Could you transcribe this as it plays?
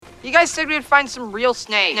You guys said we'd find some real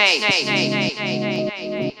snakes.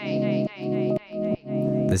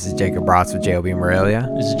 This is Jacob Brotz with J.O.B. Morelia.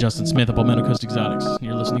 This is Justin Smith of Palmetto Coast Exotics.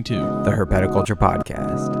 You're listening to The Herpetoculture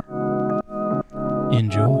Podcast.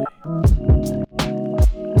 Enjoy.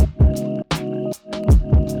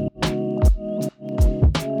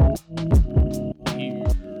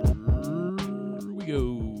 Here we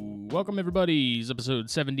go. Welcome, everybody. It's episode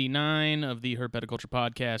 79 of the Herpetoculture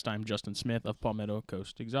Podcast. I'm Justin Smith of Palmetto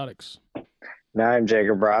Coast Exotics. Now I'm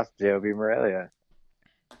Jacob Brotz, J.O.B. Morelia.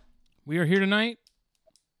 We are here tonight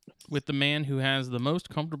with the man who has the most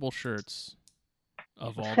comfortable shirts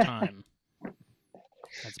of all time.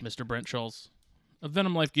 That's Mr. Brent Schulze of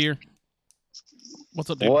Venom Life Gear. What's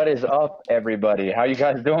up, dude? What is up, everybody? How you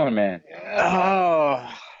guys doing, man? Oh,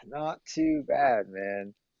 not too bad,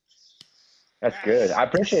 man. That's good. I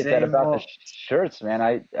appreciate that about the shirts, man.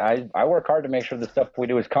 I work hard to make sure the stuff we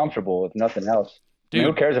do is comfortable, if nothing else. Dude, I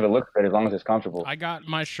mean, who cares if it looks good as long as it's comfortable? I got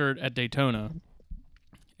my shirt at Daytona,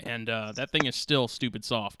 and that thing is still stupid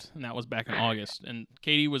soft, and that was back in August. And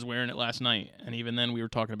Katie was wearing it last night, and even then we were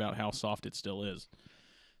talking about how soft it still is,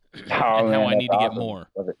 and how I need to get more.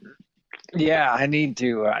 Yeah, I need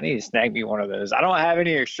to snag me one of those. I don't have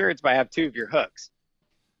any of your shirts, but I have two of your hooks.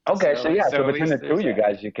 Okay, so at between the least two of you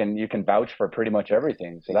guys, you can vouch for pretty much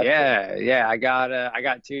everything. So that's good. Yeah. I got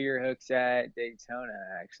two of your hooks at Daytona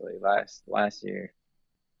actually last year.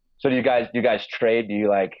 So do you guys trade? Do you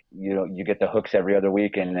get the hooks every other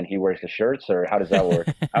week and then he wears the shirts, or how does that work?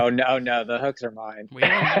 Oh no, the hooks are mine. We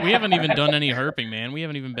haven't even done any herping, man. We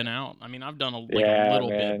haven't even been out. I mean, I've done a little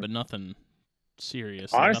bit, but nothing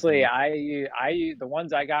serious. Honestly, nothing... I the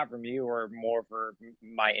ones I got from you were more for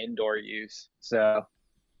my indoor use. So,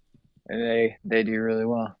 and they do really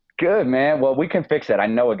well. Good, man. Well, we can fix that. I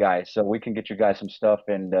know a guy, so we can get you guys some stuff.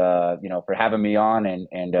 And for having me on and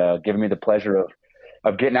giving me the pleasure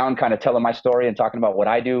of getting out and kind of telling my story and talking about what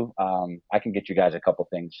I do, I can get you guys a couple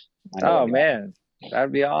things. Oh man,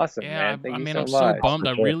 that'd be awesome. Yeah, man. I'm so bummed.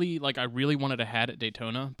 I really wanted a hat at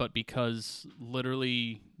Daytona, but because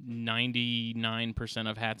literally 99%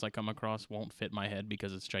 of hats I come across won't fit my head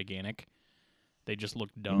because it's gigantic, they just look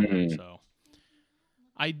dumb. Mm-hmm. So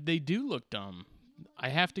they do look dumb. I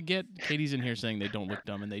have to get Katie's in here saying they don't look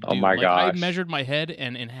dumb, and they do. Oh my I gosh! measured my head,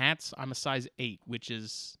 and in hats I'm a size 8, which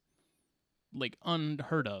is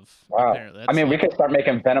unheard of. Wow. I mean, we could start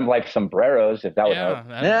making Venom Life sombreros if that would help.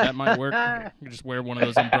 That might work. You just wear one of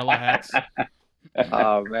those umbrella hats.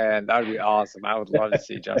 Oh man, that would be awesome. I would love to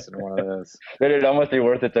see Justin in one of those. It'd almost be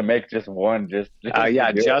worth it to make just one. Just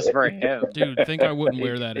for him. Dude, think I wouldn't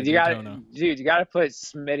wear that at Daytona. You gotta put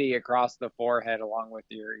Smitty across the forehead along with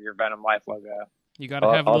your Venom Life logo. You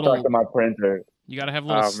gotta have I'll talk to my printer. You gotta have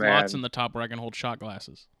little slots in the top where I can hold shot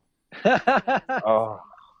glasses. Oh.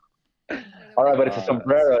 All right, but it's a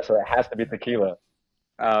sombrero, so it has to be tequila.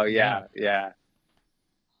 Oh yeah.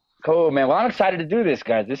 Cool, man. Well, I'm excited to do this,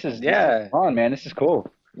 guys. This is fun, man. This is cool.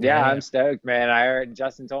 Yeah, I'm stoked, man. I heard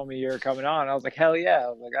Justin told me you were coming on. I was like, hell yeah! I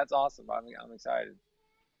was like, that's awesome. I'm excited.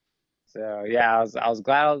 So yeah, I was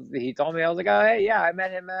glad he told me. I was like, oh hey, yeah, I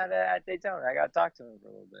met him at Daytona. I got to talk to him for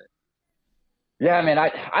a little bit. Yeah, man.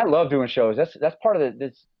 I love doing shows. That's part of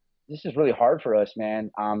this. This is really hard for us,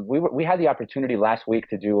 man. We had the opportunity last week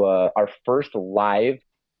to do our first live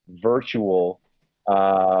virtual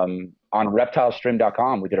on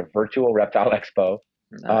reptilestream.com. We did a virtual reptile expo.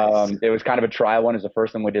 Nice. It was kind of a trial one. It was the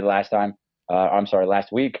first one we did last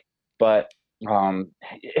week. But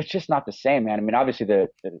it's just not the same, man. I mean, obviously the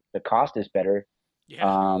cost is better.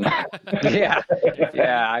 Yeah.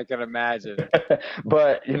 Yeah, I can imagine.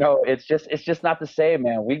 But it's just not the same,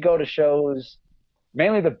 man. We go to shows,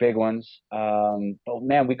 mainly the big ones. But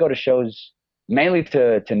man, we go to shows mainly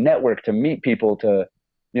to network, to meet people, to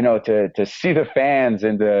see the fans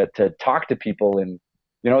and to talk to people. And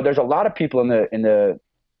there's a lot of people in the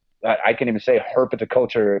I can even say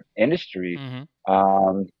herpetoculture industry,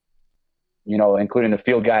 mm-hmm. Including the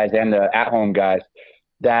field guys and the at-home guys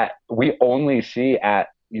that we only see at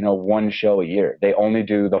one show a year. They only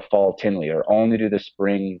do the fall Tinley or only do the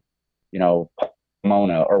spring,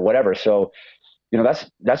 Pomona or whatever. So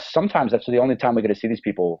that's sometimes the only time we get to see these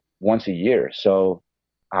people once a year. So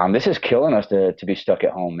this is killing us to be stuck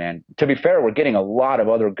at home, man. To be fair, we're getting a lot of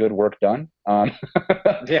other good work done.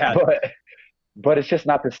 Yeah. But it's just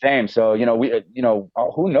not the same. So,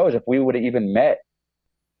 who knows if we would have even met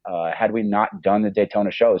had we not done the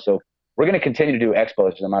Daytona show. So we're going to continue to do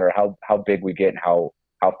expos no matter how big we get and how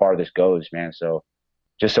far this goes, man. So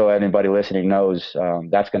just so anybody listening knows,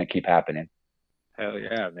 that's going to keep happening. Hell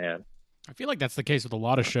yeah, man. I feel like that's the case with a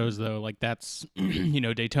lot of shows, though. Like that's,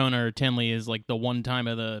 Daytona or Tinley is like the one time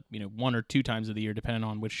of the, 1 or 2 times of the year, depending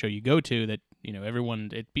on which show you go to, that,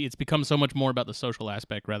 everyone, it's become so much more about the social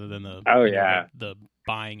aspect rather than the, Oh, yeah. the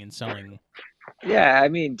buying and selling. Yeah, I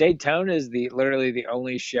mean, Daytona is literally the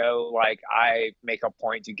only show like I make a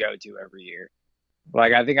point to go to every year.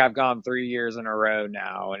 Like I think I've gone 3 years in a row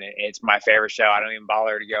now, and it's my favorite show. I don't even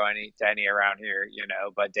bother to go to any around here,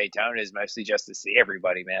 But Daytona is mostly just to see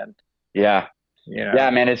everybody, man. Yeah. You know. Yeah,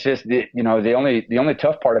 man, it's just the only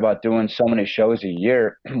tough part about doing so many shows a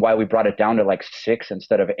year, why we brought it down to like 6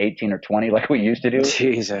 instead of 18 or 20 like we used to do.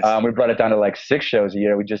 Jesus. We brought it down to like 6 shows a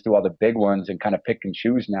year. We just do all the big ones and kind of pick and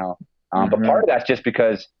choose now. But part of that's just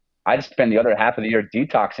because I'd spend the other half of the year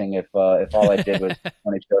detoxing if all I did was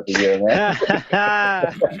 20 shows a year, man.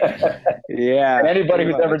 Yeah. And anybody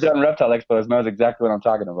who's ever done Reptile Expos knows exactly what I'm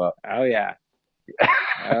talking about. Oh yeah.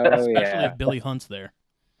 Especially if Billy Hunt's there.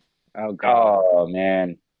 Oh God. Oh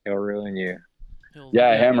man, he'll ruin you.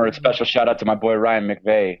 Him, or a special shout out to my boy Ryan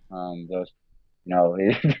McVeigh. Those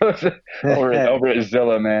over at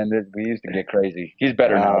Zilla, man. We used to get crazy. He's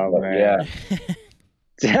better now, but man.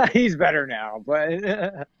 Yeah. He's better now,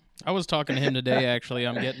 but I was talking to him today. Actually,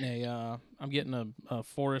 I'm getting a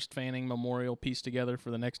Forrest Fanning memorial piece together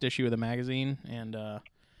for the next issue of the magazine, and I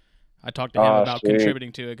talked to him about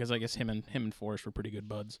contributing to it because I guess him and Forrest were pretty good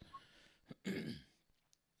buds.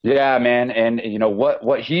 Yeah, man, and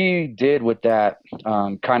what he did with that,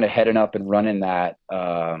 kind of heading up and running that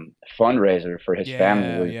fundraiser for his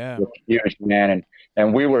family was huge, man,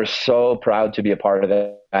 and we were so proud to be a part of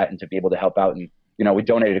that and to be able to help out, and we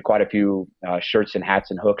donated quite a few shirts and hats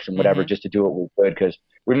and hooks and whatever just to do what we could, because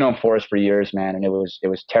we've known Forrest for years, man, and it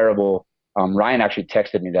was terrible. Ryan actually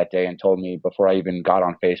texted me that day and told me before I even got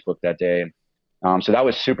on Facebook that day, so that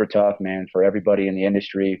was super tough, man, for everybody in the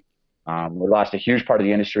industry. We lost a huge part of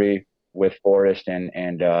the industry with Forrest,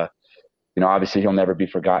 and obviously he'll never be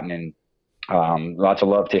forgotten. And lots of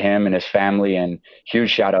love to him and his family, and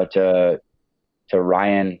huge shout out to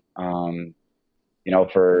Ryan,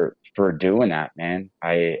 for doing that, man.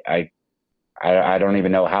 I don't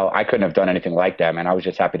even know how I couldn't have done anything like that, man. I was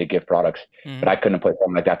just happy to give products, but I couldn't have put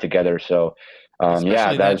something like that together. So,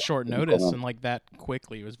 especially that short notice and like that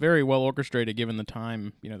quickly, it was very well orchestrated given the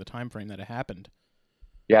time, the time frame that it happened.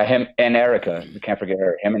 Yeah, him and Erica. You can't forget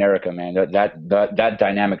her. Him and Erica, man. That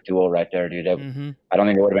dynamic duo right there, dude. I don't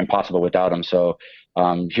think it would have been possible without them. So,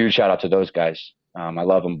 huge shout out to those guys. I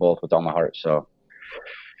love them both with all my heart. So,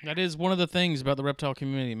 that is one of the things about the reptile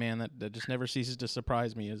community, man. That just never ceases to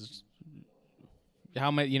surprise me is how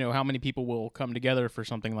many people will come together for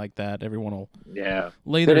something like that. Everyone will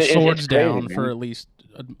lay their swords down for at least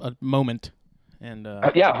a moment. And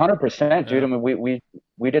 100%, dude. I mean,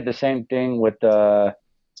 we did the same thing with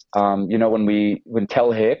when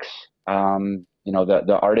Tel Hicks,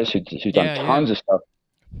 the artist who's done tons of stuff,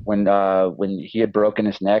 when he had broken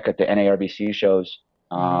his neck at the NARBC shows,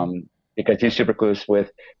 because he's super close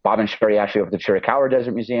with Bob and Sherry, actually, of the Chiricahua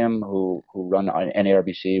Desert Museum, who run on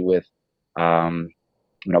NARBC with,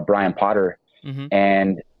 Brian Potter,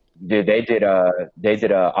 and they did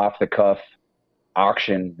a off the cuff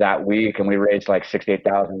auction that week, and we raised like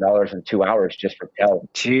 $68,000 in 2 hours just for Tel.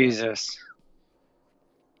 Jesus.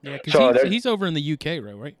 Yeah, because he's over in the UK,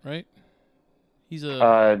 right? He's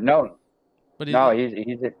a no, but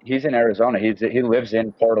he's in Arizona. He lives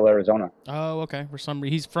in Portal, Arizona. Oh, okay. For some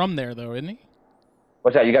reason, he's from there though, isn't he?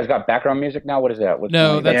 What's that? You guys got background music now? What is that?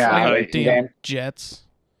 That's damn Jets.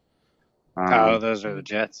 Those are the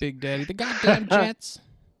Jets. Big Daddy, the goddamn Jets.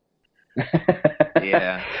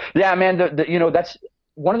 Yeah, man. That's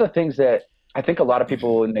one of the things that I think a lot of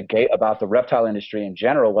people negate about the reptile industry in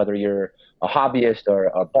general, whether you're a hobbyist or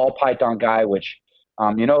a ball python guy, which,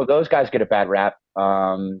 those guys get a bad rap,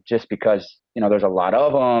 just because, there's a lot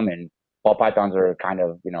of them, and ball pythons are kind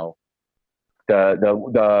of,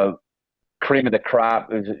 the cream of the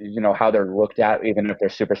crop is, how they're looked at, even if they're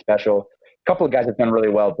super special. A couple of guys have done really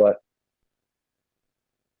well, but.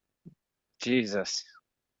 Jesus.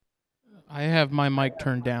 I have my mic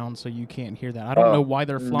turned down so you can't hear that. I don't know why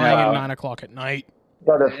they're flying at 9 o'clock at night.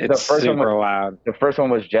 So the first one was loud. The first one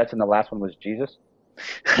was Jets, and the last one was Jesus.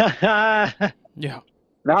 Yeah.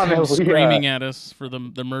 No, screaming at us for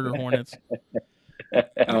the murder hornets.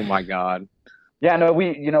 Oh my God. Yeah, no,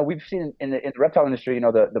 we've seen in the reptile industry,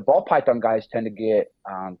 the ball python guys tend to get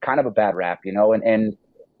kind of a bad rap, and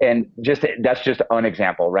just that's just an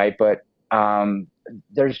example, right? But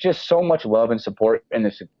there's just so much love and support in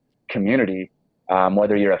this community,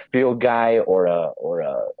 whether you're a field guy or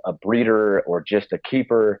a breeder or just a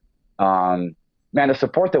keeper. Man, the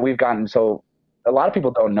support that we've gotten. So a lot of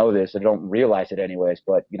people don't know this or don't realize it anyways,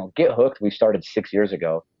 but Get Hooked, we started 6 years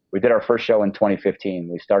ago. We did our first show in 2015.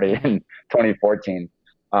 We started in 2014.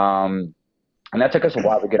 And that took us a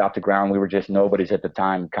while to get off the ground. We were just nobodies at the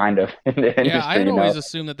time, kind of, in the industry. Yeah, I had always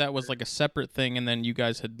assumed that was like a separate thing, and then you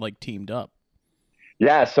guys had like teamed up.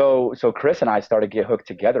 Yeah, so Chris and I started Get Hooked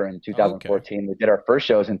together in 2014. Okay. We did our first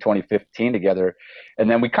shows in 2015 together, and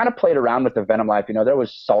then we kind of played around with the Venom life. There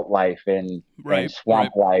was Salt Life and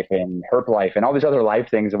Swamp Life and Herp Life and all these other life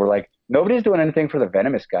things, and we're like, nobody's doing anything for the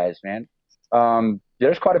venomous guys, man.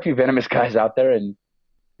 There's quite a few venomous guys out there, and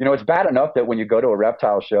it's bad enough that when you go to a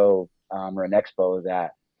reptile show or an expo,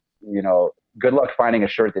 that good luck finding a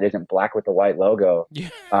shirt that isn't black with the white logo. Yeah.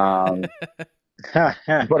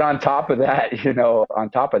 But on top of that,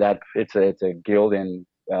 it's a Gildan,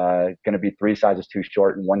 going to be 3 sizes too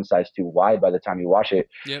short and 1 size too wide by the time you wash it.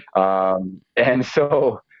 Yep. And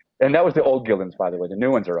that was the old Gildans, by the way. The new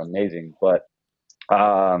ones are amazing, but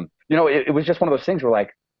it was just one of those things where like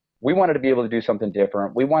we wanted to be able to do something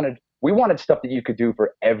different. We wanted stuff that you could do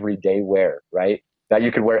for everyday wear, right? That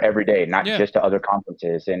you could wear every day, not just to other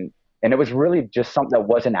conferences. And it was really just something that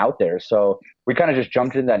wasn't out there. So we kind of just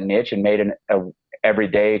jumped into that niche and made a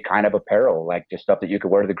everyday kind of apparel, like just stuff that you could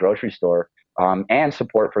wear to the grocery store, and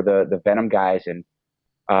support for the Venom guys and,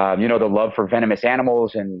 the love for venomous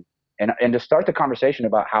animals and to start the conversation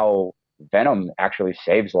about how Venom actually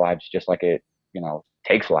saves lives, just like it,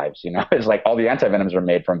 takes lives, It's like all the anti-venoms are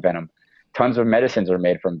made from Venom. Tons of medicines are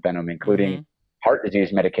made from Venom, including heart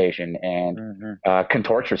disease medication and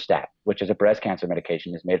Contortrostat, which is a breast cancer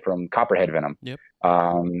medication, is made from copperhead venom. Yep.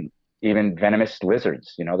 Even venomous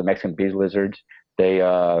lizards, the Mexican bees lizards, they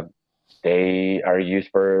are used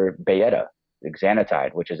for Bayetta,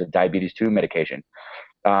 Xanatide, which is a diabetes 2 medication.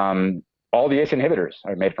 All the ACE inhibitors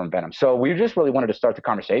are made from Venom. So we just really wanted to start the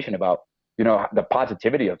conversation about, the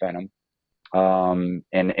positivity of Venom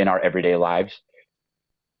in our everyday lives,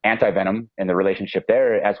 anti-venom and the relationship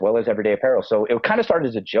there, as well as everyday apparel. So it kind of started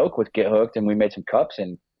as a joke with Get Hooked, and we made some cups,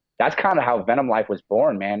 and that's kind of how Venom Life was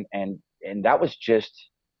born, man. And that was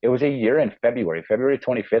it was a year in February. February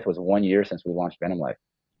 25th was 1 year since we launched Venom Life.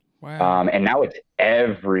 Wow. And now it's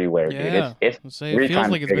everywhere, dude. It's it feels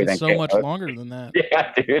like it's been so much longer than that.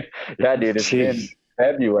 Yeah, dude. It's been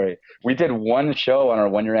February. We did one show on our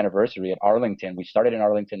 1 year anniversary at Arlington. We started in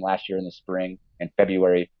Arlington last year in the spring, in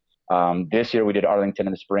February. This year we did Arlington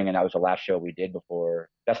in the spring, and that was the last show we did before.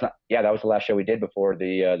 That was the last show we did before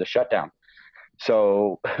the shutdown.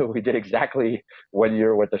 So we did exactly 1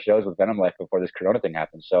 year worth of shows with Venom Life before this Corona thing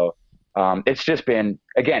happened. So it's just been,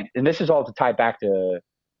 again, and this is all to tie back to,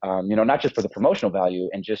 not just for the promotional value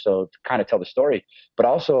and just so to kind of tell the story, but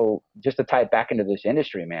also just to tie it back into this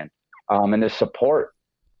industry, man. And the support,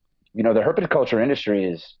 the herpetoculture industry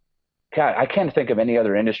is, God, I can't think of any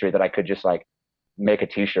other industry that I could just like make a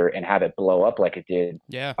t-shirt and have it blow up like it did.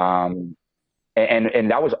 Yeah.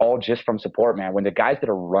 And that was all just from support, man. When the guys that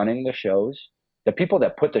are running the shows, the people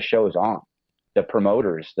that put the shows on, the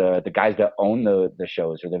promoters, the guys that own the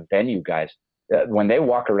shows or the venue guys, when they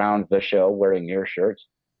walk around the show wearing your shirts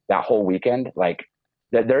that whole weekend, like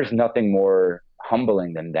there's nothing more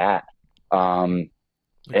humbling than that.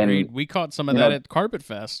 Agreed. And we caught some of that at Carpet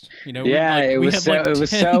Fest. It was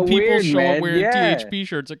so people weird, show man. up wearing THP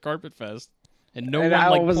shirts at Carpet Fest, and no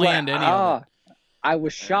one planned any of it. I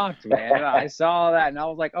was shocked, man. I saw that and I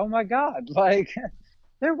was like, "Oh my god!" Like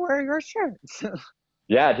they're wearing our shirts.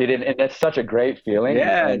 Yeah, dude, and it's such a great feeling.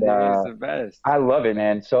 Yeah, and, it's the best. I love it,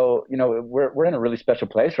 man. So we're in a really special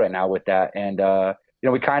place right now with that, and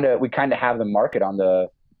we kind of have the market on the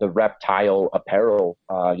reptile apparel.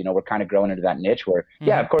 We're kind of growing into that niche where,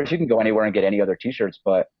 of course, you can go anywhere and get any other t-shirts,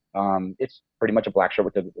 but it's pretty much a black shirt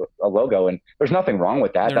with a logo, and there's nothing wrong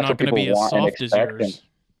with that. They're That's not what people be as want soft and expect. And,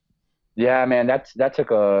 yeah, man, that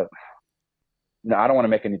took a. No, I don't want to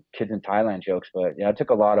make any kids in Thailand jokes, but it took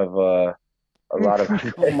a lot of.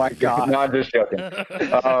 Oh my god! No, I'm just joking.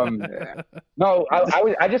 No,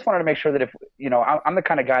 I just wanted to make sure that if I'm the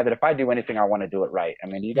kind of guy that if I do anything, I want to do it right. I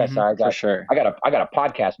mean, you guys saw for sure. I got a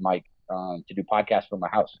podcast mic to do podcasts from my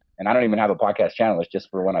house, and I don't even have a podcast channel. It's just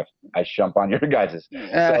for when I jump on your guys's.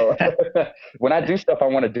 So when I do stuff, I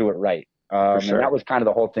want to do it right. And that was kind of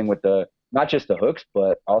the whole thing with not just the hooks,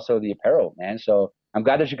 but also the apparel, man. So I'm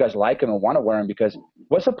glad that you guys like them and want to wear them, because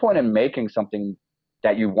what's the point in making something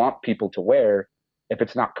that you want people to wear if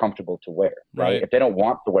it's not comfortable to wear, right? If they don't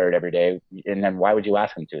want to wear it every day, and then why would you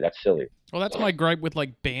ask them to? That's silly. Well, that's my gripe with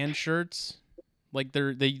like band shirts. Like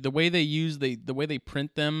the way they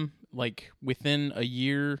print them, like within a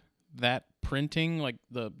year, that printing, like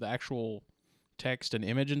the actual text and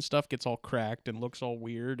image and stuff gets all cracked and looks all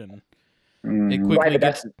weird, and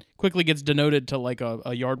quickly gets denoted to like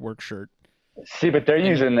a yard work shirt. See, but they're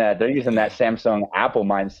using that Samsung Apple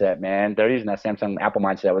mindset, man. They're using that Samsung Apple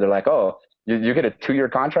mindset where they're like, oh, you get a 2-year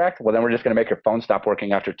contract? Well, then we're just going to make your phone stop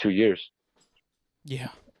working after 2 years. Yeah.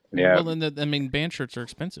 Yeah. Well, and band shirts are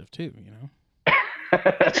expensive too, you know.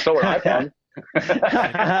 So are iPhones.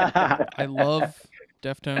 I love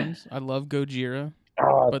Deftones. I love Gojira.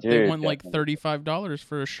 Oh, but dude, they want like $35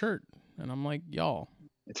 for a shirt. And I'm like, y'all.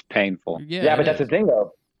 It's painful. Yeah, but that's the thing,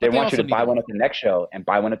 though. They want you to buy one at the next show and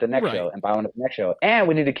buy one at the next show and buy one at the next show. And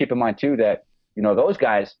we need to keep in mind, too, that, you know, those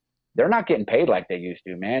guys, they're not getting paid like they used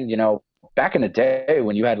to, man. You know, back in the day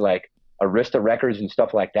when you had like Arista Records and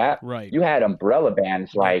stuff like that, you had umbrella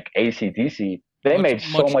bands like AC/DC. They made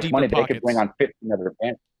so much money that they could bring on 15 other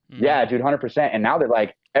bands. Mm-hmm. Yeah, dude, 100%. And now they're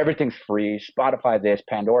like, everything's free. Spotify this,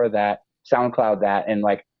 Pandora that, SoundCloud that. And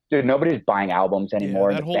like, dude, nobody's buying albums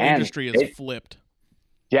anymore. Yeah, that whole industry is flipped.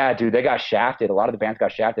 Yeah, dude, they got shafted. A lot of the bands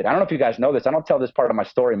got shafted. I don't know if you guys know this. I don't tell this part of my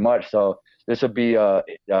story much, so this will be a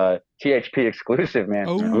THP exclusive, man.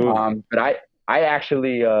 But I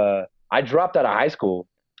actually I dropped out of high school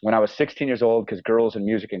when I was 16 years old because girls and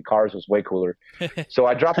music and cars was way cooler. So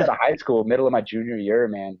I dropped out of high school, middle of my junior year,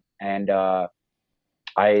 man, and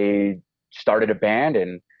I started a band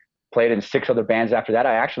and played in 6 other bands after that.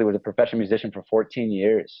 I actually was a professional musician for 14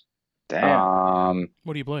 years. Damn.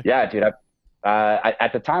 What do you play? Yeah, dude.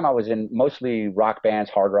 At the time, I was in mostly rock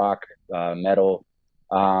bands, hard rock, metal.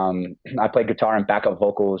 I played guitar and backup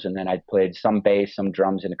vocals, and then I played some bass, some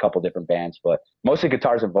drums in a couple different bands, but mostly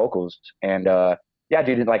guitars and vocals. And yeah,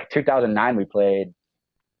 dude, in like 2009, we played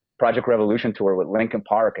Project Revolution tour with Linkin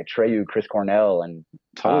Park, Atreyu, Chris Cornell, and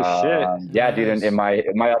shit. Yeah, dude. In my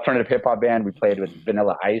alternative hip hop band, we played with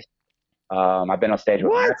Vanilla Ice. I've been on stage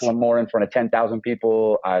with Macklemore in front of 10,000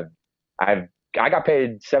 people. I got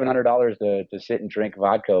paid $700 to sit and drink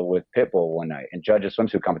vodka with Pitbull one night and judge a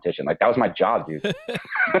swimsuit competition. Like, that was my job, dude.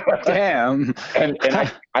 Damn. And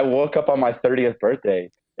I woke up on my 30th birthday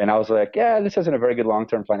and I was like, yeah, this isn't a very good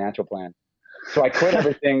long-term financial plan. So I quit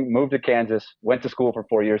everything, moved to Kansas, went to school for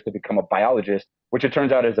 4 years to become a biologist, which it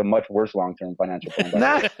turns out is a much worse long-term financial plan.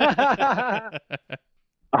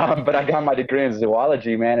 But I got my degree in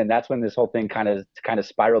zoology, man. And that's when this whole thing kind of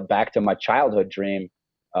spiraled back to my childhood dream.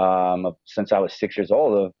 Since I was 6 years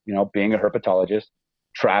old, of, you know, being a herpetologist,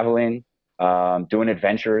 traveling, doing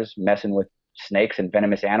adventures, messing with snakes and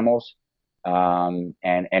venomous animals, and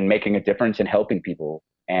making a difference and helping people.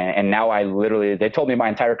 And now they told me my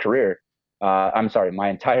entire career, my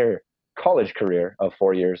entire college career of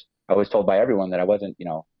 4 years, I was told by everyone that I wasn't, you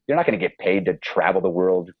know, you're not going to get paid to travel the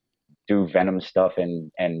world, do Venom stuff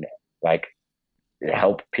and like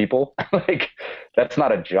help people. Like, that's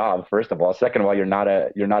not a job, first of all. Second of all, you're not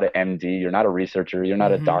an MD, you're not a researcher, you're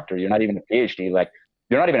not a doctor, you're not even a PhD. Like,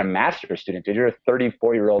 you're not even a master's student, dude. You're a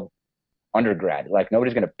 34-year-old undergrad. Like,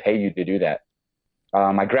 nobody's going to pay you to do that.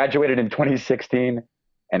 I graduated in 2016,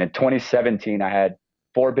 and in 2017 I had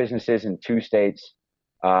 4 businesses in 2 states,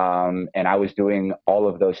 and I was doing all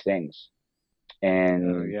of those things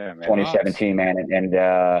in 2017,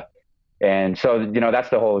 man. And so, you know, that's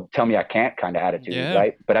the whole tell me I can't kind of attitude,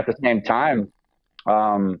 right? But at the same time,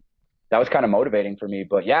 that was kind of motivating for me.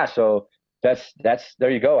 But yeah, so that's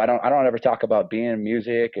there you go. I don't ever talk about being in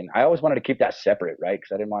music, and I always wanted to keep that separate, right?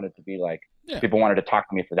 Because I didn't want it to be like people wanted to talk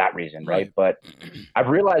to me for that reason, right? But I've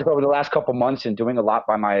realized over the last couple months and doing a lot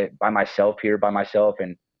by myself,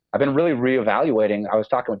 and I've been really reevaluating. I was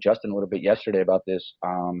talking with Justin a little bit yesterday about this.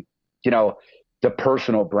 You know, the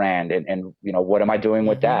personal brand and you know, what am I doing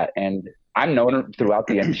with that? And I'm known throughout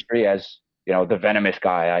the industry as, you know, the venomous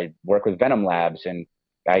guy. I work with Venom Labs and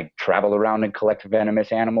I travel around and collect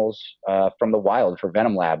venomous animals from the wild for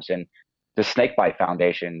Venom Labs and the Snakebite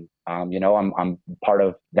Foundation. You know, I'm part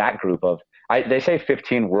of that group of, they say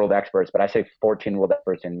 15 world experts, but I say 14 world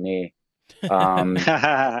experts in me. You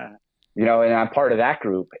know, and I'm part of that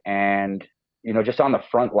group, and, you know, just on the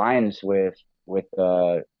front lines with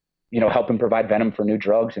you know, helping provide venom for new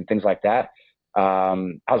drugs and things like that. I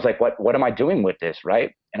was like, what am I doing with this,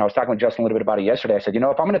 right? And I was talking with Justin a little bit about it yesterday. I said, you know,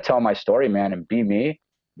 if I'm going to tell my story, man, and be me,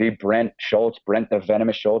 be Brent Schulze, Brent the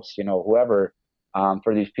Venomous Schulze, you know, whoever,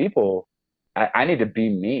 for these people, I need to be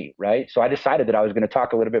me, right? So I decided that I was going to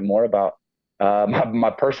talk a little bit more about my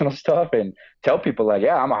personal stuff and tell people, like,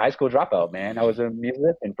 yeah, I'm a high school dropout, man. I was a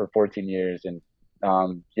musician for 14 years. And,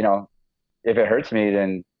 you know, if it hurts me,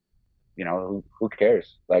 then, you know, who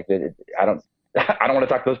cares? Like, I don't want to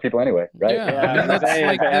talk to those people anyway, right?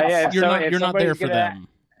 You're not there for them.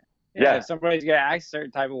 If somebody's gonna act a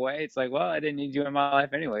certain type of way, it's like, well, I didn't need you in my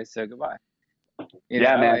life anyway, so goodbye.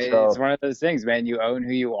 Yeah, man, it's so- one of those things, man. You own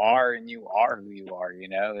who you are, and you are who you are.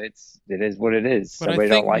 It is what it is. But I Somebody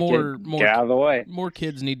think don't like more get out of the way. more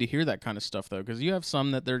kids need to hear that kind of stuff though, because you have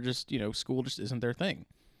some that they're just school just isn't their thing.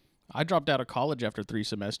 I dropped out of college after 3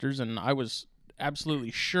 semesters, and I was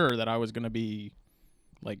absolutely sure that I was going to be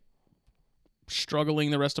like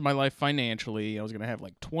struggling the rest of my life financially. I was going to have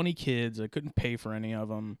like 20 kids. I couldn't pay for any of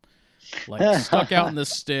them. Like stuck out in the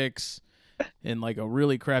sticks in like a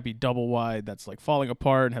really crappy double wide that's like falling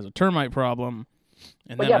apart and has a termite problem.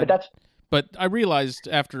 And But then yeah, but I realized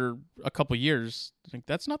after a couple years, like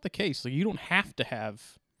that's not the case. Like you don't have to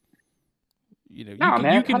have, you can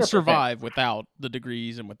 100%. survive without the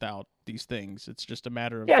degrees and without these things. It's just a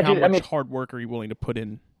matter of Yeah, how dude, much hard work are you willing to put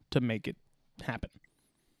in to make it happen.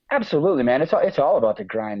 Absolutely, man. It's all about the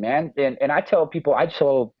grind, man. And I tell people,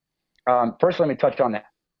 first let me touch on that.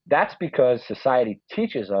 That's because society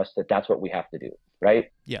teaches us that that's what we have to do, right?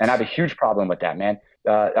 Yes. And I have a huge problem with that, man.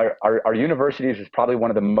 Our universities is probably one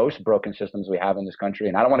of the most broken systems we have in this country.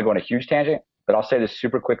 And I don't want to go on a huge tangent, but I'll say this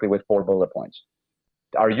super quickly with 4 bullet points.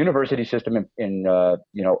 Our university system in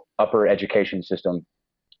upper education system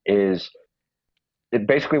is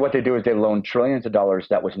basically what they do is they loan trillions of dollars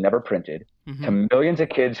that was never printed to millions of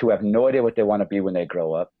kids who have no idea what they want to be when they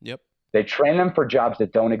grow up. Yep. They train them for jobs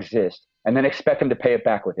that don't exist and then expect them to pay it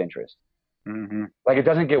back with interest. Like it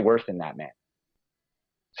doesn't get worse than that, man.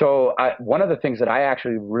 So one of the things that I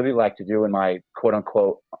actually really like to do in my quote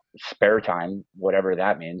unquote spare time, whatever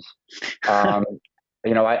that means, I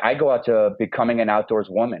go out to Becoming an Outdoors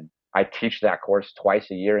Woman. I teach that course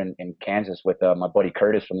twice a year in Kansas with my buddy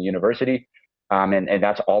Curtis from the university. And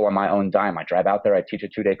that's all on my own dime. I drive out there. I teach a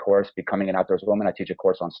 2-day course, Becoming an Outdoors Woman. I teach a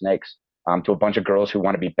course on snakes to a bunch of girls who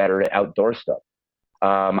want to be better at outdoor stuff.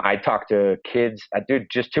 I talk to kids.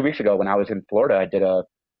 Just 2 weeks ago when I was in Florida, I did a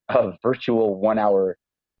virtual 1-hour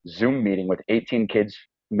Zoom meeting with 18 kids,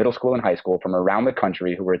 middle school and high school from around the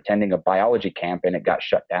country who were attending a biology camp, and it got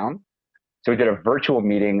shut down. So we did a virtual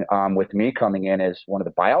meeting with me coming in as one of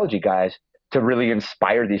the biology guys to really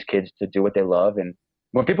inspire these kids to do what they love. And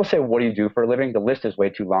when people say, what do you do for a living? The list is way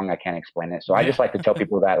too long. I can't explain it. So I just like to tell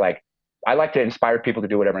people that, like, I like to inspire people to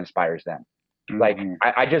do whatever inspires them. Like,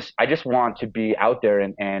 I just want to be out there.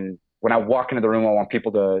 And when I walk into the room, I want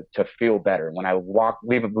people to feel better. When I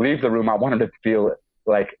leave the room, I want them to feel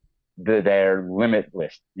like they're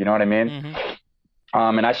limitless. You know what I mean?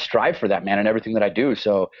 And I strive for that, man, in everything that I do.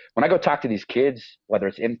 So when I go talk to these kids, whether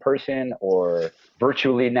it's in person or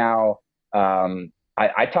virtually now,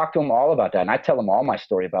 I talk to them all about that. And I tell them all my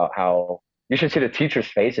story about how you should see the teachers'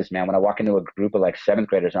 faces, man, when I walk into a group of like 7th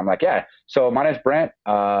graders. I'm like, yeah, so my name's Brent.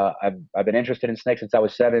 I've been interested in snakes since I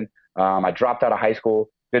was 7. I dropped out of high school.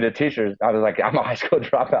 The teachers, I was like, I'm a high school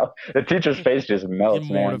dropout. The teacher's face just melts,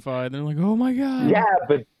 man. Mortified. They're like, oh my God. Yeah,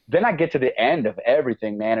 but then I get to the end of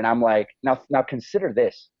everything, man, and I'm like, now consider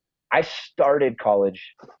this. I started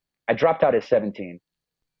college. I dropped out at 17.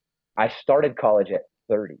 I started college at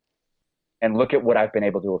 30. And look at what I've been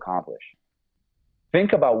able to accomplish.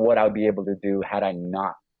 Think about what I'd be able to do had I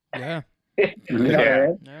not. Yeah. You know what I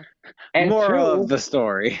mean? Yeah. And more of the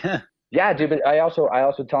story. Yeah, dude, but I also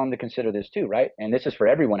tell them to consider this too, right? And this is for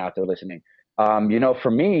everyone out there listening. For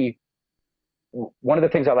me, one of the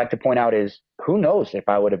things I like to point out is who knows if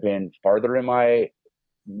I would have been farther in my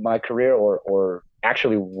career or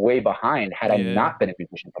actually way behind had I not been a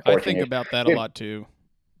musician for 14 I think years. about that a lot too.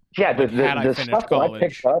 Yeah, like, the stuff that I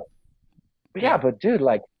picked up. Yeah, but dude,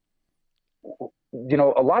 like,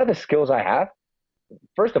 a lot of the skills I have,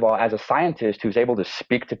 first of all, as a scientist who's able to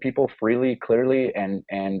speak to people freely, clearly, and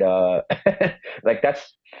like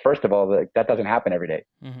that's, first of all, that doesn't happen every day,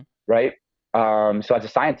 right? So as a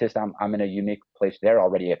scientist, I'm in a unique place there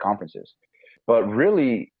already at conferences, but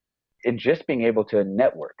really, in just being able to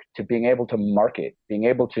network, to being able to market, being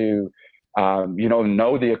able to,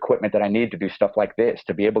 know the equipment that I need to do stuff like this,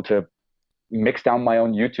 to be able to mix down my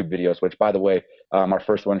own YouTube videos, which, by the way, our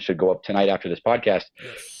first one should go up tonight after this podcast.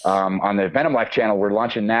 On the Venom Life channel, we're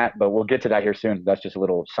launching that, but we'll get to that here soon. That's just a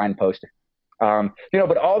little signpost.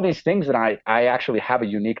 But all these things that I actually have a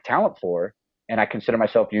unique talent for, and I consider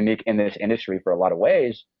myself unique in this industry for a lot of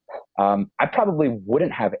ways, I probably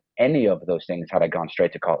wouldn't have any of those things had I gone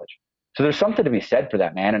straight to college. So there's something to be said for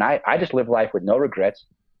that, man. And I just live life with no regrets.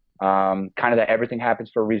 Kind of that everything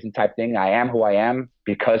happens for a reason type thing. I am who I am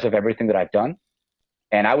because of everything that I've done.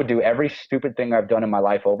 And I would do every stupid thing I've done in my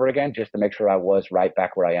life over again just to make sure I was right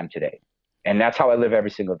back where I am today. And that's how I live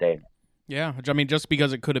every single day. Yeah. I mean, just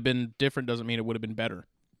because it could have been different doesn't mean it would have been better.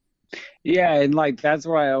 Yeah, and like that's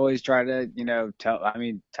what I always try to, tell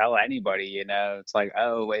anybody, it's like,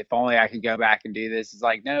 oh, if only I could go back and do this. It's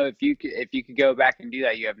like, no, if you could go back and do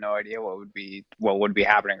that, you have no idea what would be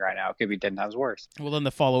happening right now. It could be 10 times worse. Well, then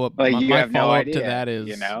the follow up, Like you my have no follow up to idea, that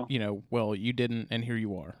is, well, you didn't, and here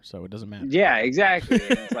you are, so it doesn't matter. Yeah, exactly.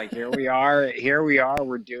 And it's like here we are,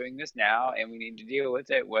 we're doing this now, and we need to deal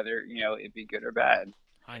with it, whether, it be good or bad.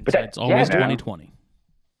 Hindsight's always yeah, 2020.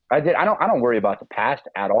 I don't worry about the past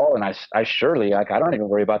at all, and I surely like I don't even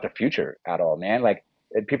worry about the future at all, man. Like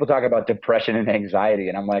people talk about depression and anxiety,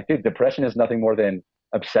 and I'm like, dude, depression is nothing more than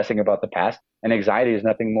obsessing about the past, and anxiety is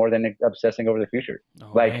nothing more than obsessing over the future.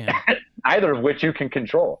 Oh, like man. either of which you can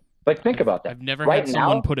control. Like think about that. I've never right had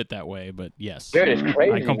someone now, put it that way, but yes, dude, it's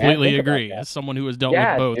crazy. I completely man. agree. As someone who has dealt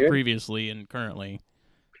with both previously and currently,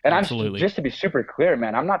 and absolutely. Just to be super clear,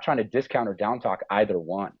 man, I'm not trying to discount or down talk either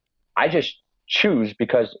one. I just choose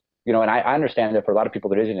because, and I understand that for a lot of people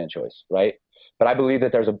there isn't a choice, right? But I believe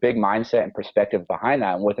that there's a big mindset and perspective behind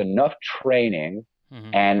that. And with enough training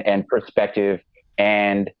and perspective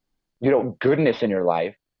and, goodness in your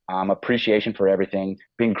life, appreciation for everything,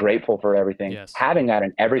 being grateful for everything, having that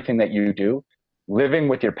in everything that you do, living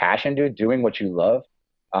with your passion, dude, doing what you love.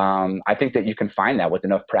 I think that you can find that with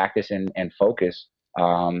enough practice and focus.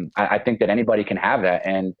 I think that anybody can have that.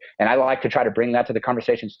 And I like to try to bring that to the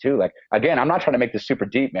conversations too. Like, again, I'm not trying to make this super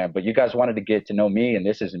deep, man, but you guys wanted to get to know me, and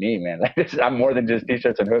this is me, man. Like, I'm more than just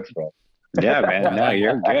t-shirts and hooks, bro. Yeah, man. No,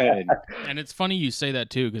 you're good. And it's funny you say that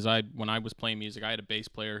too, because when I was playing music, I had a bass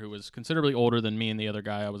player who was considerably older than me and the other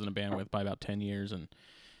guy I was in a band with by about 10 years. And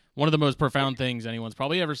one of the most profound things anyone's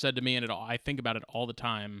probably ever said to me, and I think about it all the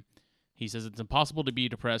time, he says it's impossible to be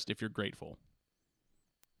depressed if you're grateful.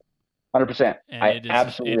 100%. And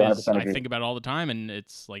absolutely 100% agree. I think about it all the time, and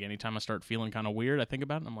it's like anytime I start feeling kind of weird, I think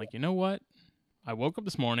about it, and I'm like, you know what? I woke up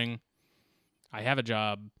this morning. I have a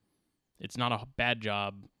job. It's not a bad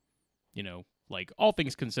job. Like all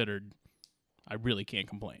things considered, I really can't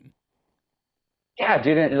complain. Yeah,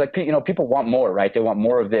 dude. Like, people want more, right? They want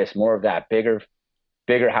more of this, more of that, bigger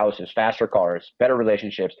houses, faster cars, better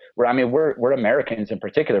relationships. We're Americans in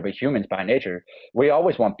particular, but humans by nature, we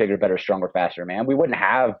always want bigger, better, stronger, faster, man.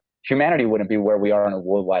 Humanity wouldn't be where we are on a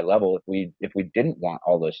worldwide level if we didn't want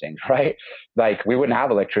all those things, right? Like we wouldn't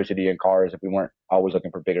have electricity and cars if we weren't always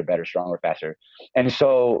looking for bigger, better, stronger, faster. And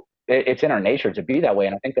so it's in our nature to be that way.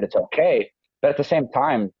 And I think that it's okay. But at the same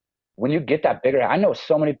time, when you get that bigger, I know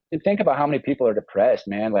think about how many people are depressed,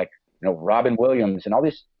 man. Like, Robin Williams and all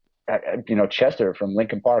these, Chester from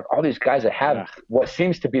Linkin Park, all these guys that have what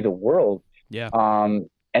seems to be the world. Yeah.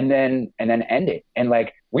 And then end it. And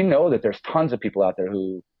like, we know that there's tons of people out there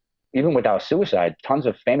who, even without suicide, tons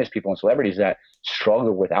of famous people and celebrities that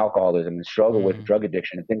struggle with alcoholism and struggle with drug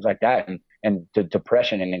addiction and things like that, and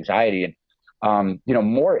depression and anxiety. And,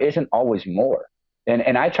 more isn't always more.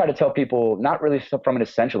 And I try to tell people, not really from an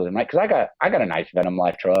essentialism, right? Because I got a nice Venom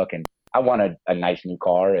life truck, and I want a nice new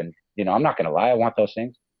car, and I'm not gonna lie, I want those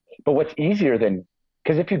things. But what's easier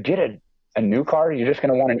because if you get a new car, you're just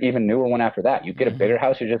gonna want an even newer one after that. You get a bigger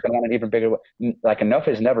house, you're just gonna want an even bigger one. Like, enough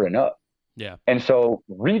is never enough. Yeah. And so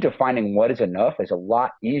redefining what is enough is a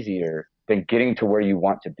lot easier than getting to where you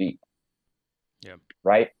want to be. Yeah.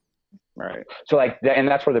 Right. So like, and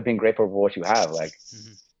that's where they're being grateful for what you have. Like,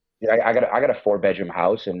 I got a 4-bedroom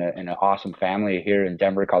house and an awesome family here in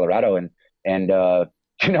Denver, Colorado. And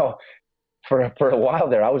for a while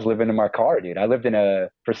there, I was living in my car, dude.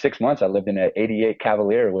 For 6 months, I lived in an 88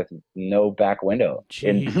 Cavalier with no back window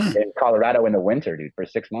in Colorado in the winter, dude, for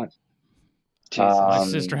 6 months. My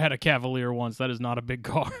sister had a Cavalier once. That is not a big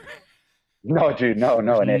car. No, dude, no. And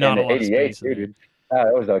the 88, dude. It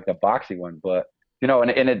was like the boxy one, but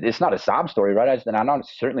and it's not a sob story, right? I'm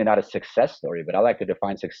certainly not a success story, but I like to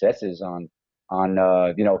define successes on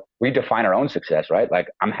we define our own success, right? Like,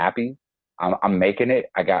 I'm happy, I'm making it.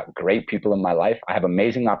 I got great people in my life. I have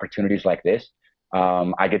amazing opportunities like this.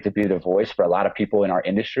 I get to be the voice for a lot of people in our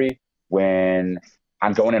industry when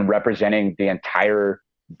I'm going and representing the entire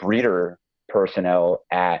breeder personnel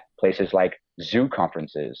at places like zoo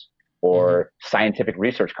conferences or scientific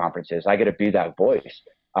research conferences. I get to be that voice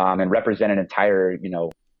and represent an entire,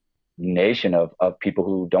 nation of people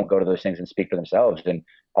who don't go to those things and speak for themselves. And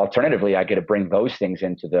alternatively, I get to bring those things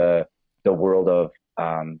into the world of,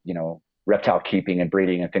 reptile keeping and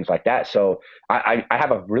breeding and things like that. So I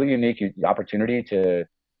have a really unique opportunity to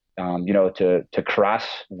cross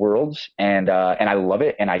worlds, and I love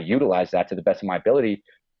it. And I utilize that to the best of my ability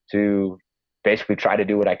to basically try to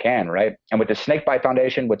do what I can, right? And with the Snakebite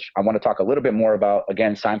Foundation, which I want to talk a little bit more about,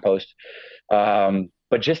 again, signpost,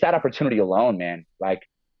 but just that opportunity alone, man, like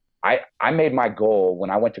I made my goal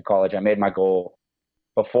when I went to college. I made my goal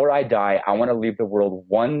before I die, I want to leave the world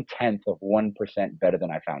 0.1% better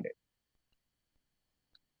than I found it.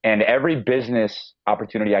 And every business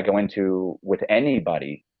opportunity I go into with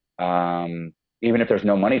anybody, even if there's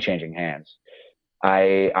no money changing hands,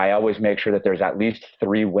 I always make sure that there's at least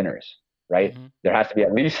 3 winners, right? Mm-hmm. There has to be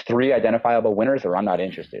at least 3 identifiable winners, or I'm not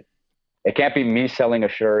interested. It can't be me selling a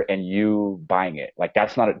shirt and you buying it. Like,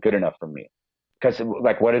 that's not good enough for me. Because,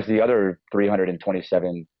 like, what is the other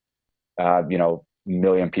 327,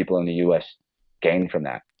 million people in the U.S. gain from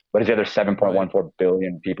that? What does the other 7.14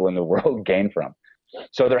 billion people in the world gain from?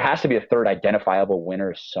 So there has to be a third identifiable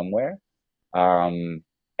winner somewhere. And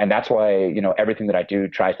that's why, everything that I do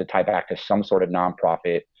tries to tie back to some sort of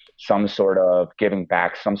nonprofit, some sort of giving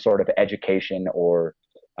back, some sort of education, or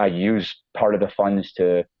I use part of the funds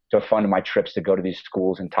to fund my trips to go to these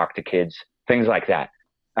schools and talk to kids, things like that.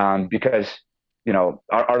 Because,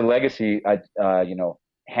 our legacy,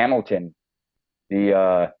 Hamilton,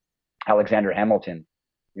 the Alexander Hamilton,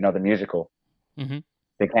 the musical. Mm-hmm.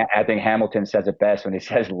 I think Hamilton says it best when he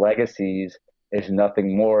says legacies is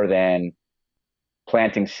nothing more than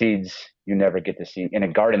planting seeds you never get to see in a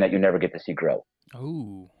garden that you never get to see grow.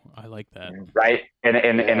 Oh, I like that. Right. And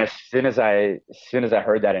as soon as I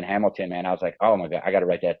heard that in Hamilton, man, I was like, oh my God, I got to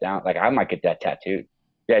write that down. Like, I might get that tattooed.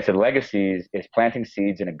 Yeah. It said legacies is planting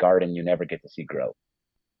seeds in a garden you never get to see grow.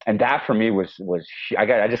 And that for me was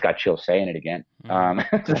I just got chills saying it again.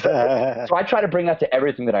 So I try to bring that to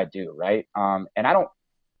everything that I do. Right. And I don't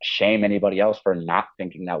shame anybody else for not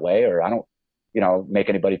thinking that way, or I don't, make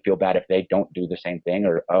anybody feel bad if they don't do the same thing,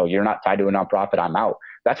 or, oh, you're not tied to a nonprofit, I'm out.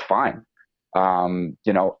 That's fine. For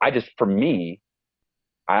me,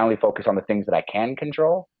 I only focus on the things that I can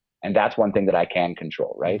control. And that's one thing that I can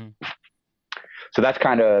control. Right. Mm-hmm. So that's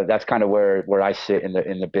kind of where I sit in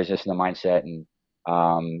the business and the mindset, and,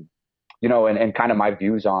 and kind of my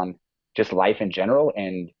views on just life in general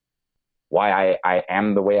and why I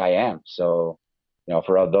am the way I am. So,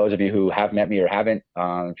 for those of you who have met me or haven't,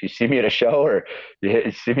 if you see me at a show or you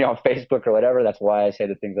see me on Facebook or whatever, that's why I say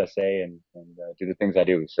the things I say and do the things I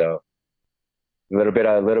do. So a little bit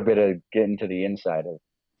of getting to the inside of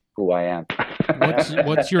who I am.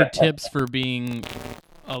 What's your tips for being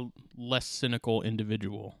a less cynical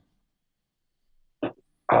individual?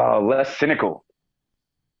 Less cynical.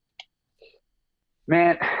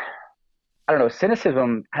 Man, I don't know.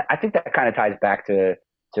 Cynicism, I think that kind of ties back to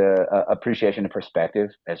appreciation and perspective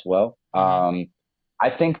as well. Mm-hmm. I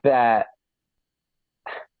think that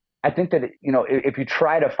if you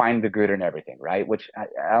try to find the good in everything, right? Which I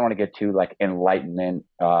don't want to get too like enlightenment,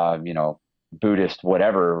 Buddhist,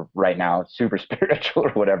 whatever right now, super spiritual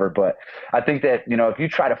or whatever. But I think that, if you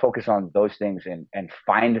try to focus on those things and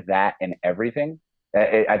find that in everything,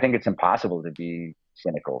 I think it's impossible to be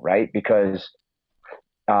cynical, right? Because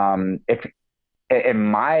if in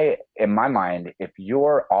my mind, if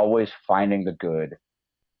you're always finding the good,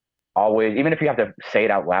 always, even if you have to say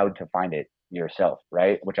it out loud to find it yourself,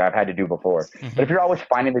 right? Which I've had to do before. Mm-hmm. But if you're always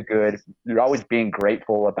finding the good, you're always being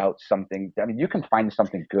grateful about something. I mean, you can find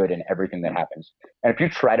something good in everything that happens. And if you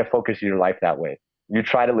try to focus your life that way, you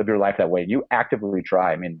try to live your life that way, you actively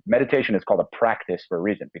try. I mean, meditation is called a practice for a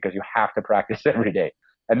reason, because you have to practice every day.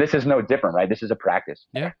 And this is no different, right? This is a practice.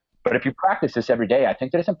 Yeah. But if you practice this every day, I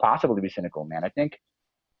think that it's impossible to be cynical, man. I think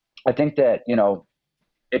that,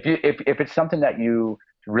 if it's something that you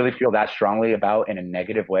really feel that strongly about in a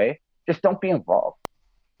negative way, just don't be involved,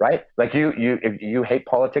 right? Like if you hate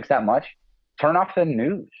politics that much, turn off the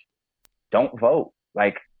news. Don't vote.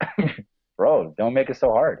 Like, bro, don't make it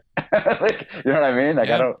so hard. Like, you know what I mean? Like,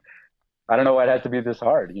 yeah. I don't know why it has to be this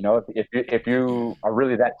hard. If you are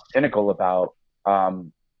really that cynical about,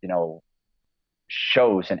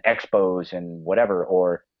 shows and expos and whatever,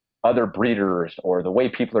 or other breeders, or the way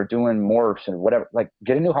people are doing morphs and whatever, like,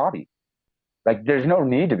 get a new hobby. Like, there's no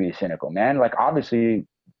need to be cynical, man. Like, obviously,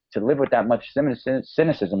 to live with that much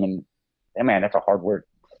cynicism, and man, that's a hard word.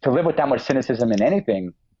 To live with that much cynicism in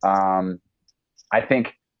anything, I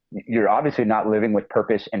think you're obviously not living with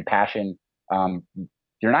purpose and passion.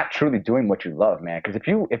 You're not truly doing what you love, man. Because if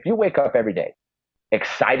you wake up every day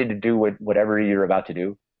excited to do whatever you're about to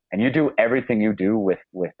do, and you do everything you do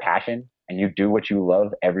with passion, and you do what you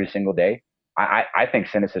love every single day, I think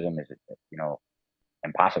cynicism is,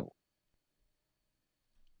 impossible.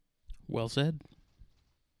 Well said.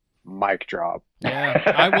 Mic drop. Yeah.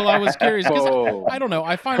 I was curious because I don't know.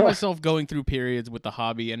 I find myself going through periods with the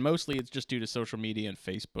hobby, and mostly it's just due to social media and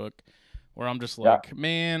Facebook, where I'm just like,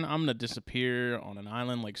 man, I'm gonna disappear on an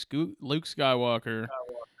island like Luke Skywalker.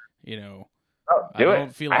 Do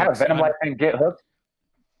it. I have Venom Life and get hooked.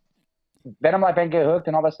 Venom Life and get hooked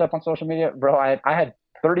and all that stuff on social media, bro. I had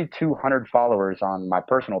 3,200 followers on my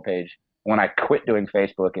personal page when I quit doing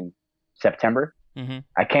Facebook in September. Mm-hmm.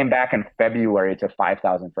 I came back in February to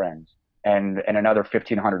 5,000 friends and another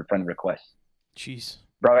 1,500 friend requests. Jeez.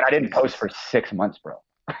 Bro, and I didn't post for 6 months, bro.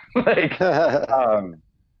 Like,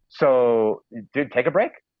 so, dude, take a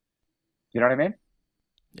break. You know what I mean?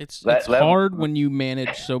 It's hard when you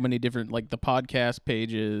manage so many different, like the podcast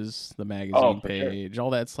pages, the magazine page, all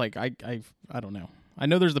that's like I don't know. I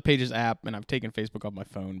know there's the Pages app, and I've taken Facebook off my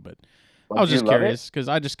phone, but I was just curious because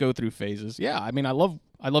I just go through phases. Yeah, I mean, I love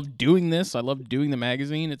doing this. I love doing the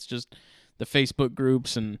magazine. It's just the Facebook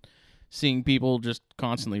groups and seeing people just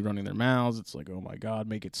constantly running their mouths. It's like, oh my God,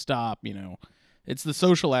 make it stop. You know, it's the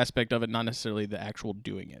social aspect of it, not necessarily the actual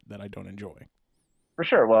doing it that I don't enjoy. For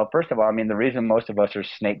sure. Well, first of all, I mean, the reason most of us are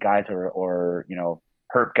snake guys or you know,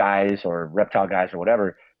 herp guys or reptile guys or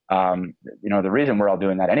whatever, you know, the reason we're all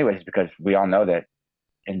doing that anyways is because we all know that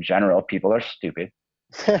in general, people are stupid.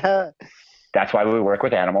 That's why we work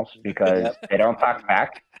with animals, because they don't talk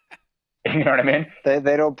back. You know what I mean?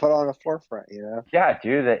 They don't put on the forefront, you know? Yeah,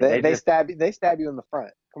 dude. They stab you in the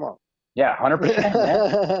front. Come on. Yeah, 100%,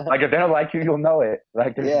 man. Like, if they don't like you, you'll know it.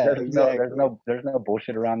 Like, there's no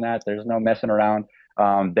bullshit around that. There's no messing around.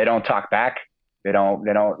 They don't talk back. They don't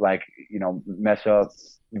like, you know, mess up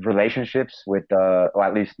relationships with, or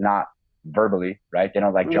at least not verbally, right? They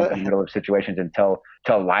don't like jump in the middle of situations and tell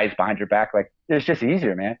lies behind your back. Like, it's just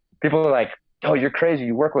easier, man. People are like, oh, you're crazy.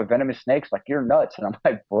 You work with venomous snakes. Like, you're nuts. And I'm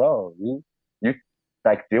like, bro, you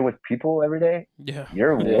like deal with people every day. Yeah.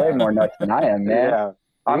 You're way more nuts than I am, man. Yeah.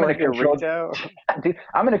 I'm going to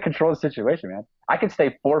control the situation, man. I can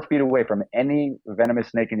stay 4 feet away from any venomous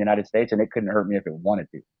snake in the United States, and it couldn't hurt me if it wanted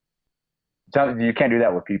to. So you can't do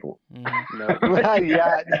that with people. Mm-hmm. No.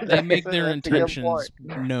 Yeah, they make their intentions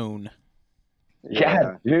known.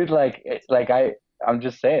 Yeah, dude. I'm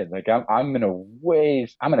just saying. Like, I'm in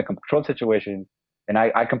a controlled situation, and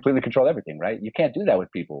I completely control everything. Right? You can't do that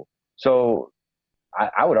with people. So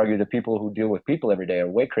I would argue that people who deal with people every day are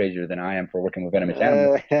way crazier than I am for working with venomous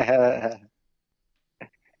animals. I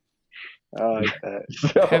like that.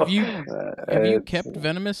 So, have you kept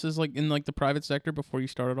venomous as like in like the private sector before you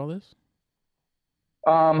started all this?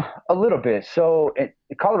 A little bit. So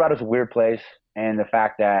Colorado's a weird place, and the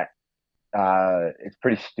fact that it's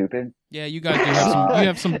pretty stupid. Yeah, you guys do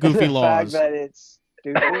have some goofy laws. The fact that it's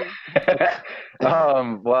stupid.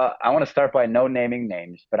 Well, I want to start by no naming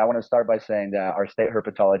names, but I want to start by saying that our state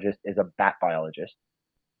herpetologist is a bat biologist.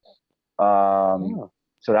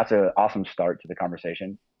 So that's an awesome start to the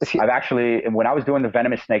conversation. I've actually, when I was doing the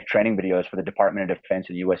venomous snake training videos for the Department of Defense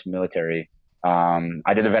of the U.S. military,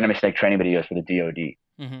 I did the venomous snake training videos for the DoD.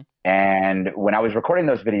 Mm-hmm. And when I was recording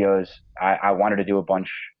those videos, I wanted to do a bunch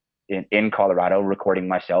in Colorado, recording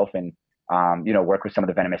myself and, you know, work with some of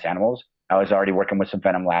the venomous animals. I was already working with some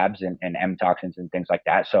venom labs and M toxins and things like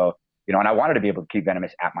that. So, you know, and I wanted to be able to keep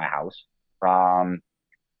venomous at my house.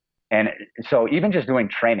 And so even just doing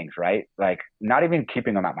trainings, right? Like, not even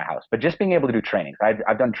keeping them at my house, but just being able to do trainings.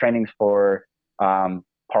 I've done trainings for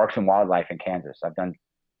Parks and Wildlife in Kansas. I've done,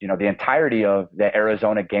 you know, the entirety of the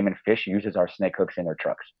Arizona Game and Fish uses our snake hooks in their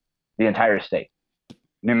trucks. The entire state.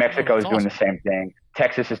 New Mexico is doing the same thing.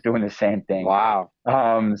 Texas is doing the same thing. Wow.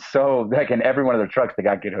 So like in every one of their trucks, they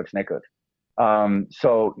got Good Hook snake hooks.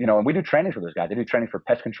 So, you know, and we do trainings for those guys. They do training for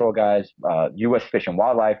pest control guys, U.S. Fish and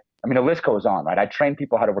Wildlife. I mean, the list goes on, right? I train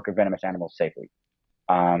people how to work with venomous animals safely.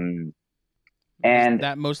 And is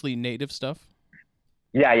that mostly native stuff?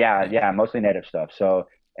 Yeah, mostly native stuff. So,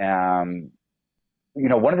 you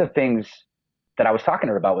know, one of the things that I was talking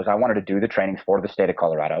to her about was I wanted to do the trainings for the state of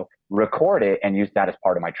Colorado, record it, and use that as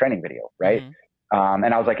part of my training video, right? Mm-hmm.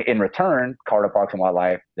 And I was like, in return, Colorado Parks and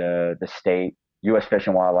Wildlife, the state, U.S. Fish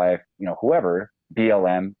and Wildlife, you know, whoever,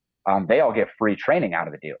 BLM, they all get free training out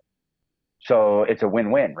of the deal. So it's a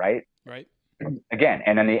win-win, right? Right. Again,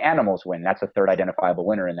 and then the animals win. That's the third identifiable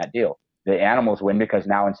winner in that deal. The animals win because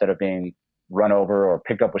now instead of being run over or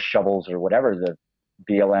picked up with shovels or whatever the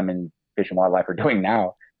BLM and Fish and Wildlife are doing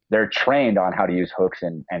now, they're trained on how to use hooks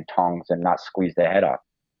and tongs and not squeeze their head off.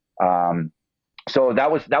 So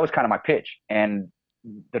that was kind of my pitch. And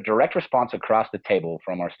the direct response across the table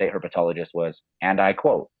from our state herpetologist was, and I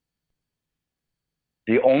quote,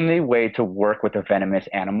 "The only way to work with a venomous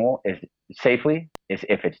animal safely is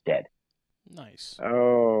if it's dead." Nice.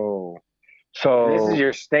 Oh. So this is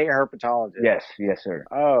your state herpetologist. Yes, sir.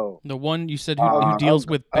 Oh. The one you said who deals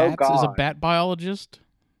with bats is a bat biologist?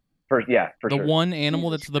 For sure. The one animal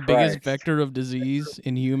that's the biggest vector of disease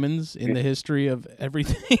in humans in the history of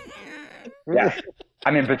everything. Yeah. I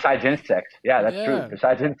mean, besides insects. Yeah, that's true.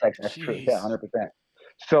 Besides insects, that's true. Yeah, 100%.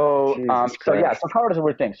 So, so Colorado's a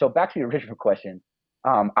weird thing. So back to your original question.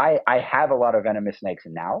 I have a lot of venomous snakes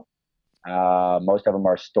now. Most of them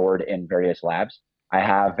are stored in various labs. I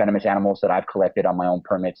have venomous animals that I've collected on my own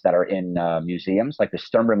permits that are in museums, like the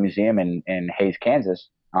Sternberg Museum in Hays, Kansas,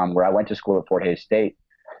 where I went to school at Fort Hays State.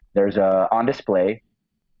 There's on display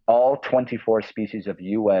all 24 species of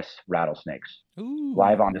U.S. rattlesnakes Ooh,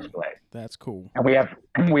 live on display. that's cool. And we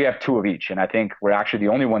have two of each, and I think we're actually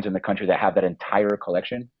the only ones in the country that have that entire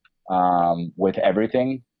collection with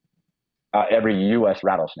everything, every U.S.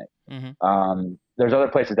 rattlesnake. Mm-hmm. There's other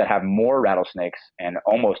places that have more rattlesnakes, and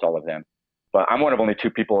almost all of them. But I'm one of only two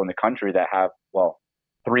people in the country that have, well,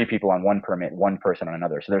 three people on one permit, one person on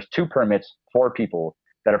another. So there's two permits, four people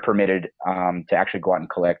that are permitted to actually go out and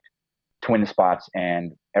collect twin spots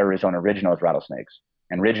and Arizona ridge-nosed rattlesnakes.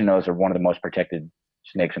 And ridge-nosed are one of the most protected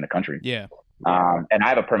snakes in the country. Yeah. And I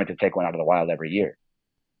have a permit to take one out of the wild every year.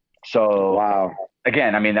 So Wow.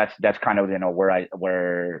 again, I mean, that's kind of,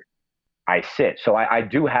 where I sit. So I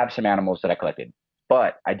do have some animals that I collected,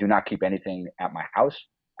 but I do not keep anything at my house.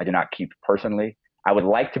 I do not keep personally. I would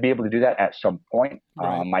like to be able to do that at some point.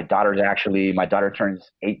 Right. My daughter turns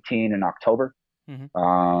 18 in October.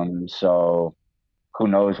 Mm-hmm. So who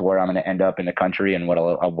knows where I'm going to end up in the country and what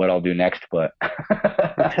I'll do next. But,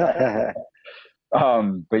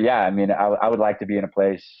 but yeah, I mean, I would like to be in a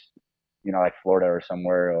place, like Florida or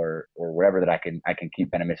somewhere or wherever that I can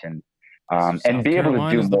keep venomous and be able to do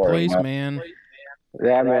Carolina's more. the place, man.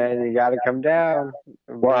 Yeah, man, you gotta come down.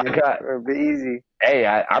 Well, It'll be easy. Hey,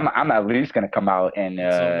 I'm at least gonna come out and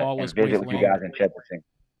lawless visit with you wasteland. guys and check this thing.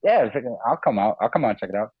 Yeah, I'll come out. I'll come out and check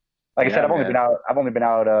it out. Like I Yeah, said, I've only man. been out. I've only been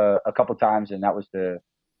out a couple times, and that was to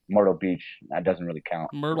Myrtle Beach. That doesn't really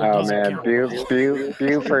count. Myrtle Oh doesn't man, count. Buford's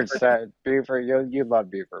Buford, you love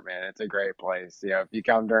Buford, man. It's a great place. If you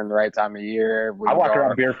come during the right time of year, we I can walk go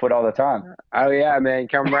around on- barefoot all the time. Oh yeah, man,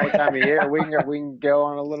 come right time of year. We can go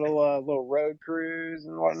on a little road cruise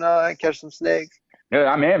and whatnot, catch some snakes. Yeah,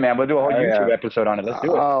 I'm in, man. We'll do a whole Oh, YouTube yeah. episode on it. Let's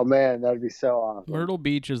do it. Oh man, that'd be so awesome. Myrtle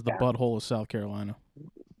Beach is the butthole of South Carolina.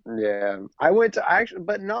 Yeah, I went to actually,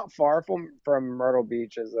 but not far from Myrtle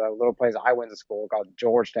Beach is a little place I went to school called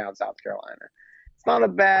Georgetown, South Carolina. It's not a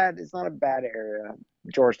bad area.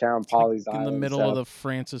 Georgetown, It's like Polly's in the Island, middle so- of the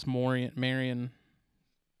Francis Marion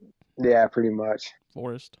Yeah, pretty much.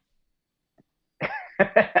 forest.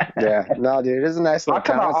 Yeah, no, dude, it's a nice little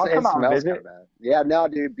town. I'll come out and smells visit. kinda bad. Yeah, no,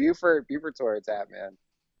 dude, Buford's where it's at, man.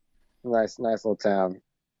 Nice little town.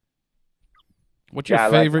 What's your Yeah, I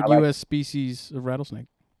like- favorite I like- U.S. species of rattlesnake?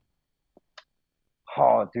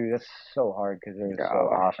 Oh, dude, that's so hard because they're so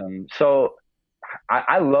God. awesome. So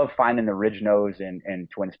I love finding the ridge nose and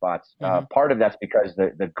twin spots. Part of that's because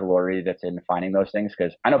the glory that's in finding those things.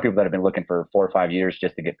 Because I know people that have been looking for 4 or 5 years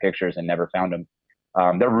just to get pictures and never found them.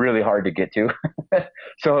 They're really hard to get to.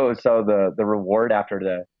 so the reward after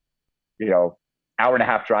the, hour and a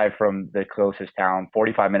half drive from the closest town,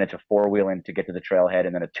 45 minutes of four-wheeling to get to the trailhead,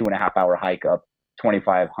 and then a 2.5 hour hike up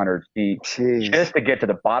 2,500 feet Jeez. just to get to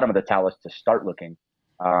the bottom of the talus to start looking.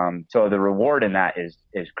 So the reward in that is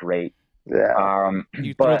great. Yeah.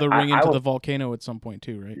 You throw but the ring I into will- the volcano at some point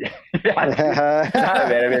too, right? Yeah,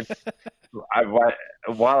 man, I mean,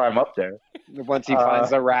 while I'm up there. Once he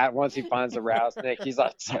finds the rattlesnake, he's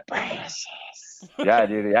like, so precious. Yeah,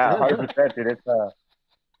 dude. Yeah, 100%, dude. It's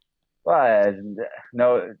well,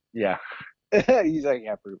 no, yeah. He's like,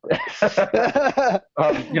 yeah, pretty precious.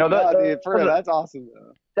 Dude, for real, that's awesome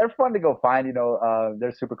though. They're fun to go find.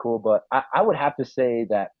 They're super cool. But I would have to say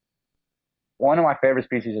that one of my favorite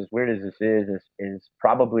species, as weird as this is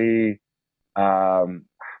probably,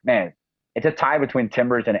 man, it's a tie between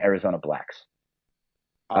timbers and Arizona blacks.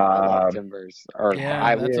 I love timbers. Or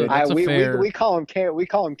Yeah, that's a we, fair- we call them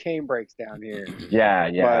cane breaks down here.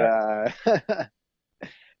 Yeah. But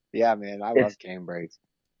yeah, man, I love cane breaks.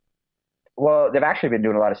 Well, they've actually been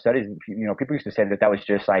doing a lot of studies. People used to say that was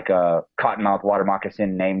just like a cottonmouth water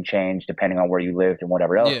moccasin name change depending on where you lived and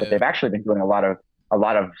whatever else. Yeah. But they've actually been doing a lot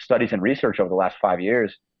of studies and research over the last 5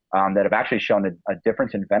 years that have actually shown a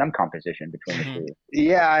difference in venom composition between the two.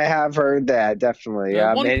 Yeah, I have heard that, definitely.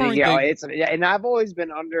 At one point And I've always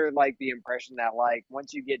been under like the impression that like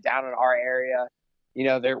once you get down in our area,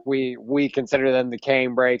 we consider them the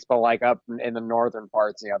cane breaks, but like up in the northern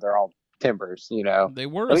parts, they're all timbers. They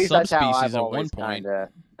were At a least that's how subspecies I've at one always point. kind of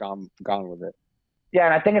gone with it. Yeah,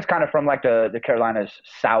 and I think it's kind of from like the Carolinas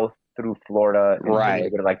south through Florida, Right?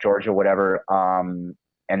 You go to like Georgia, whatever. And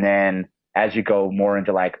then as you go more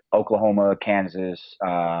into like Oklahoma, Kansas,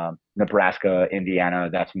 Nebraska, Indiana,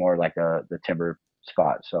 that's more like the timber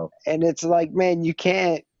spot. So And it's like, man, you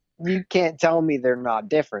can't tell me they're not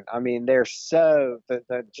different. I mean, they're so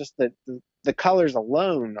the colors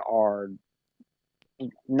alone are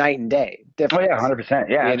night and day Oh difference. yeah, 100%.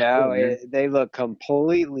 Yeah, You know, absolutely, man. they look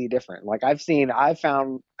completely different. Like I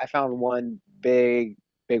found one big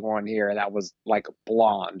one here that was like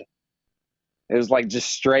blonde. It was like just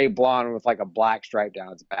straight blonde with like a black stripe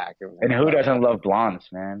down its back. It was And who incredible. doesn't love blondes,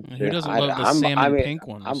 man? Who doesn't love the salmon pink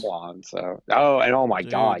ones? I'm blonde, so and oh my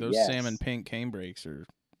Dude, god, those yes. salmon pink cane brakes are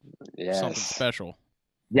Yes. something special.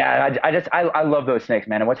 Yeah, I love those snakes,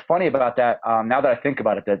 man. And what's funny about that, now that I think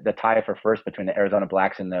about it, the tie for first between the Arizona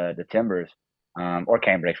Blacks and the Timbers, or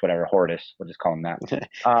Cambridge, whatever, Hortus, we'll just call them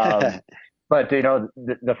that. But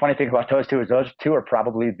the funny thing about those two is those two are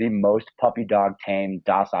probably the most puppy dog tame,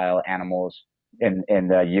 docile animals in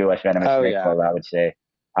the U.S. venomous snake world, I would say.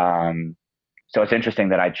 So it's interesting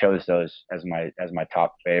that I chose those as my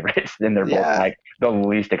top favorites, and they're both like the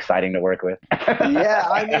least exciting to work with. Yeah,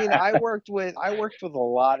 I mean, I worked with a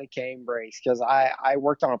lot of cane brakes because I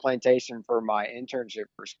worked on a plantation for my internship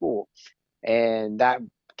for school, and that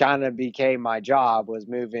kind of became my job, was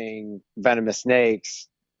moving venomous snakes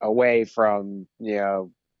away from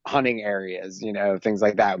hunting areas, things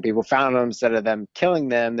like that. When people found them, instead of them killing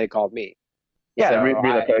them, they called me. Yeah, So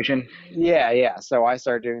relocation. Yeah. So I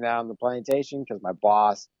started doing that on the plantation because my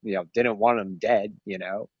boss, didn't want them dead,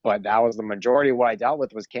 But that was the majority of what I dealt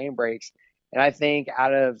with was cane brakes. And I think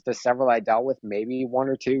out of the several I dealt with, maybe one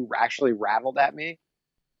or two actually rattled at me.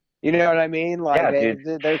 You know what I mean? Like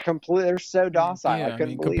they're so docile. Yeah, I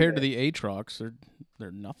couldn't believe compared it. to the Aatrox,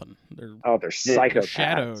 they're nothing. They're psychopaths.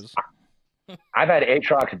 Shadows. I've had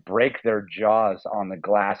Aatrox break their jaws on the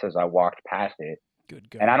glass as I walked past it. Good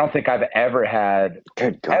God. And I don't think I've ever had,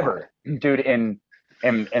 dude, in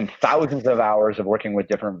thousands of hours of working with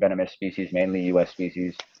different venomous species, mainly U.S.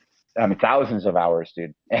 species, thousands of hours,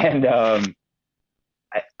 dude. And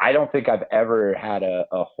I don't think I've ever had a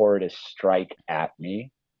Hortus strike at me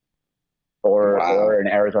or an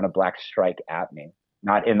Arizona Black strike at me,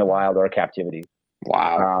 not in the wild or captivity.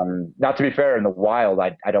 Wow. Now, to be fair, in the wild,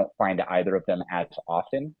 I don't find either of them as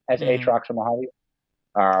often as Aatrox or Mojave.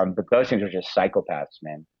 But those things are just psychopaths,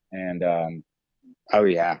 man. And oh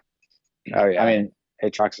yeah. I mean,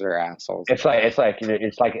 Aatroxes are assholes. It's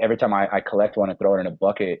like every time I collect one and throw it in a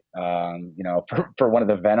bucket, for one of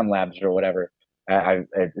the Venom labs or whatever,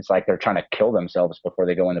 it's like they're trying to kill themselves before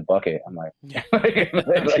they go in the bucket. I'm like, dude,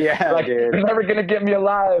 you're never gonna get me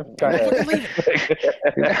alive. So,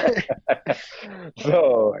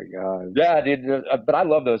 oh my god, yeah, dude. But I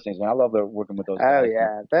love those things, man. I love working with those guys.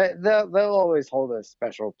 Yeah, they'll always hold a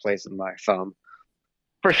special place in my thumb.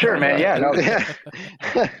 For sure, man. Yeah, no. Yeah,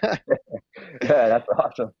 that's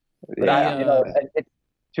awesome. But it's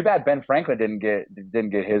too bad Ben Franklin didn't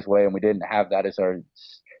get his way, and we didn't have that as our.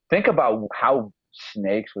 Think about how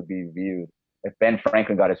snakes would be viewed if Ben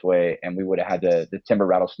Franklin got his way, and we would have had the timber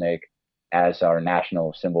rattlesnake as our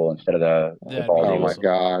national symbol instead of the bald eagle. Oh my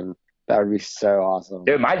god, that would be so awesome.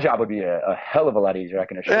 Dude, my job would be a hell of a lot easier. I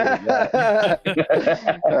can assure you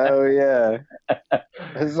that. Oh yeah,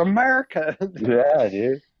 it's America. Yeah,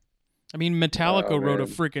 dude. I mean, Metallica wrote a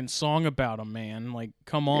freaking song about him, man. Like,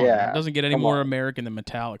 come on. Yeah, it doesn't get any more American than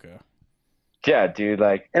Metallica. Yeah, dude.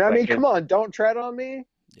 And I mean, come on, Don't Tread on Me.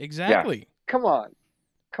 Exactly. Yeah. Come on.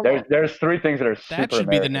 There's three things that are super That should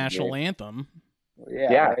American, be the national dude. anthem.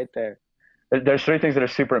 Yeah, right there. There's three things that are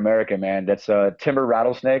super American, man. That's timber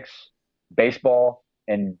rattlesnakes, baseball,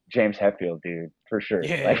 and James Hetfield, dude, for sure.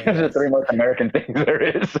 Yeah, those are the three most American things there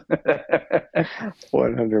is.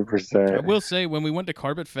 100%. I will say, when we went to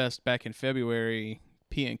Carpet Fest back in February,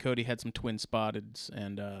 Pete and Cody had some twin spotteds,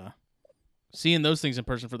 and seeing those things in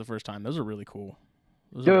person for the first time, those are really cool.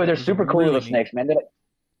 They're super cool little snakes, man.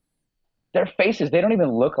 Their faces, they don't even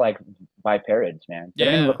look like viperids, man. They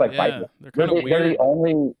don't even look like vipers. They're kind of weird. They're the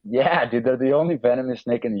only, they're the only venomous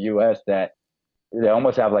snake in the U.S. that they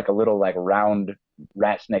almost have like a little like round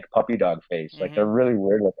rat snake puppy dog face. Like they're really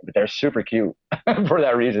weird looking, but they're super cute for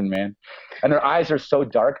that reason, man. And their eyes are so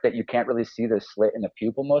dark that you can't really see the slit in the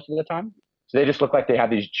pupil most of the time. So they just look like they have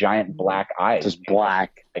these giant black eyes. Just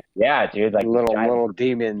black. Like, yeah, dude. Like little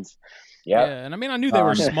demons. Yep. Yeah, and I mean, I knew they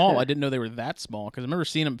were small. I didn't know they were that small because I remember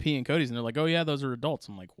seeing them P and Cody's, and they're like, "Oh yeah, those are adults."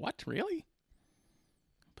 I'm like, "What, really?"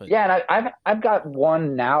 But yeah, and I've got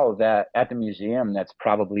one now that at the museum that's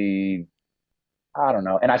probably, I don't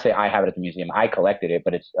know. And I say I have it at the museum. I collected it,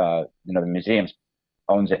 but it's the museum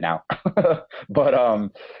owns it now. But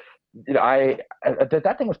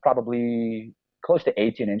that thing was probably close to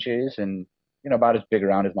 18 inches and about as big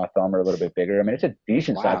around as my thumb or a little bit bigger. I mean, it's a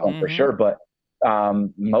decent sized one for sure, but.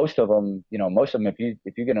 Most of them, if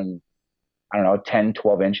you get them, I don't know, 10,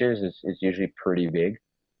 12 inches is usually pretty big.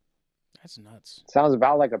 That's nuts. Sounds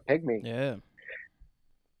about like a pygmy. Yeah.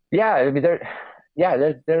 Yeah. I mean,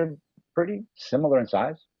 they're pretty similar in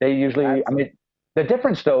size. They usually, the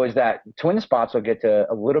difference though is that twin spots will get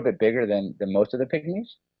to a little bit bigger than most of the pygmies.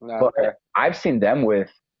 But I've seen them with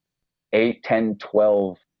 8, 10,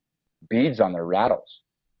 12 beads on their rattles.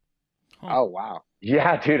 Oh, wow.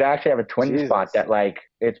 Yeah, dude, I actually have a twin spot that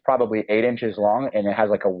it's probably 8 inches long and it has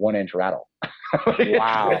like a 1-inch rattle.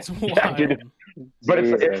 Wow. That's wild. Dude, but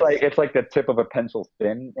it's like the tip of a pencil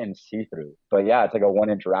thin and see-through. But yeah, it's like a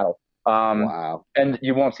 1-inch rattle. Wow. And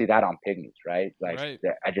you won't see that on pygmies, right? Like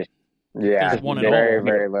There's one at very, all.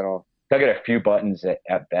 very little. they'll get a few buttons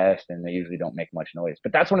at best, and they usually don't make much noise.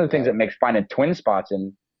 But that's one of the things that makes finding twin spots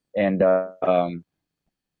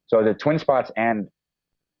so the twin spots and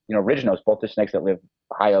originals, both the snakes that live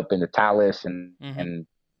high up in the talus and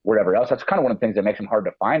whatever else. That's kind of one of the things that makes them hard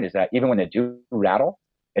to find, is that even when they do rattle,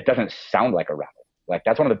 it doesn't sound like a rattle. Like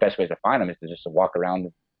that's one of the best ways to find them, is to just walk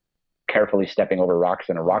around carefully, stepping over rocks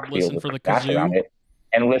in a rock field with grass around it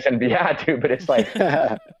and listen. Yeah, dude, but it's like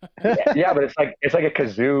but it's like a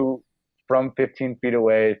kazoo from 15 feet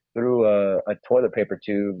away through a toilet paper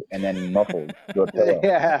tube and then muffled to a pillow.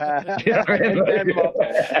 Yeah. You know what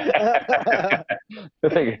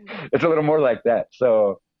I mean? It's a little more like that.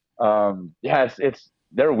 So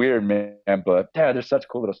they're weird, man, but yeah, they're such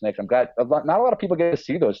cool little snakes. I'm glad not a lot of people get to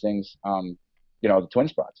see those things. The twin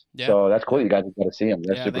spots. Yeah. So that's cool. You guys got to see them.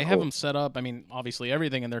 They're super they cool. have them set up. I mean, obviously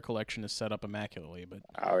everything in their collection is set up immaculately, but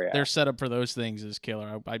their setup for those things is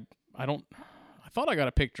killer. I thought I got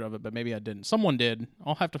a picture of it, but maybe I didn't. Someone did.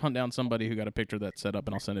 I'll have to hunt down somebody who got a picture of that setup,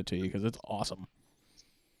 and I'll send it to you because it's awesome.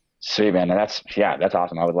 Sweet, man. That's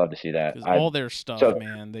awesome. I would love to see that. All their stuff,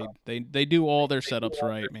 man. They do all their setups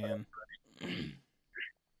right, man.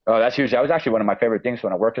 Oh, that's huge. That was actually one of my favorite things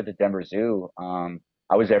when I worked at the Denver Zoo.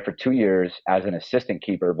 I was there for 2 years as an assistant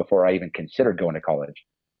keeper before I even considered going to college.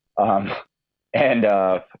 And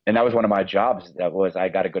that was one of my jobs. That was, I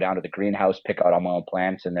got to go down to the greenhouse, pick out all my own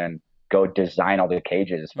plants, and then go design all the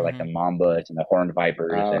cages for like the mambas and the horned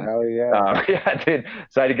vipers. Hell yeah. Yeah, dude.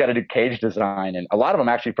 So I got to do cage design, and a lot of them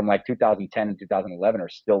actually from like 2010 and 2011 are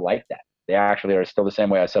still like that. They actually are still the same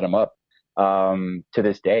way I set them up to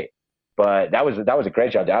this day. But that was a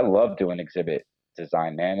great job. I love doing exhibit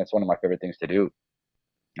design, man. It's one of my favorite things to do.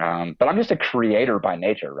 But I'm just a creator by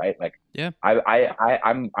nature, right? Like,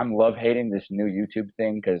 I'm love hating this new YouTube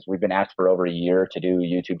thing, because we've been asked for over a year to do a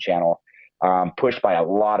YouTube channel, pushed by a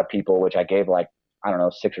lot of people, which I gave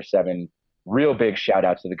 6 or 7 real big shout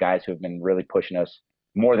outs to the guys who have been really pushing us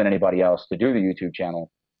more than anybody else to do the YouTube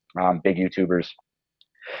channel, big YouTubers.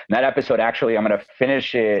 And that episode, actually, I'm going to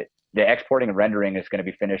finish it. The exporting and rendering is going to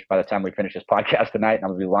be finished by the time we finish this podcast tonight, and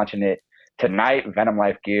I'm going to be launching it tonight. Venom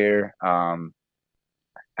Life Gear.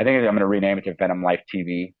 I think I'm going to rename it to Venom Life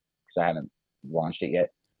TV, because I haven't launched it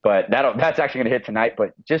yet. But that's actually going to hit tonight.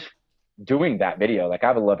 But just doing that video, like, I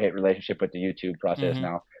have a love-hate relationship with the YouTube process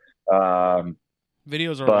now.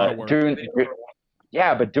 Videos are a lot of work.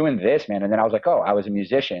 But doing this, man, and then I was like, I was a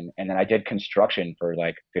musician, and then I did construction for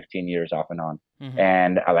like 15 years off and on,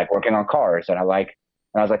 and I like working on cars, and I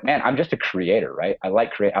was like, man, I'm just a creator, right? I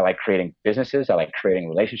like creating businesses. I like creating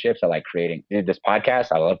relationships. I like creating this podcast.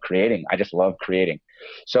 I love creating. I just love creating.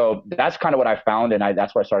 So that's kind of what I found. And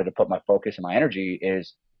that's where I started to put my focus and my energy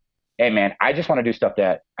is, hey man, I just want to do stuff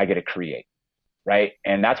that I get to create. Right.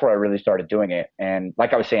 And that's where I really started doing it. And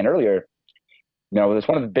like I was saying earlier, it's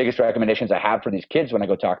one of the biggest recommendations I have for these kids when I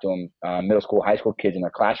go talk to them, middle school, high school kids in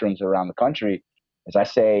their classrooms around the country, is I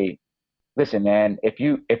say, listen, man, if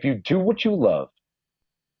you do what you love,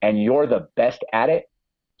 and you're the best at it,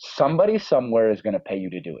 somebody somewhere is going to pay you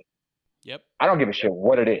to do it. Yep. I don't give a shit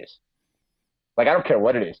what it is. Like, I don't care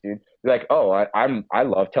what it is, dude. You're like, I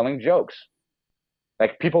love telling jokes.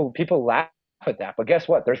 Like, people laugh at that. But guess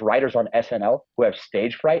what? There's writers on SNL who have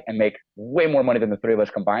stage fright and make way more money than the 3 of us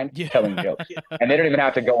combined telling jokes. And they don't even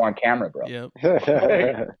have to go on camera, bro. Yep.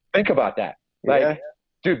 Think about that. Like,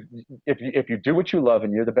 dude, if you do what you love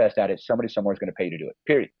and you're the best at it, somebody somewhere is going to pay you to do it.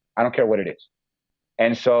 Period. I don't care what it is.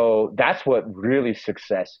 And so that's what really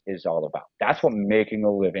success is all about. That's what making a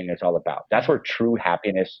living is all about. That's where true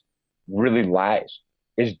happiness really lies,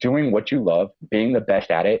 is doing what you love, being the best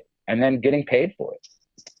at it, and then getting paid for it.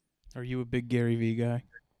 Are you a big Gary Vee guy?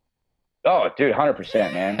 Oh, dude,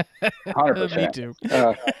 100%, man. 100%. Me too.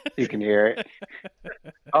 You can hear it.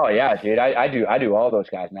 Oh yeah, dude. I do all those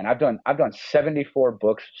guys, man. I've done 74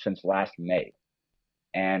 books since last May,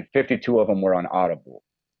 and 52 of them were on Audible.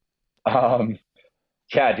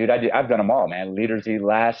 Yeah, dude, I've done them all, man. Leaders Eat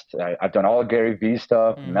Last. I've done all Gary Vee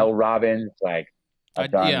stuff. Mel Robbins, like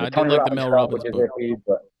I've done I did like the Mel Robbins book.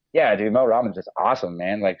 But yeah, dude, Mel Robbins is awesome,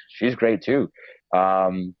 man. Like, she's great too.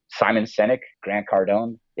 Simon Sinek, Grant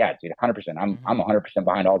Cardone. yeah, dude, 100%. I'm 100%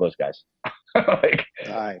 behind all those guys. Like,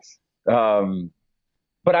 Nice.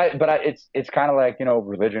 But it's kind of like,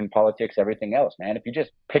 religion, politics, everything else, man. If you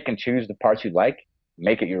just pick and choose the parts you like,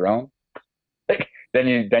 make it your own, like, then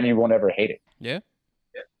you won't ever hate it. Yeah.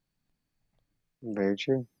 Very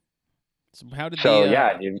true. So how did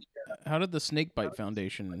dude. how did the Snakebite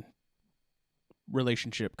Foundation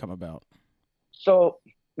relationship come about? So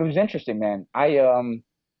it was interesting, man. It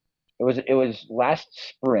was last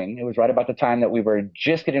spring. It was right about the time that we were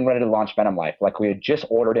just getting ready to launch Venom Life. Like, we had just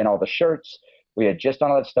ordered in all the shirts. We had just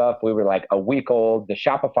done all that stuff. We were like a week old. The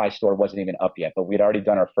Shopify store wasn't even up yet, but we'd already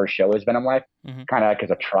done our first show as Venom Life, kind of like as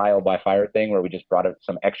a trial by fire thing, where we just brought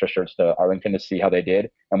some extra shirts to Arlington to see how they did.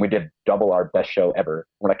 And we did double our best show ever.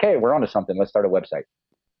 We're like, hey, we're onto something. Let's start a website.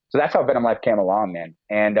 So that's how Venom Life came along, man.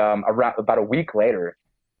 And around about a week later,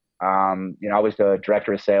 I was the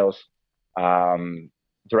director of sales, and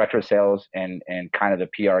kind of the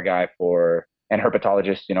PR guy and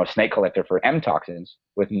herpetologist, snake collector for M Toxins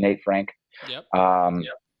with Nate Frank. Yep.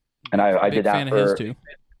 And I did that fan of his too.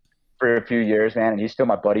 For a few years, man. And he's still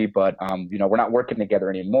my buddy, but we're not working together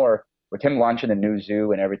anymore. With him launching the new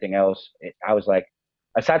zoo and everything else, I was like,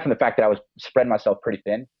 aside from the fact that I was spreading myself pretty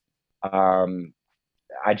thin,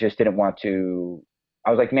 I just didn't want to.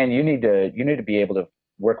 I was like, man, you need to be able to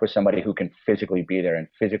work with somebody who can physically be there and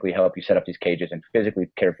physically help you set up these cages and physically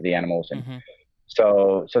care for the animals. And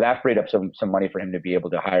so that freed up some money for him to be able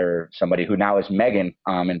to hire somebody who now is Megan,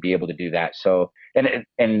 and be able to do that. So,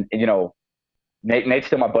 and Nate's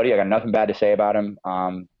still my buddy. I got nothing bad to say about him.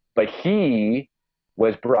 But he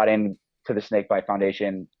was brought in to the Snakebite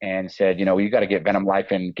Foundation and said, you got to get Venom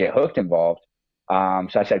Life and Get Hooked involved.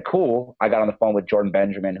 So I said, cool. I got on the phone with Jordan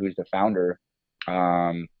Benjamin, who's the founder,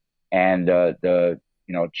 and the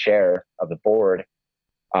chair of the board.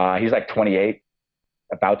 He's like 28,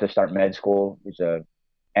 about to start med school. He's a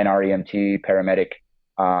NREMT paramedic.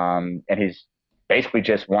 And he's basically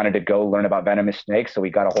just wanted to go learn about venomous snakes. So we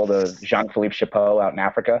got a hold of Jean-Philippe Chapeau out in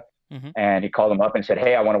Africa. And he called him up and said,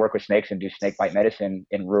 hey, I want to work with snakes and do snake bite medicine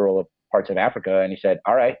in rural parts of Africa. And he said,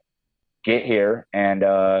 all right, get here and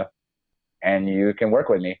you can work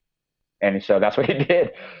with me. And so that's what he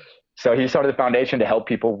did. So he started the foundation to help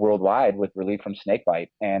people worldwide with relief from snake bite.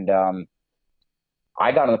 And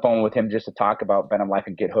I got on the phone with him just to talk about Venom Life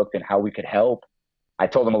and Get Hooked and how we could help. I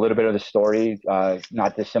told him a little bit of the story,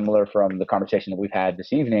 not dissimilar from the conversation that we've had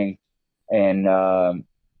this evening, and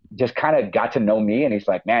just kind of got to know me. And he's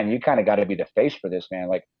like, man, you kind of got to be the face for this, man.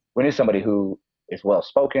 Like, we need somebody who is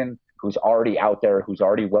well-spoken, who's already out there, who's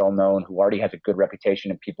already well-known, who already has a good reputation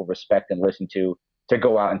and people respect and listen to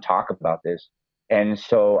go out and talk about this. And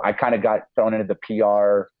so I kind of got thrown into the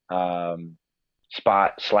PR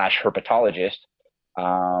spot / herpetologist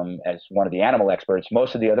as one of the animal experts.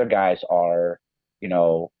 Most of the other guys are,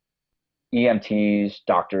 EMTs,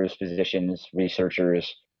 doctors, physicians,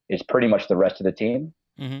 researchers, is pretty much the rest of the team.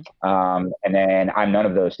 And then I'm none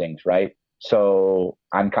of those things, right? So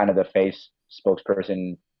I'm kind of the face,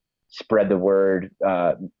 spokesperson, spread the word,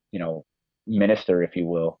 minister, if you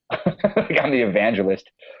will. Like, I'm the evangelist.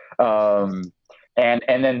 And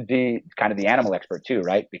then the kind of the animal expert too,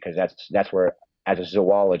 right? Because that's where, as a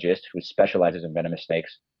zoologist who specializes in venomous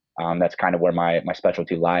snakes, that's kind of where my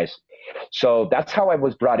specialty lies. So that's how I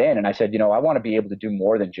was brought in. And I said, I want to be able to do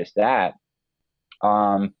more than just that.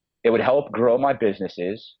 It would help grow my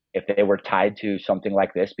businesses if they were tied to something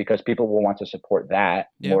like this, because people will want to support that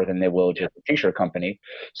more than they will just a t-shirt company.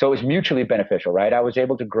 So it was mutually beneficial, right? I was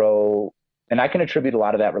able to grow, and I can attribute a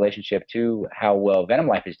lot of that relationship to how well Venom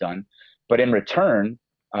Life has done. But in return,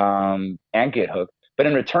 and Get Hooked, but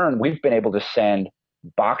in return, we've been able to send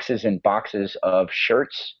boxes and boxes of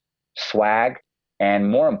shirts, swag, and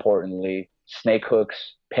more importantly, snake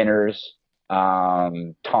hooks, pinners,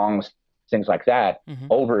 tongs, things like that,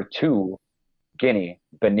 over to Guinea,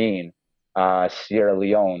 Benin, Sierra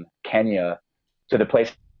Leone, Kenya, to the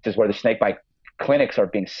places where the snakebite clinics are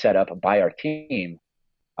being set up by our team,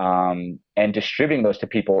 and distributing those to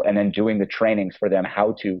people, and then doing the trainings for them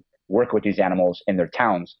how to work with these animals in their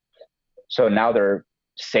towns. So now they're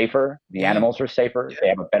safer, the animals are safer, they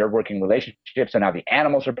have a better working relationship. So now the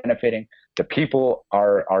animals are benefiting, the people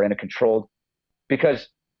are in a controlled, because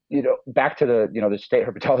back to the state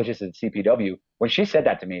herpetologist at CPW, when she said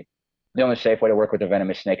that to me, the only safe way to work with a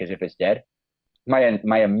venomous snake is if it's dead.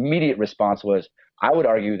 My immediate response was, I would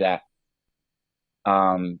argue that,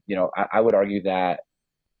 I would argue that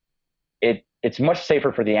it's much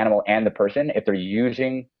safer for the animal and the person if they're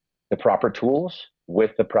using the proper tools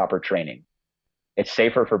with the proper training. It's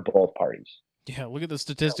safer for both parties. Yeah, look at the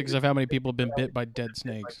statistics of how many people have been bit by dead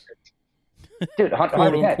snakes. Dude, quote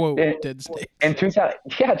 100%. unquote dead snakes. In 2000,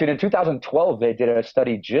 yeah, dude, in 2012, they did a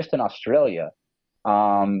study just in Australia,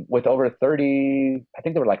 with over 30, I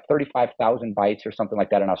think there were like 35,000 bites or something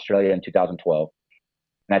like that in Australia in 2012.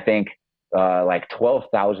 And I think, like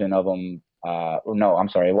 12,000 of them, no, I'm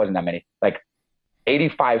sorry, it wasn't that many. Like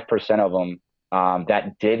 85% of them,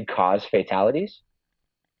 that did cause fatalities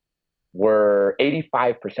were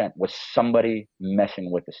 85% was somebody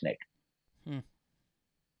messing with the snake. Hmm.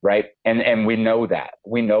 Right. And we know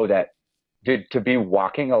that, dude, to be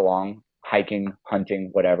walking along, hiking, hunting,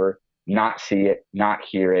 whatever, not see it, not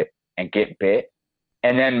hear it, and get bit,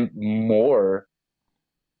 and then more,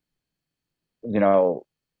 you know,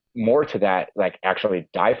 more to that, like actually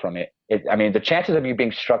die from it. I mean, the chances of you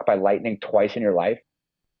being struck by lightning twice in your life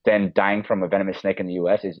than dying from a venomous snake in the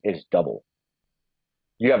US is double.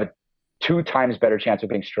 You have a 2 times better chance of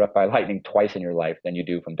being struck by lightning twice in your life than you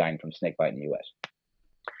do from dying from snake bite in the US,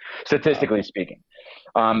 statistically speaking.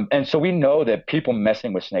 And so we know that people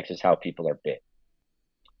messing with snakes is how people are bit.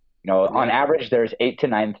 You know, on average, there's 8,000 to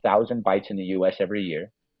 9,000 bites in the U.S. every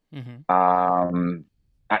year. In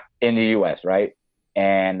the U.S., right?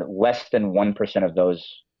 And less than 1% of those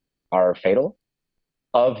are fatal.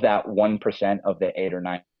 Of that 1% of the 8,000 or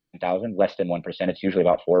 9,000, less than 1%, it's usually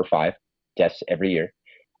about 4 or 5 deaths every year.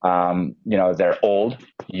 You know, they're old,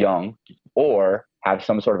 young, or have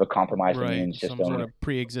some sort of a compromised immune system, some sort of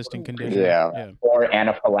pre-existing condition, or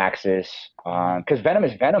anaphylaxis. Because venom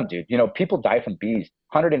is venom, dude. You know, people die from bees.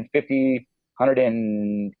 150,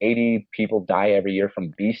 180 people die every year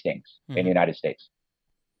from bee stings in the United States,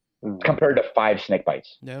 compared to 5 snake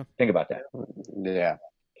bites. Yeah, think about that. Yeah,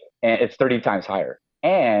 And it's 30 times higher.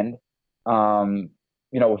 And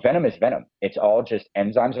you know, venom is venom. It's all just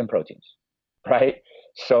enzymes and proteins, right?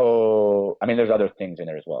 So, I mean, there's other things in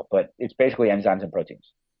there as well, but it's basically enzymes and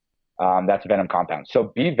proteins. That's venom compound.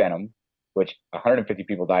 So bee venom, which 150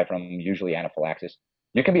 people die from, usually anaphylaxis,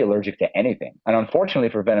 you can be allergic to anything. And unfortunately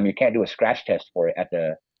for venom, you can't do a scratch test for it at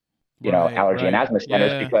the, allergy and asthma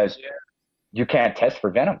centers because you can't test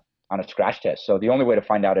for venom on a scratch test. So the only way to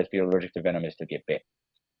find out if you're allergic to venom is to get bit.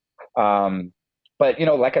 But, you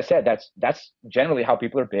know, like I said, that's generally how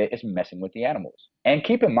people are bit, is messing with the animals. And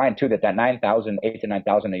keep in mind, too, that 9,000, 8,000 to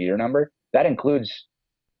 9,000 a year number, that includes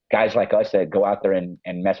guys like us that go out there and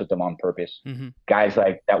mess with them on purpose. Guys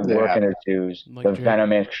like that work in their zoos, like the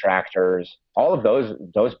venom extractors, all of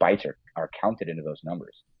those bites are counted into those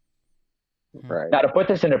numbers. Right. Now, to put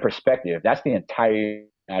this into perspective, that's the entire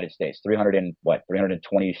United States,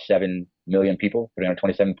 327 million people,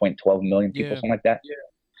 327.12 million people, something like that.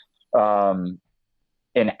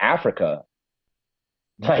 In Africa,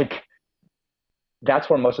 like, that's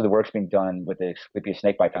where most of the work's being done with the Asclepias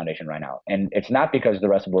Snakebite Foundation right now. And it's not because the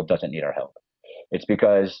rest of the world doesn't need our help. It's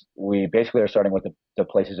because we basically are starting with the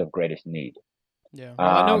places of greatest need. Yeah, well,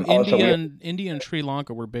 I know India and Sri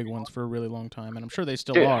Lanka were big ones for a really long time, and I'm sure they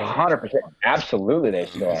still are. 100%, absolutely, they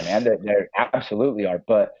still are, man. They absolutely are.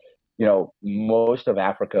 But, you know, most of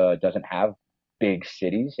Africa doesn't have big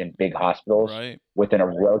cities and big hospitals within a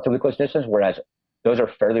relatively close distance, whereas those are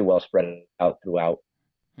fairly well spread out throughout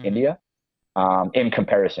India, in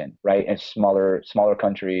comparison, right? And smaller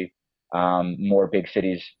country, more big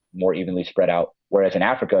cities, more evenly spread out. Whereas in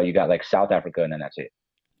Africa, you got like South Africa, and then that's it.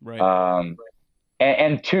 Right.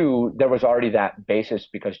 And two, there was already that basis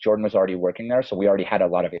because Jordan was already working there, so we already had a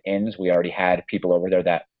lot of ins. We already had people over there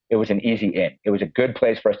that it was an easy in. It was a good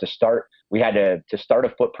place for us to start. We had to start a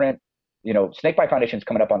footprint. You know, Snakebite Foundation is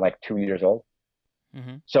coming up on like 2 years old.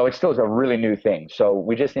 So it still is a really new thing. So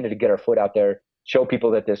we just needed to get our foot out there, show people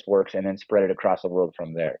that this works, and then spread it across the world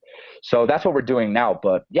from there. So that's what we're doing now.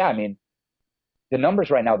 But yeah, I mean, the numbers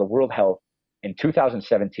right now, the World Health in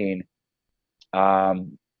 2017,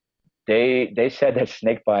 they said that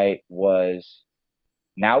snakebite was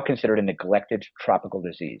now considered a neglected tropical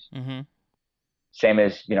disease. Same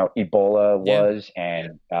as, you know, Ebola was,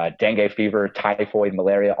 and dengue fever, typhoid,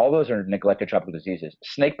 malaria, all those are neglected tropical diseases.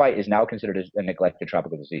 Snakebite is now considered a neglected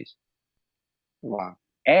tropical disease. Wow.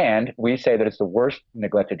 And we say that it's the worst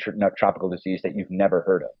neglected tropical disease that you've never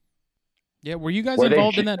heard of. Yeah, were you guys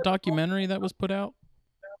involved in that documentary that was put out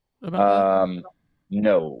about that?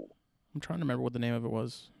 No. I'm trying to remember what the name of it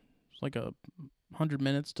was. It's like 100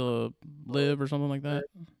 Minutes to Live or something like that.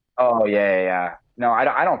 Oh, yeah. No,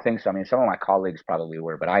 I don't think so. I mean, some of my colleagues probably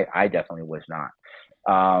were, but I definitely was not.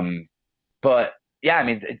 But yeah, I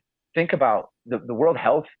mean, think about the World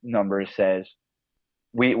Health numbers says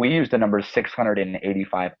we use the number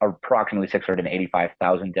 685, approximately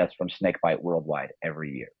 685,000 deaths from snakebite worldwide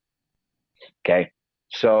every year. Okay.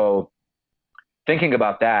 So thinking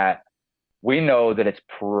about that, we know that it's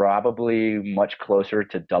probably much closer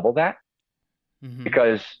to double that Mhm.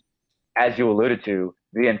 because, as you alluded to,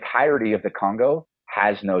 the entirety of the Congo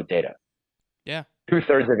has no data. Yeah.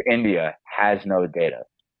 2/3 of India has no data.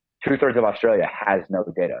 2/3 of Australia has no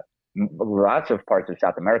data. Lots of parts of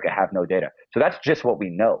South America have no data. So that's just what we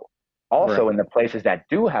know. Also, Right. in the places that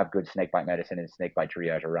do have good snakebite medicine and snakebite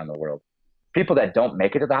triage around the world, people that don't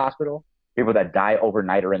make it to the hospital, people that die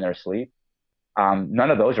overnight or in their sleep,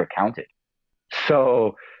 none of those are counted.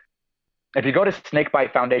 So if you go to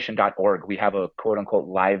snakebitefoundation.org, we have a quote unquote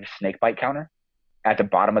live snakebite counter at the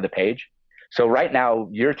bottom of the page. So right now,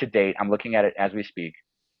 year to date, I'm looking at it as we speak,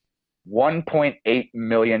 1.8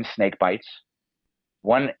 million snake bites,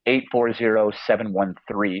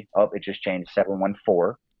 1840713. Oh, it just changed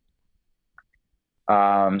 714.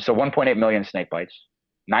 So 1.8 million snake bites,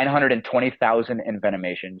 920,000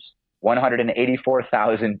 envenomations,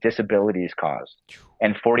 184,000 disabilities caused,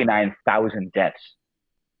 and 49,000 deaths.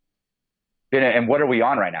 And what are we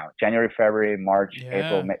on right now? January, February, March, Yeah.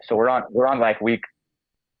 April, May. So we're on like week,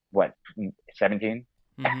 what, 17,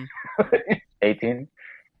 Mhm. 18?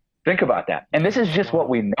 Think about that. And this is That's just what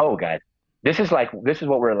wild. we know, guys. This is what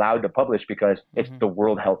we're allowed to publish because it's Mhm. the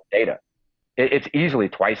World Health data. It's easily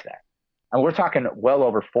twice that. And we're talking well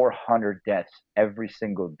over 400 deaths every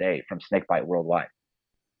single day from snakebite worldwide.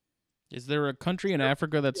 Is there a country in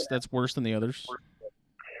Africa that's worse than the others?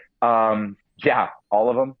 Yeah, all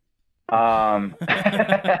of them.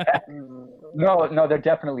 No, there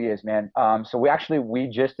definitely is, man. So we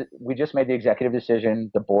just made the executive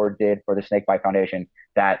decision, the board did for the Snakebite Foundation,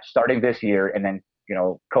 that starting this year, and then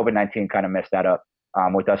COVID-19 kind of messed that up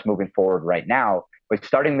with us moving forward right now. But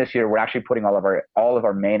starting this year, we're actually putting all of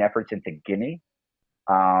our main efforts into Guinea,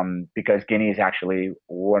 because Guinea is actually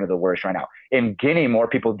one of the worst right now. In Guinea, more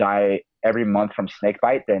people die every month from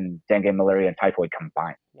snakebite than dengue, malaria, and typhoid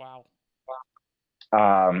combined. Wow.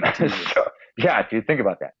 So, yeah, dude, think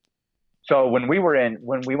about that. So when we went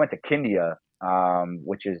to Kindia,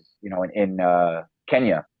 which is in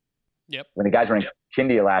Kenya, Yep. when the guys were in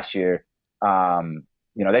Kindia last year,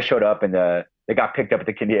 they showed up and they got picked up at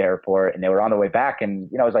the Kindia airport, and they were on the way back, and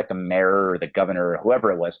it was like the mayor or the governor, or whoever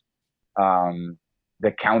it was,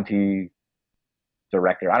 the county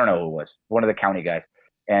director, I don't know who it was, one of the county guys,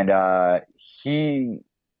 and I think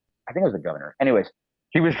it was the governor. Anyways,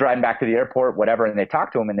 he was driving back to the airport, whatever, and they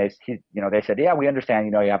talked to him, and they said, yeah, we understand,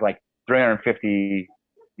 you have like 350,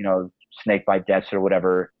 snake bite deaths or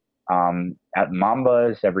whatever, at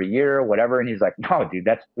Mambas every year, whatever. And he's like, no, dude,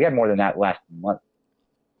 we had more than that last month.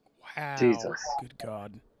 Wow. Jesus. Good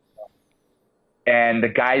God. And the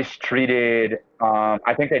guys treated,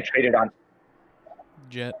 I think they traded on.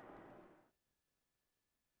 Jet.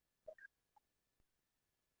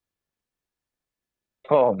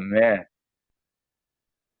 Oh man.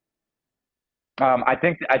 I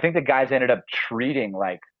think the guys ended up treating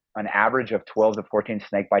like an average of 12 to 14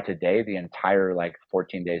 snake bites a day the entire like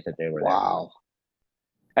 14 days that they were there. Wow.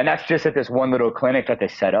 And that's just at this one little clinic that they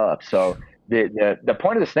set up. So the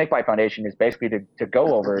point of the Snakebite Foundation is basically to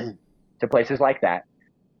go over to places like that,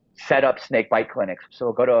 set up snakebite clinics.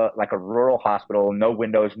 So go to like a rural hospital, no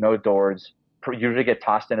windows, no doors, usually get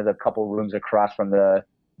tossed into the couple rooms across from the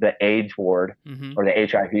AIDS ward Mhm. or the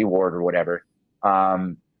HIV ward or whatever.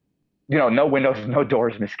 No windows, no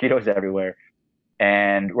doors, mosquitoes everywhere.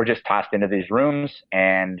 And we're just tossed into these rooms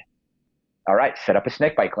and, all right, set up a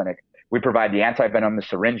snakebite clinic. We provide the anti-venom, the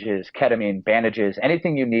syringes, ketamine, bandages,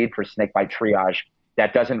 anything you need for snakebite triage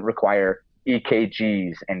that doesn't require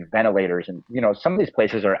EKGs and ventilators. And, some of these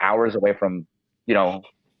places are hours away from,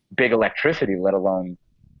 big electricity, let alone,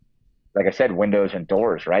 like I said, windows and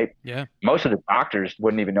doors, right? Yeah. Most of the doctors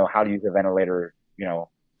wouldn't even know how to use a ventilator,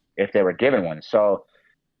 if they were given one. So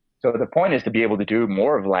the point is to be able to do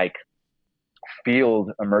more of like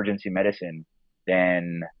field emergency medicine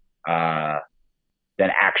than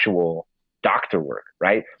actual doctor work,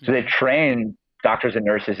 right? So they train doctors and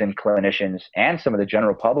nurses and clinicians and some of the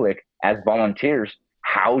general public as volunteers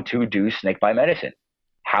how to do snakebite medicine,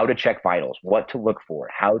 how to check vitals, what to look for,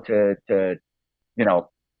 how to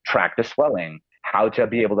track the swelling, how to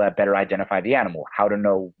be able to better identify the animal, how to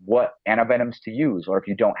know what antivenoms to use, or if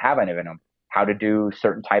you don't have antivenom, how to do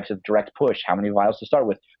certain types of direct push, how many vials to start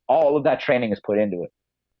with. All of that training is put into it.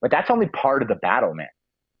 But that's only part of the battle, man.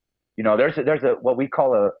 There's a what we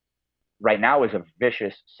call right now is a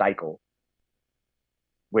vicious cycle,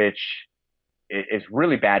 which is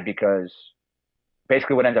really bad because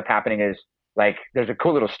basically what ends up happening is like there's a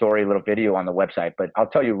cool little story, little video on the website, but I'll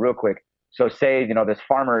tell you real quick. So say this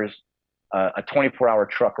farmer's a 24-hour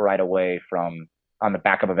truck ride away on the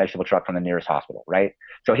back of a vegetable truck from the nearest hospital, right?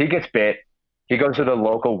 So he gets bit. He goes to the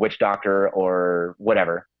local witch doctor or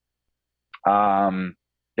whatever.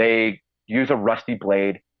 They use a rusty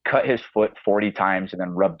blade, cut his foot 40 times, and then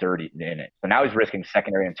rub dirt in it. So now he's risking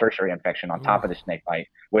secondary and tertiary infection on top of the snake bite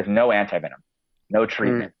with no antivenom, no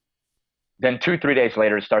treatment. Then 2-3 days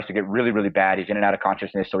later, it starts to get really, really bad. He's in and out of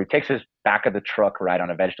consciousness. So he takes his back of the truck ride on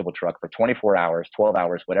a vegetable truck for 24 hours, 12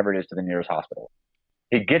 hours, whatever it is, to the nearest hospital.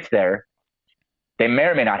 He gets there. They may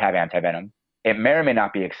or may not have antivenom. It may or may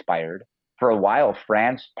not be expired. For a while,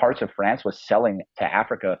 parts of France was selling to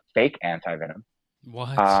Africa fake antivenom.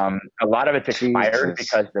 What? A lot of it's expired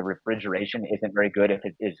Jesus. because the refrigeration isn't very good, if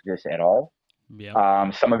it is this at all. Yeah.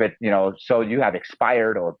 Some of it, so you have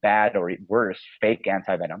expired or bad or worse fake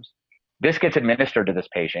antivenoms. This gets administered to this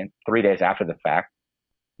patient 3 days after the fact.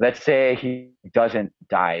 Let's say he doesn't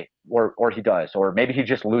die, or he does, or maybe he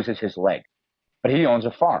just loses his leg, but he owns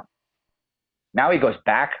a farm. Now he goes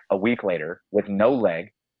back a week later with no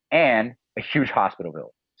leg and a huge hospital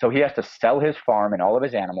bill. So he has to sell his farm and all of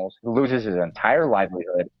his animals, loses his entire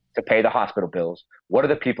livelihood to pay the hospital bills. What do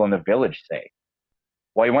the people in the village say?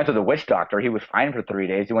 Well, he went to the witch doctor. He was fine for 3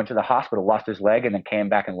 days. He went to the hospital, lost his leg, and then came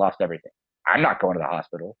back and lost everything. I'm not going to the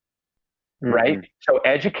hospital. Right? So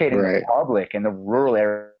educating the public in the rural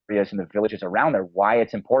areas and the villages around there, why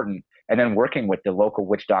it's important, and then working with the local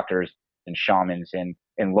witch doctors and shamans and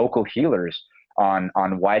local healers on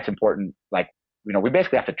why it's important. Like, we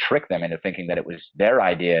basically have to trick them into thinking that it was their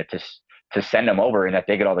idea to send them over and that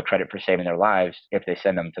they get all the credit for saving their lives if they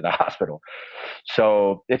send them to the hospital.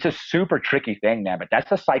 So it's a super tricky thing, man, but that's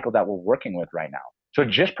the cycle that we're working with right now. So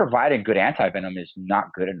just providing good antivenom is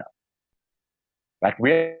not good enough. Like, we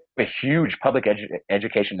have a huge public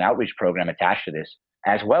education and outreach program attached to this,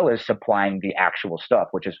 as well as supplying the actual stuff,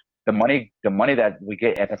 which is the money that we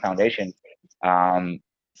get at the foundation.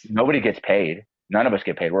 Nobody gets paid. None of us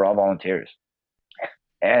get paid. We're all volunteers.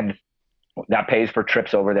 And that pays for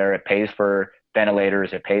trips over there. It pays for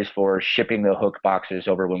ventilators. It pays for shipping the hook boxes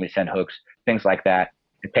over when we send hooks, things like that.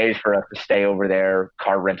 It pays for us to stay over there,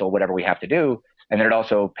 car rental, whatever we have to do. And then it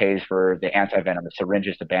also pays for the antivenom, the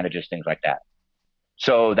syringes, the bandages, things like that.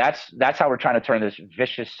 So that's how we're trying to turn this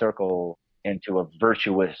vicious circle into a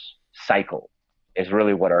virtuous cycle, is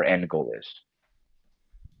really what our end goal is.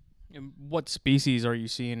 And what species are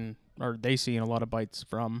they seeing a lot of bites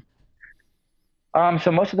from?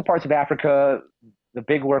 So most of the parts of Africa, the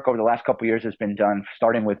big work over the last couple of years has been done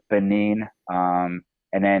starting with Benin, and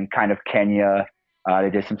then kind of Kenya. They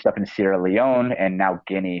did some stuff in Sierra Leone and now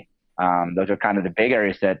Guinea. Those are kind of the big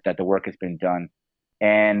areas that the work has been done.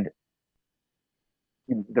 And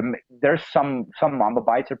there's some mamba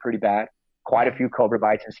bites are pretty bad, quite a few cobra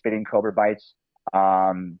bites and spitting cobra bites.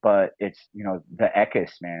 But it's, the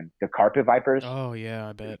echis, man, the carpet vipers. Oh yeah,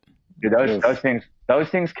 I bet. Dude, those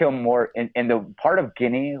things kill more in the part of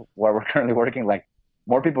Guinea where we're currently working. Like,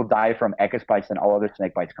 more people die from echis bites than all other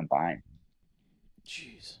snake bites combined.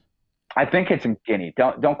 Jeez. I think it's in Guinea.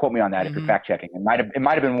 Don't quote me on that if you're fact checking. It might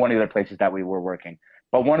have been one of the other places that we were working,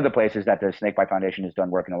 but one of the places that the Snakebite Foundation has done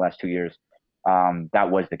work in the last 2 years, that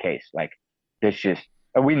was the case. Like,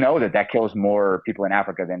 we know that kills more people in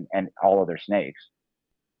Africa than all other snakes.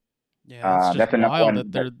 Yeah, it's just that's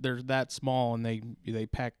wild that they're that small and they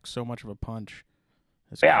pack so much of a punch.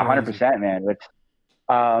 That's yeah, crazy. 100%, man. It's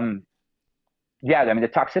yeah, I mean, the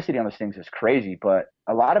toxicity on those things is crazy, but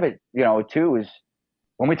a lot of it, too, is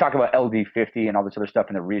when we talk about LD50 and all this other stuff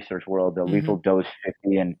in the research world, the lethal dose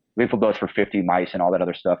 50 and lethal dose for 50 mice and all that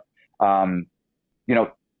other stuff. I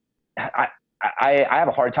have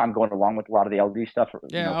a hard time going along with a lot of the LD stuff.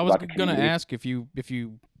 Yeah, I was going to ask if you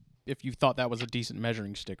thought that was a decent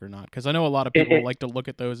measuring stick or not, because I know a lot of people like to look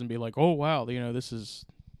at those and be like, oh wow, it's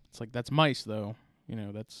like, that's mice though.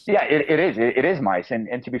 That's it is mice,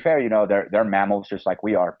 and to be fair, they're mammals just like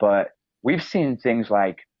we are, but we've seen things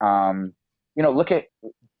like look at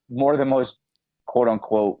more of the most quote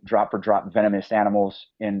unquote drop for drop venomous animals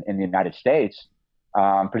in the United States,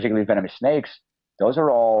 particularly venomous snakes. Those are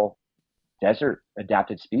all desert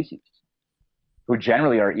adapted species who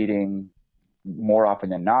generally are eating, more often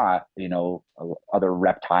than not, other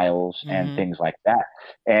reptiles and things like that.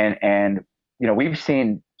 And we've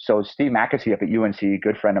seen, so Steve Mackesy up at UNC,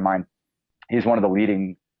 good friend of mine, he's one of the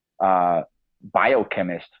leading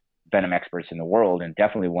biochemist venom experts in the world, and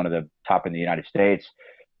definitely one of the top in the United States.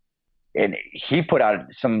 And he put out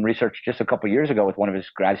some research just a couple of years ago with one of his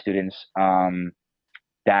grad students,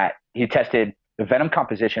 that he tested the venom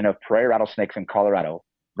composition of prairie rattlesnakes in Colorado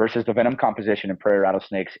versus the venom composition in prairie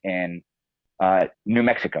rattlesnakes in New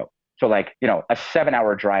Mexico. So a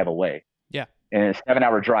 7-hour drive away. Yeah. In a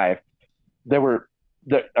 7-hour drive, it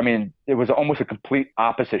was almost a complete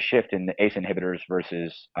opposite shift in the ACE inhibitors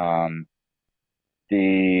versus what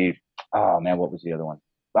was the other one?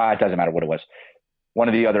 It doesn't matter what it was. one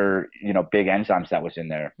of the other, big enzymes that was in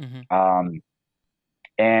there. Mm-hmm.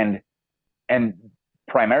 And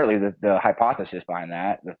primarily the hypothesis behind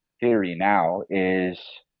that, the theory now is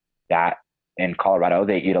that in Colorado,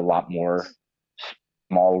 they eat a lot more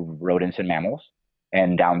small rodents and mammals.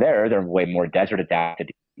 And down there, they're way more desert adapted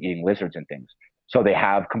to eating lizards and things. So they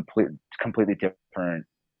have completely different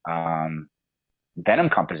venom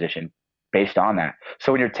composition based on that.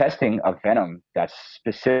 So when you're testing a venom that's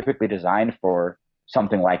specifically designed for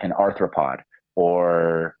something like an arthropod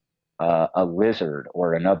or a lizard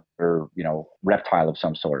or another, reptile of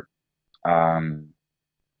some sort,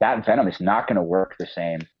 that venom is not going to work the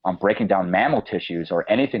same on breaking down mammal tissues or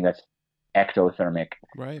anything that's ectothermic,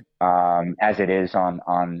 right? As it is on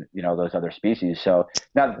those other species. So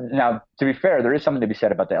now to be fair, there is something to be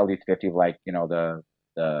said about the LD50, like the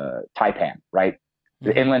taipan, right? The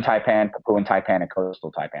Mm-hmm. inland taipan, Papuan taipan, and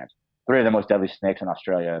coastal taipans. 3 of the most deadly snakes in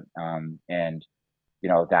Australia, and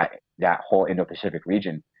that whole Indo-Pacific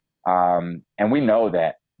region. And we know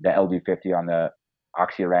that the LD50 on the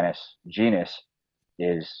Oxyuranus genus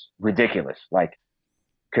is ridiculous. Like,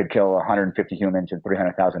 could kill 150 humans and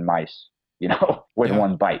 300,000 mice, with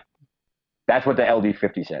one bite. That's what the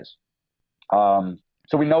LD50 says.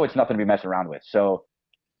 So we know it's nothing to be messing around with. So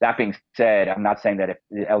that being said, I'm not saying that if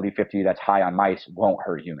the LD50 that's high on mice won't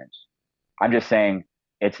hurt humans. I'm just saying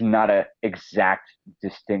it's not an exact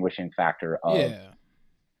distinguishing factor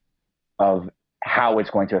of how it's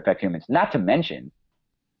going to affect humans. Not to mention,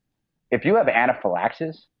 if you have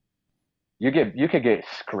anaphylaxis, you could get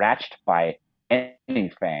scratched by any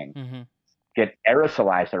fang, Mm-hmm. get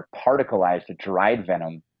aerosolized or particleized dried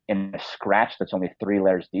venom in a scratch that's only 3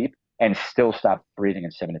 layers deep, and still stop breathing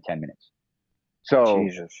in 7 to 10 minutes. So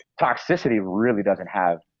Jesus. toxicity really doesn't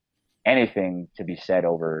have anything to be said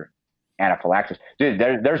over anaphylaxis. Dude,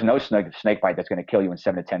 there's no snake bite that's going to kill you in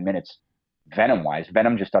 7 to 10 minutes. Venom-wise,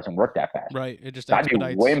 venom just doesn't work that fast. Right. It just I'd be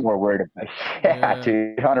expedites. way more worried about,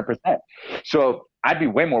 dude, 100%. So I'd be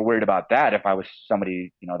way more worried about that if I was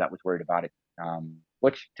somebody, that was worried about it.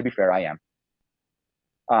 Which, to be fair, I am.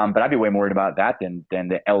 But I'd be way more worried about that than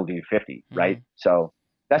the LD50, right? Mm-hmm. So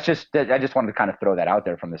I just wanted to kind of throw that out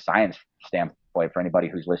there from the science standpoint for anybody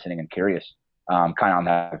who's listening and curious, kind of on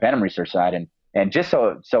that venom research side. And just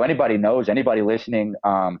so anybody knows, anybody listening,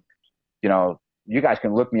 you guys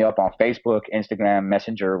can look me up on Facebook, Instagram,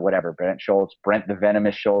 Messenger, whatever, Brent Schulze, Brent the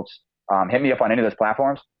Venomous Schulze. Hit me up on any of those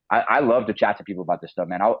platforms. I love to chat to people about this stuff,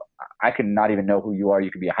 man. I can not even know who you are. You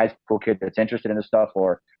could be a high school kid that's interested in this stuff,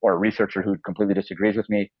 or a researcher who completely disagrees with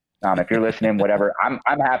me. If you're listening, whatever,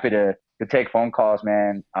 I'm happy to take phone calls,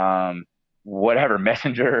 man. Whatever,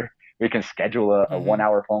 Messenger. We can schedule a 1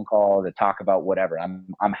 hour phone call to talk about whatever.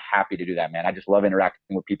 I'm happy to do that, man. I just love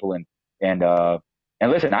interacting with people and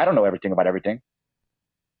listen. I don't know everything about everything.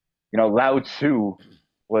 Lao Tzu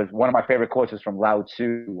was one of my favorite quotes is from Lao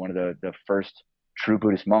Tzu, one of the first true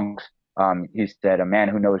Buddhist monks. He said, "A man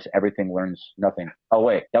who knows everything learns nothing." Oh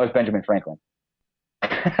wait, that was Benjamin Franklin.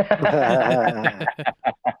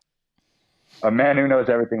 A man who knows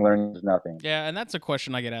everything learns nothing. Yeah, and that's a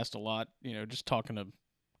question I get asked a lot. Just talking to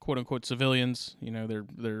quote unquote civilians.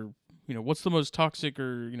 They're what's the most toxic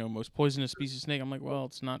or most poisonous species of snake? I'm like, well,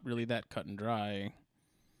 it's not really that cut and dry.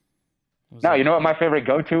 No, you know what my favorite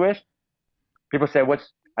go-to is? People say,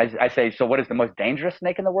 I say, so what is the most dangerous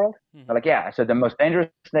snake in the world? Mm-hmm. They're like, yeah. I said, the most dangerous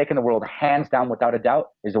snake in the world, hands down, without a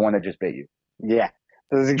doubt, is the one that just bit you. Yeah,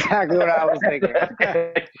 that's exactly what I was thinking.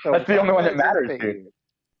 That's the only one that matters, dude.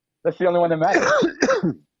 That's the only one that matters.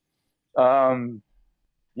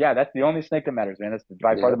 Yeah, that's the only snake that matters, man. That's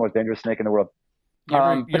by far the most dangerous snake in the world. You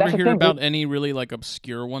ever hear about any really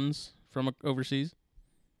obscure ones from overseas?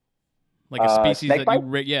 Like a species that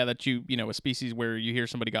a species where you hear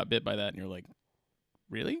somebody got bit by that and you're like,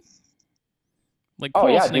 really? Like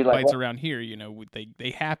coral snake bites around here,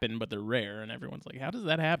 they happen, but they're rare, and everyone's like, how does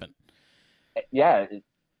that happen? Yeah.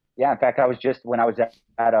 In fact, I was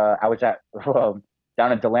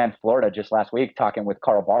down in DeLand, Florida, just last week, talking with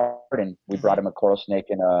Carl Barden. We brought him a coral snake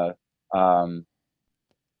and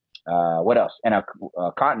what else? And a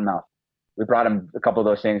cottonmouth. We brought him a couple of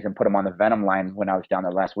those things and put him on the venom line when I was down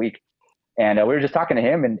there last week. And we were just talking to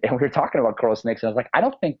him, and we were talking about coral snakes. And I was like, I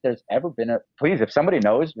don't think there's ever been please, if somebody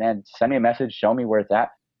knows, man, send me a message, show me where it's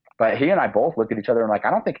at. But he and I both looked at each other and like, I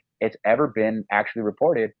don't think it's ever been actually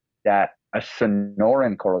reported that a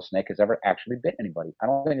Sonoran coral snake has ever actually bit anybody. I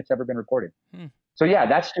don't think it's ever been reported. So yeah,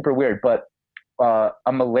 that's super weird. But a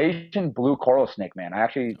Malaysian blue coral snake, man, I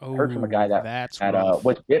actually heard from a guy that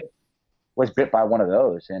was bit by one of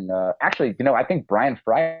those. And actually, I think Brian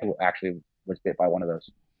Fry actually was bit by one of those.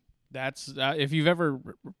 That's if you've ever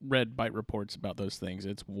read bite reports about those things,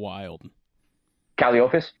 it's wild.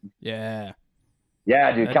 Calliophis. Yeah.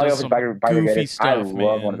 Yeah, dude, That does Calliophis some bigrated. goofy I stuff,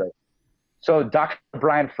 love one man. of those. So Dr.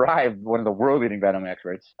 Brian Fry, one of the world-leading venom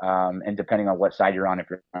experts, and depending on what side you're on, if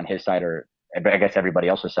you're on his side or I guess everybody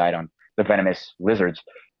else's side on the venomous lizards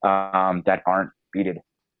that aren't beaded.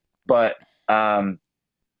 But,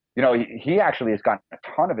 he actually has gotten a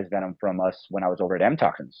ton of his venom from us when I was over at M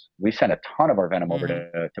Toxins. We sent a ton of our venom over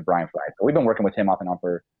to Brian Fry. So we've been working with him off and on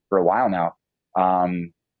for a while now.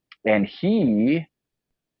 And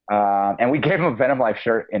we gave him a Venom Life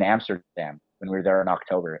shirt in Amsterdam when we were there in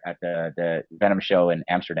October at the Venom show in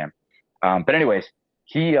Amsterdam. But anyways,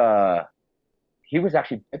 he was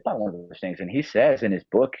actually bit by one of those things, and he says in his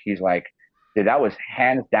book, he's like, dude, that was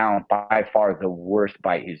hands down by far the worst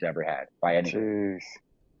bite he's ever had by anyone. Jeez.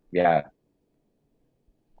 Yeah.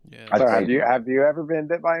 Yeah. So have you ever been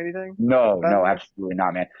bit by anything? No, absolutely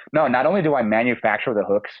not, man. No, not only do I manufacture the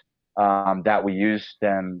hooks that we use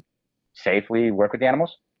them safely work with the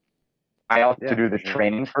animals, I also do the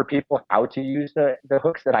trainings for people how to use the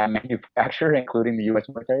hooks that I manufacture, including the U.S.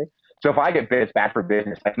 military. So if I get bit, it's bad for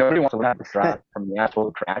business. Like nobody wants to have to try from the asshole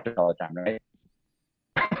who crashes all the time, right?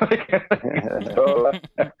 So,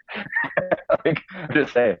 I'm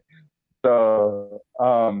just saying. So,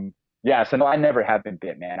 so no, I never have been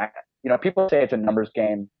bit, man. People say it's a numbers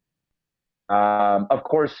game. Of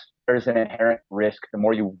course, there's an inherent risk. The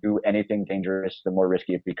more you do anything dangerous, the more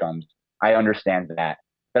risky it becomes. I understand that.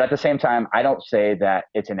 But at the same time, I don't say that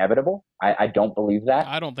it's inevitable. I don't believe that.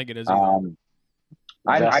 I don't think it is either.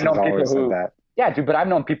 I know people who, that. yeah, dude, but I've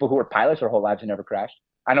known people who were pilots their whole lives and never crashed.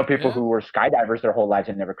 I know people who were skydivers their whole lives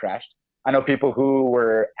and never crashed. I know people who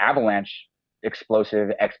were avalanche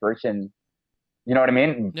explosive experts and, you know what I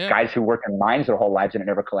mean? Yeah. Guys who work in mines their whole lives and it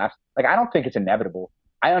never collapsed. Like, I don't think it's inevitable.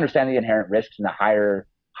 I understand the inherent risks and the higher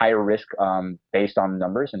risk based on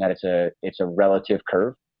numbers and that it's a relative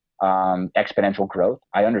curve. Exponential growth.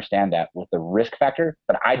 I understand that with the risk factor,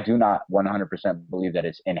 but I do not 100% believe that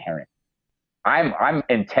it's inherent. I'm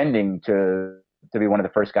intending to be one of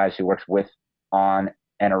the first guys who works with, on,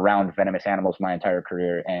 and around venomous animals my entire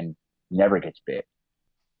career and never gets bit.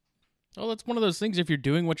 Well, that's one of those things. If you're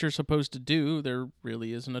doing what you're supposed to do, there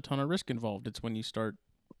really isn't a ton of risk involved. It's when you start,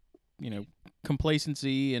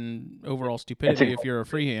 complacency and overall stupidity. If you're a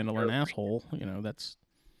free handler, an asshole,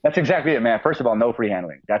 That's exactly it, man. First of all, no free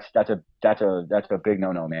handling. That's a big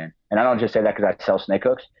no-no, man. And I don't just say that because I sell snake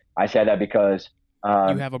hooks. I say that because you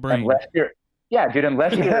have a brain. Unless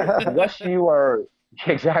you are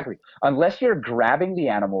exactly, unless you're grabbing the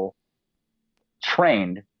animal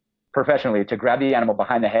trained professionally to grab the animal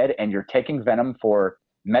behind the head and you're taking venom for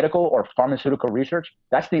medical or pharmaceutical research,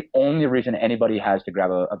 that's the only reason anybody has to grab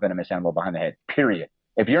a venomous animal behind the head. Period.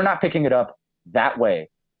 If you're not picking it up that way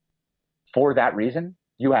for that reason,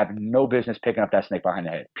 you have no business picking up that snake behind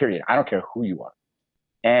the head, period. I don't care who you are.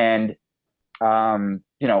 And,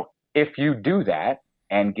 if you do that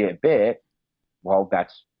and get bit, well,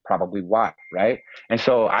 that's probably why, right? And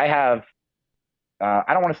so I have,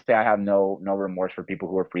 I don't want to say I have no remorse for people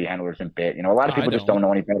who are free handlers and bit. A lot of people just don't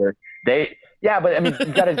know any better. But I mean,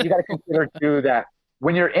 you gotta consider too that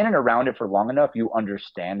when you're in and around it for long enough, you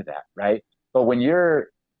understand that, right? But when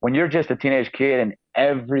you're just a teenage kid and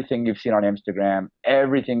everything you've seen on Instagram,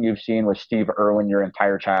 everything you've seen with Steve Irwin your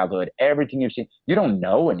entire childhood, everything you've seen, you don't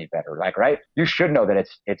know any better. Like, right? You should know that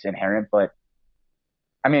it's inherent, but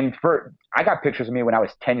I mean, I got pictures of me when I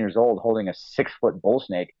was 10 years old holding a 6-foot bull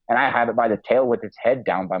snake, and I have it by the tail with its head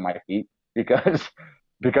down by my feet because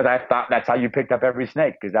I thought that's how you picked up every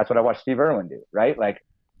snake, because that's what I watched Steve Irwin do, right? Like,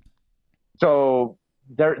 so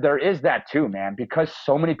there is that too, man, because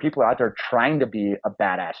so many people are out there trying to be a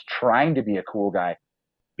badass, trying to be a cool guy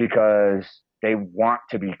because they want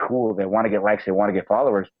to be cool. They want to get likes. They want to get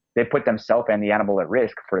followers. They put themselves and the animal at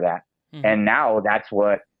risk for that. Mm-hmm. And now that's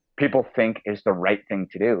what people think is the right thing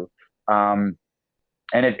to do. And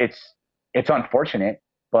it's unfortunate,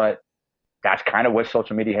 but that's kind of what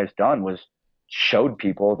social media has done, was showed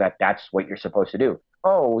people that that's what you're supposed to do.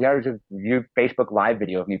 Oh, there's a Facebook live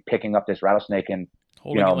video of me picking up this rattlesnake and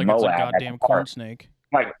holding it like it's a goddamn corn snake.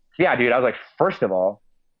 Like, yeah, dude. I was like, first of all,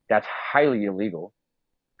 that's highly illegal.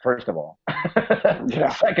 First of all. Yeah.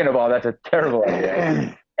 Second of all, that's a terrible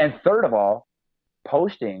idea. And third of all,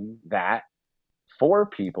 posting that for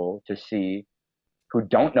people to see who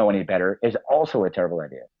don't know any better is also a terrible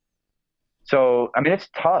idea. So, I mean, it's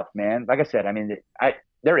tough, man. Like I said, I mean,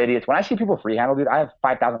 they're idiots. When I see people free handle, dude, I have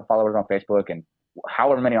 5,000 followers on Facebook and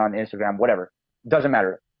however many on Instagram, whatever. Doesn't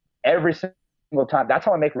matter. Every single time. That's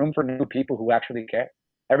how I make room for new people who actually care.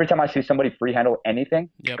 Every time I see somebody free handle anything,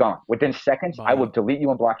 gone. Within seconds, I will delete you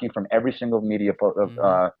and block you from every single media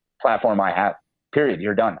platform I have. Period.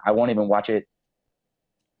 You're done. I won't even watch it.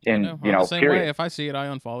 in I'm you the know, same period. way. If I see it, I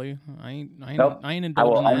unfollow you. Nope. I ain't I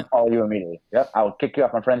will indulging that. unfollow you immediately. Yep. I will kick you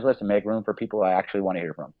off my friends list and make room for people I actually want to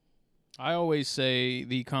hear from. I always say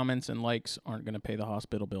the comments and likes aren't going to pay the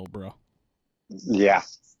hospital bill, bro. Yeah.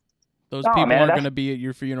 Those No, people man, aren't that's- going to be at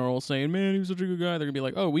your funeral saying, "Man, he was such a good guy." They're going to be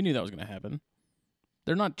like, "Oh, we knew that was going to happen."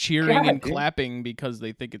 They're not cheering Yeah, and dude. clapping because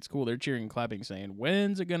they think it's cool. They're cheering and clapping saying,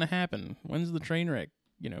 "When's it going to happen? When's the train wreck,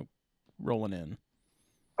 rolling in?"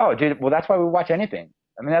 Oh, dude. Well, that's why we watch anything.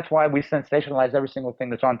 I mean, that's why we sensationalize every single thing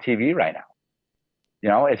that's on TV right now. You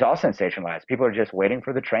know, it's all sensationalized. People are just waiting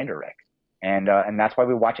for the train to wreck, and that's why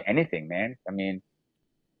we watch anything, man. I mean,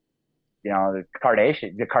 you know, the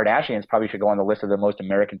Kardashians probably should go on the list of the most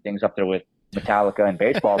American things up there with Metallica and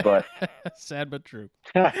baseball, but Sad but true.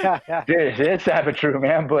 dude, it's sad but true,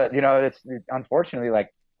 man. But you know, it's unfortunately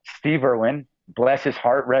like Steve Irwin, bless his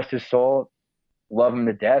heart, rest his soul, love him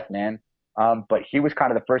to death, man. But he was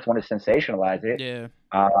kind of the first one to sensationalize it Yeah.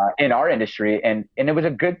 in our industry, and it was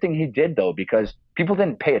a good thing he did though, because people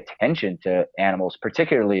didn't pay attention to animals,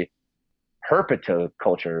 particularly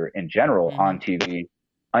herpetoculture in general on TV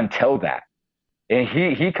until that. And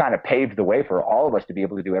he kind of paved the way for all of us to be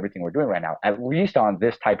able to do everything we're doing right now, at least on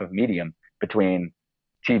this type of medium between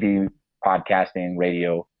TV, podcasting,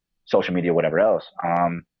 radio, social media, whatever else.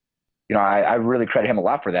 You know, I really credit him a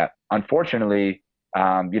lot for that. Unfortunately,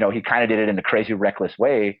 you know, he kind of did it in a crazy, reckless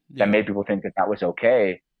way that made people think that was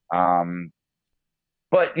okay.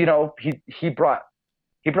 But you know, he brought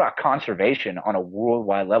conservation on a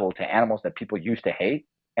worldwide level to animals that people used to hate,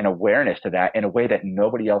 and awareness to that in a way that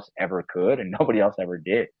nobody else ever could and nobody else ever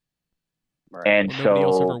did. Right. And Well, so nobody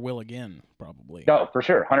else ever will again, probably. no, for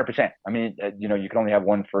sure, 100%. I mean, you know, you can only have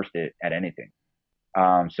one first at anything.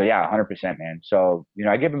 So yeah, 100%, man. So you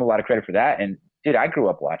know, I give him a lot of credit for that. And dude, I grew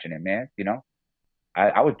up watching it, man. You know,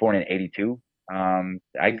 I was born in '82.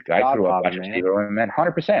 I grew up watching Steve Irwin, man,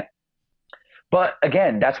 100%. But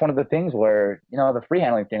again, that's one of the things where, you know, the free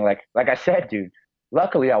handling thing, like I said, dude,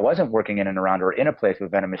 luckily I wasn't working in and around or in a place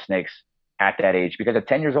with venomous snakes at that age, because at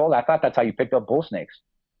 10 years old, I thought that's how you picked up bull snakes,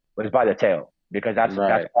 was by the tail, because that's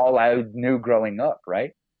all I knew growing up,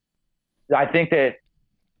 right? I think that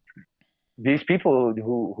these people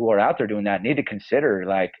who are out there doing that need to consider,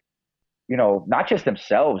 like, you know, not just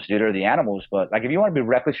themselves, dude, or the animals, but like if you want to be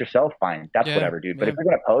reckless yourself, fine, that's whatever, dude. But if you're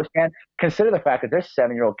gonna post, man, consider the fact that there's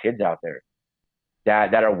 7-year-old kids out there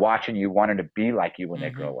that are watching you, wanting to be like you when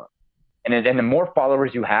they grow up. And the more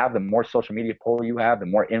followers you have, the more social media pull you have, the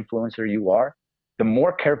more influencer you are, the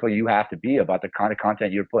more careful you have to be about the kind of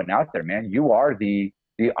content you're putting out there, man. You are the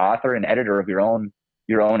author and editor of your own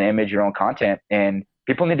image, your own content, and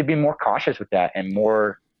people need to be more cautious with that, and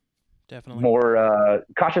more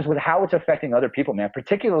cautious with how it's affecting other people, man.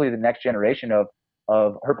 Particularly the next generation of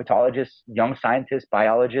herpetologists, young scientists,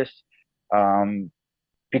 biologists,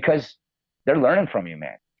 because they're learning from you,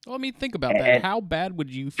 man. Well, I mean, think about that. How bad would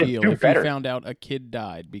you feel if you found out a kid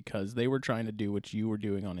died because they were trying to do what you were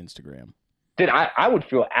doing on Instagram? Dude, I would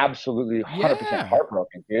feel absolutely 100%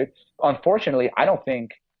 heartbroken, dude. Unfortunately, I don't think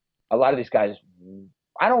a lot of these guys,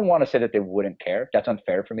 I don't want to say that they wouldn't care. That's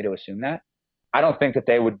unfair for me to assume that. I don't think that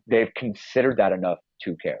they've considered that enough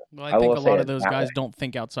to care. Well, I think a lot of those guys don't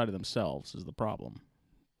think outside of themselves is the problem.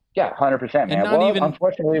 Yeah, 100%, man.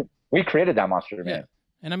 Unfortunately, we created that monster, man.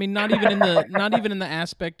 And I mean, not even in the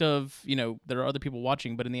aspect of, you know, there are other people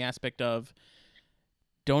watching, but in the aspect of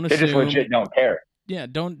don't assume. They just legit don't care. Yeah,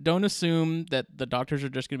 don't assume that the doctors are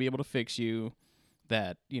just going to be able to fix you.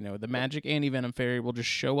 That, you know, the magic anti-venom fairy will just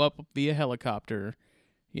show up via helicopter.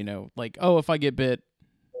 You know, like, oh, if I get bit,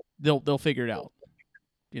 they'll figure it out.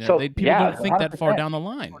 You know, people don't think 100%. That far down the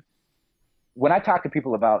line. When I talk to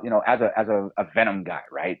people about, you know, as a venom guy,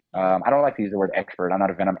 right? I don't like to use the word expert. I'm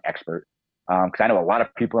not a venom expert. Because I know a lot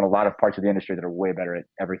of people in a lot of parts of the industry that are way better at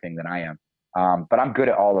everything than I am. But I'm good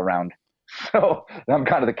at all around. So I'm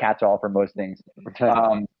kind of the catch-all for most things.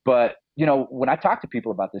 But, you know, when I talk to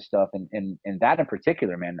people about this stuff, and that in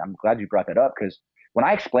particular, man, I'm glad you brought that up, because when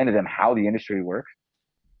I explain to them how the industry works,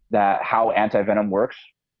 how anti-venom works,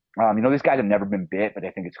 you know, these guys have never been bit, but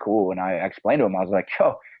they think it's cool. And I explained to them, I was like,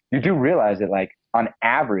 yo, you do realize that, like, on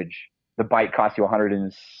average, the bite costs you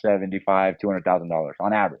 $175,000, $200,000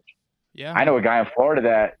 on average. Yeah, I know a guy in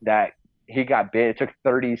Florida that he got bit. It took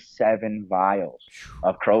 37 vials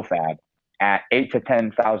of Crofab at $8,000 to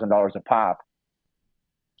 $10,000 a pop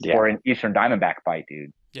for an Eastern Diamondback bite,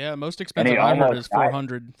 dude. Yeah, most expensive I heard is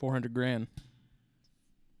 400 grand.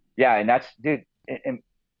 Yeah, and that's, dude, and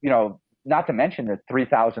you know, not to mention the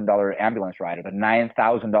 $3,000 ambulance ride or the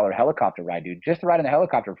 $9,000 helicopter ride, dude. Just to ride in the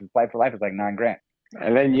helicopter from Flight for Life is like $9,000.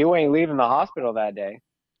 And then you ain't leaving the hospital that day.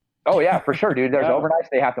 Oh yeah, for sure, dude. There's Yeah. overnights.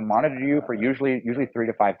 They have to monitor you for usually 3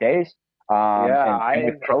 to 5 days. Yeah, And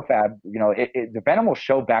with Crofab, the venom will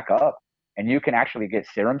show back up, and you can actually get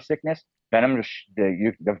serum sickness. The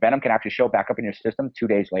venom can actually show back up in your system 2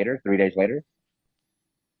 days later, 3 days later.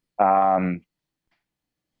 Um,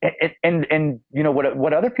 and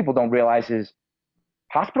what other people don't realize is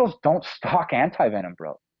hospitals don't stock anti-venom,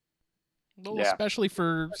 bro. Well, Yeah. especially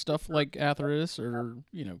for stuff like Atheris or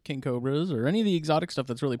king cobras or any of the exotic stuff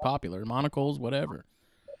that's really popular, monocles, whatever.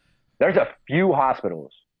 There's a few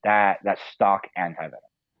hospitals that stock anti-venom.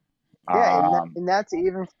 Yeah, and that's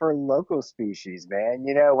even for local species, man.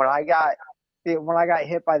 When I got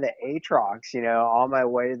hit by the Atrox, on my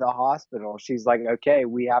way to the hospital, she's like, "Okay,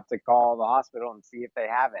 we have to call the hospital and see if they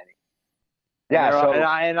have any." Yeah, so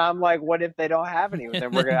and I'm like, "What if they don't have any?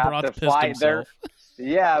 Then we're gonna have to Brock's pissed fly there." himself.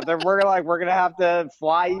 Yeah, then we're gonna have to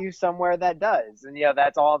fly you somewhere that does, and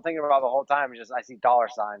that's all I'm thinking about the whole time. Is just I see dollar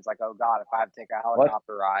signs like, "Oh God, if I have to take a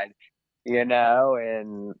helicopter ride,"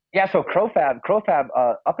 and yeah, so Crofab,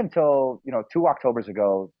 up until 2 Octobers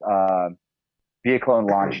ago, Viaclone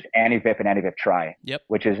launched Anti-Vip and Anti-Vip Tri, Yep.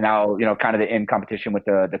 which is now kind of in competition with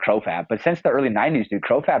the Crofab. But since the early '90s, dude,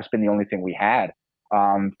 Crofab's been the only thing we had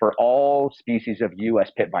for all species of U.S.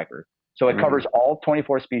 pit viper. So it covers all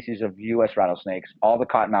 24 species of U.S. rattlesnakes, all the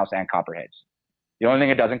cottonmouths and copperheads. The only thing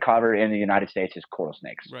it doesn't cover in the United States is coral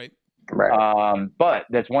snakes. Right. But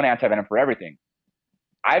there's one antivenom for everything.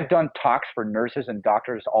 I've done talks for nurses and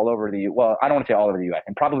doctors all over I don't want to say all over the U.S.,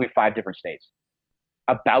 in probably 5 different states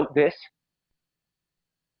about this.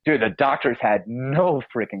 Dude, the doctors had no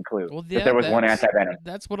freaking clue that there was one antivenom.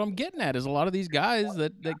 That's what I'm getting at. Is a lot of these guys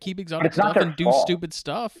that keep exotic it's not stuff their and do fault. stupid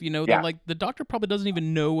stuff. They're Yeah. like, the doctor probably doesn't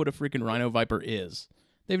even know what a freaking rhino viper is.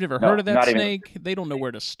 They've never No, heard of that not even. snake. They don't know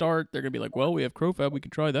where to start. They're gonna be like, well, we have Crofab, we can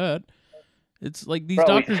try that. It's like these Bro,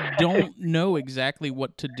 doctors don't know exactly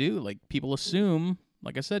what to do. Like, people assume,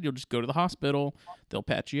 like I said, you'll just go to the hospital, they'll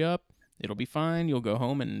patch you up, it'll be fine, you'll go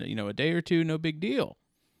home in a day or two, no big deal.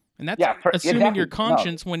 And that's assuming exactly. your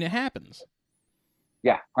conscience when it happens.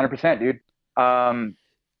 Yeah, 100%, dude.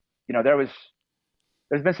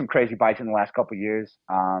 There's been some crazy bites in the last couple of years.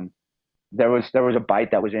 There was a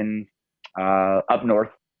bite that was in up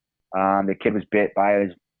north. The kid was bit by a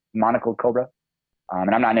monocled cobra,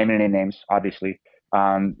 and I'm not naming any names, obviously.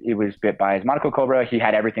 He was bit by his monocled cobra. He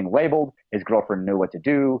had everything labeled. His girlfriend knew what to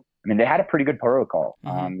do. I mean, they had a pretty good protocol,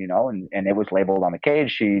 and it was labeled on the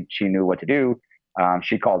cage. She knew what to do.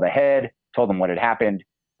 She called ahead, told them what had happened.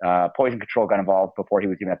 Poison control got involved before he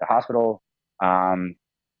was even at the hospital.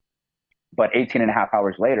 But 18 and a half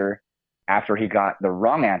hours later, after he got the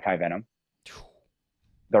wrong antivenom,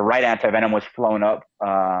 the right antivenom was flown up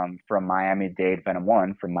from Miami-Dade Venom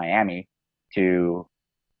 1 from Miami to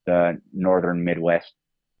the northern Midwest.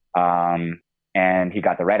 And he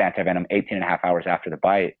got the right antivenom 18 and a half hours after the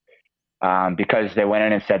bite because they went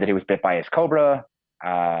in and said that he was bit by his cobra.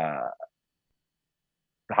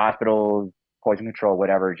 The hospital, poison control,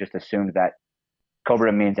 whatever, just assumed that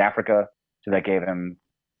cobra means Africa. So they gave him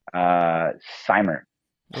Samir,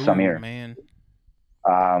 Man.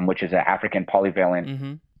 Which is an African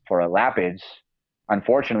polyvalent for elapids.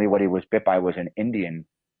 Unfortunately, what he was bit by was an Indian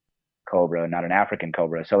cobra, not an African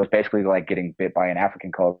cobra. So it's basically like getting bit by an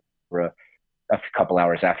African cobra a couple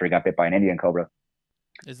hours after he got bit by an Indian cobra.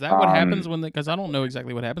 Is that what happens when because I don't know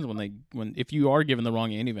exactly what happens when if you are given the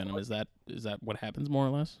wrong antivenom, is that what happens more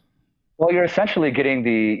or less? Well, you're essentially getting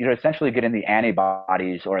the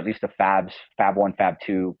antibodies, or at least the Fab 1, Fab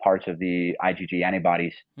 2 parts of the IgG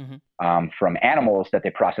antibodies from animals that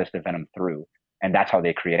they process the venom through, and that's how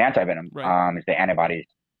they create antivenom. Right. Is the antibodies.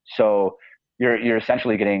 So you're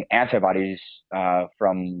essentially getting antibodies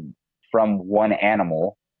from one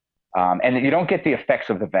animal, and you don't get the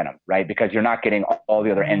effects of the venom, right? Because you're not getting all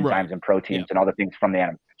the other enzymes and proteins and other things from the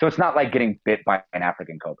animal. So it's not like getting bit by an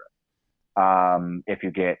African cobra. If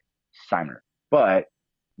you get Samir, but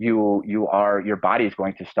your body is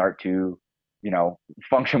going to start to,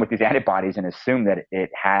 function with these antibodies and assume that it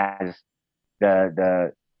has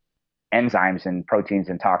the enzymes and proteins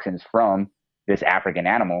and toxins from this African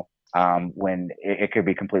animal, when it could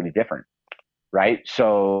be completely different, right?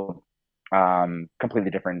 So, completely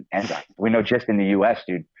different enzymes. We know just in the U.S.,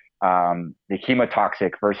 dude, the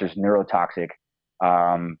chemotoxic versus neurotoxic,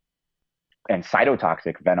 and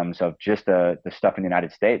cytotoxic venoms of just the stuff in the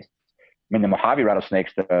United States. I mean, the Mojave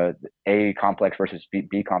rattlesnakes, the A complex versus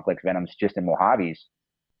B complex venoms just in Mojaves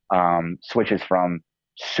switches from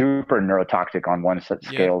super neurotoxic on one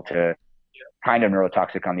scale to kind of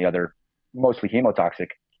neurotoxic on the other, mostly hemotoxic.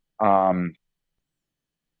 And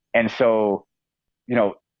so,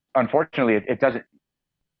 unfortunately, it doesn't,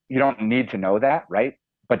 you don't need to know that, right?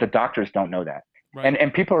 but the doctors don't know that. Right.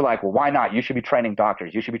 And people are like, well, why not? You should be training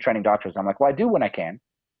doctors. You should be training doctors. I'm like, well, I do when I can.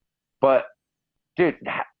 But dude,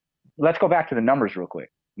 let's go back to the numbers real quick.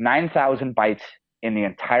 9,000 bites in the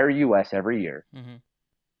entire U.S. every year. Mm-hmm.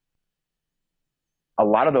 A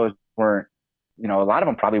lot of those weren't, a lot of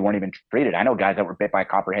them probably weren't even treated. I know guys that were bit by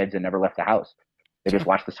copperheads and never left the house. They just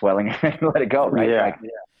watched the swelling and let it go, right? Yeah.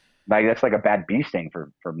 Like that's like a bad bee sting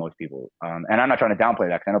for most people. And I'm not trying to downplay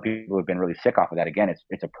that because I know people who have been really sick off of that. Again,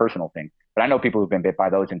 it's a personal thing. But I know people who've been bit by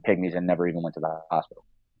those in pygmies and never even went to the hospital.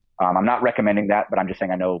 I'm not recommending that, but I'm just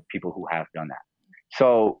saying I know people who have done that.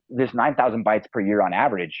 So this 9,000 bites per year on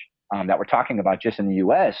average that we're talking about just in the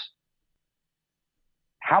U.S.,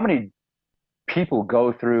 how many people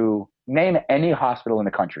go through, name any hospital in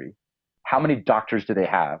the country, how many doctors do they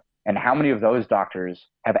have? And how many of those doctors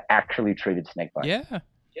have actually treated snake bites? Yeah.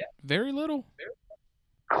 Very little.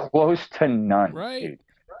 Close to none, Right. dude.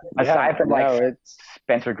 Aside from it's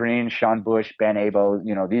Spencer Green, Sean Bush, Ben Abo,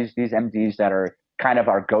 these MDs that are kind of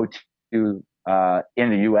our go-to in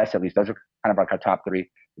the U.S. at least. Those are kind of like our top three,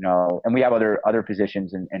 and we have other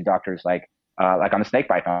physicians and doctors like on the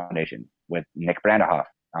Snakebite Foundation with Nick Brandehoff.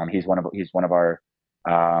 He's one of our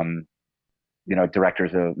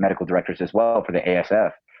medical directors as well for the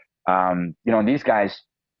ASF. And these guys,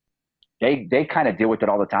 they kind of deal with it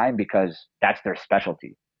all the time because that's their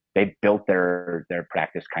specialty. They built their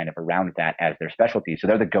practice kind of around that as their specialty. So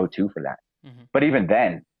they're the go-to for that. Mm-hmm. But even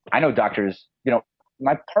then, I know doctors,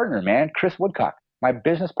 my partner, man, Chris Woodcock, my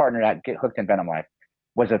business partner at Get Hooked in Venom Life,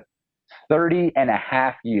 was a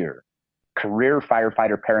 30-and-a-half-year career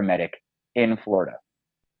firefighter paramedic in Florida.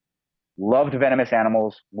 Loved venomous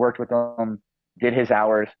animals, worked with them, did his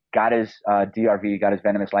hours, got his DRV, got his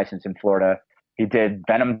venomous license in Florida. He did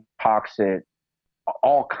venom talks at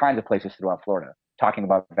all kinds of places throughout Florida, talking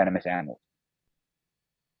about venomous animals.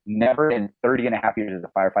 Never in 30-and-a-half years as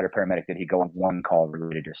a firefighter paramedic did he go on one call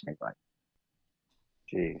related to snake bite.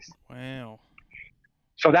 jeez. Wow.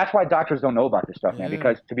 So that's why doctors don't know about this stuff, man,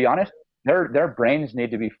 because to be honest, their brains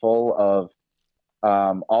need to be full of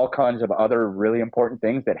all kinds of other really important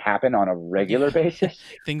things that happen on a regular basis.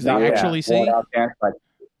 Things they actually see. Like,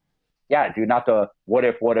 yeah, dude, not the what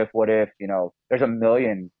if, there's a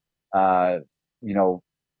million,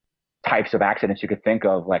 types of accidents you could think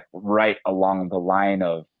of, like right along the line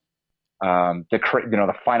of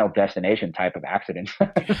the final destination type of accidents.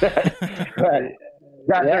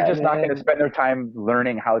 They're just not going to spend their time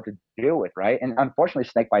learning how to deal with, right? And unfortunately,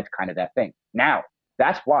 snakebite's kind of that thing. Now,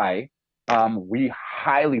 that's why we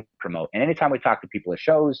highly promote. And anytime we talk to people at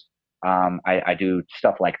shows, I do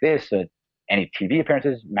stuff like this, any TV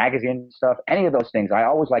appearances, magazine stuff, any of those things, I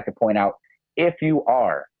always like to point out, if you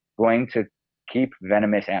are going to keep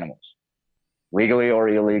venomous animals, legally or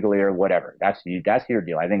illegally or whatever, that's your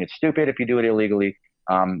deal. I think it's stupid if you do it illegally.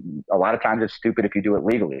 A lot of times it's stupid if you do it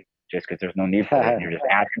legally, just because there's no need for it. You're just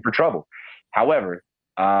asking for trouble. However,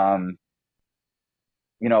 I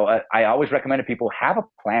always recommend to people, have a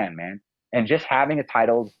plan, man. And just having it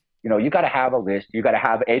titled, you got to have a list. You got to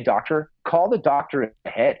have a doctor. Call the doctor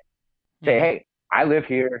ahead. Say, hey, I live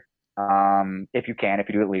here. If you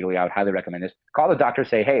do it legally, I would highly recommend this. Call the doctor.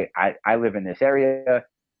 Say, hey, I live in this area.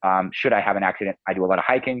 Should I have an accident? I do a lot of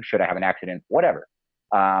hiking. Should I have an accident? Whatever.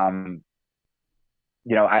 I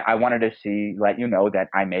wanted to let you know that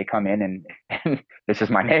I may come in and this is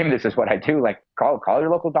my name. This is what I do. Like, call your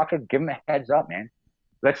local doctor. Give him a heads up, man.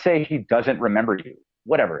 Let's say he doesn't remember you.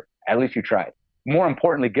 Whatever. At least you tried. More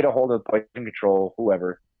importantly, get a hold of poison control,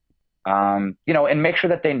 whoever, and make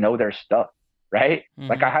sure that they know their stuff, right? Mm-hmm.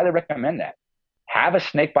 Like, I highly recommend that. Have a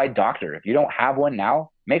snakebite doctor. If you don't have one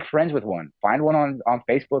now, make friends with one. Find one on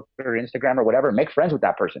Facebook or Instagram or whatever. Make friends with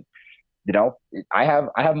that person. I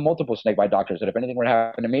have multiple snakebite doctors that if anything were to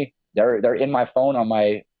happen to me, they're in my phone on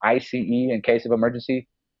my ICE in case of emergency.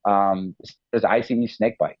 There's ICE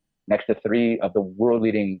snakebite next to 3 of the world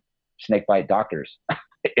leading snakebite doctors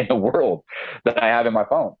in the world that I have in my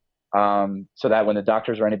phone. So that when the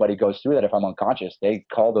doctors or anybody goes through that, if I'm unconscious, they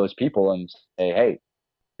call those people and say, hey,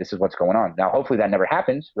 this is what's going on. Now, hopefully that never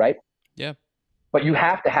happens, right? Yeah. But you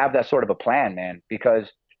have to have that sort of a plan, man,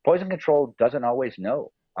 because poison control doesn't always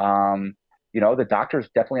know. The doctors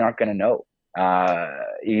definitely aren't going to know.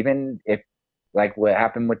 Even if, like what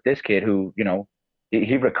happened with this kid who,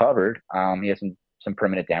 he recovered. He had some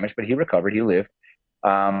permanent damage, but he recovered. He lived.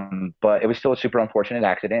 But it was still a super unfortunate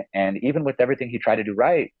accident. And even with everything he tried to do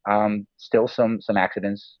right, still some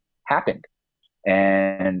accidents happened.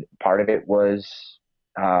 And part of it was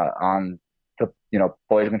on the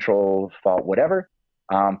poison control fault, whatever.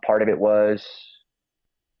 Part of it was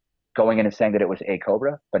going in and saying that it was a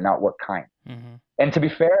cobra, but not what kind. Mm-hmm. And to be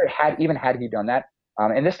fair, had he done that,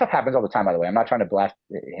 And this stuff happens all the time, by the way. I'm not trying to blast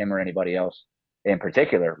him or anybody else in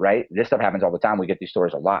particular, right? This stuff happens all the time. We get these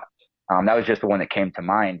stories a lot. That was just the one that came to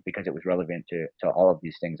mind because it was relevant to all of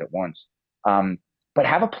these things at once. But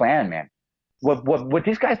have a plan, man. What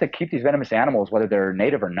these guys that keep these venomous animals, whether they're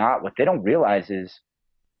native or not, what they don't realize is,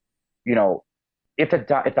 you know, if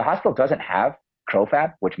the hospital doesn't have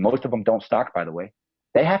crowfab, which most of them don't stock, by the way,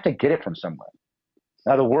 they have to get it from somewhere.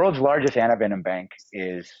 Now, the world's largest antivenom bank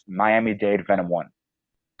is Miami-Dade Venom 1.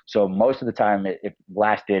 So most of the time, if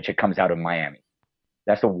last ditch, it comes out of Miami.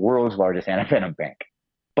 That's the world's largest antivenom bank.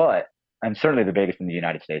 But, and certainly the biggest in the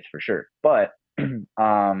United States for sure. But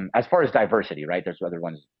as far as diversity, right, there's other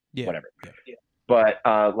ones, whatever. Yeah. But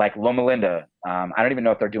like Loma Linda, I don't even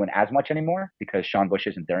know if they're doing as much anymore because Sean Bush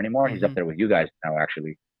isn't there anymore. He's up there with you guys now,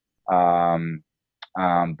 actually.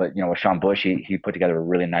 But with Sean Bush, he put together a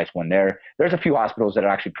really nice one there. There's a few hospitals that are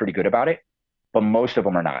actually pretty good about it, but most of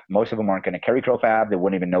them are not. Most of them aren't going to carry crowfab. They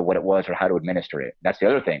wouldn't even know what it was or how to administer it. That's the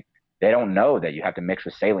other thing. They don't know that you have to mix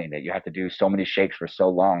with saline, that you have to do so many shakes for so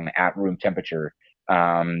long at room temperature,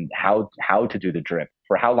 how to do the drip,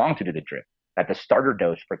 for how long to do the drip. That the starter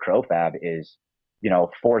dose for crowfab is,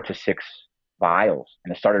 4 to 6 vials,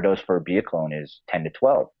 and the starter dose for Bioclone is 10 to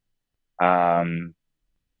 12.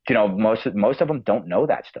 Most of them don't know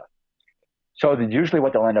that stuff. So usually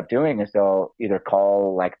what they'll end up doing is they'll either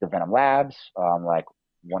call like the Venom Labs, like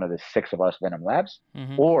one of the 6 of us Venom Labs,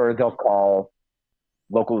 or they'll call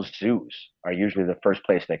local zoos are usually the first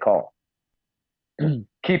place they call.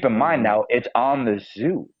 Keep in mind now, it's on the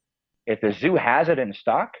zoo. If the zoo has it in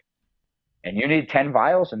stock and you need 10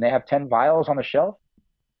 vials and they have 10 vials on the shelf,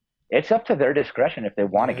 it's up to their discretion if they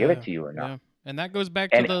want to give it to you or not. Yeah. And that goes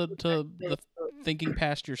back to the thinking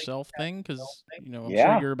past yourself thing, because I'm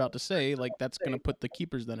sure you're about to say like that's going to put the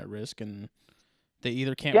keepers then at risk, and they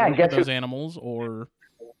either can't work with those animals or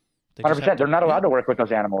 100%. They're not allowed to work with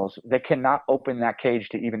those animals. They cannot open that cage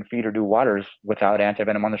to even feed or do waters without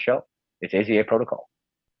antivenom on the shelf. It's AZA protocol,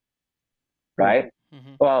 right?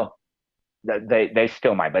 Well, they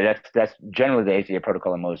still might, but that's generally the AZA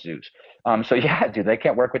protocol in most zoos. So yeah, dude, they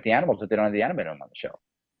can't work with the animals if they don't have the antivenom on the shelf.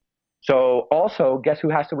 So also, guess who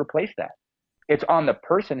has to replace that? It's on the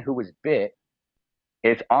person who was bit.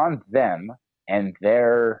 It's on them and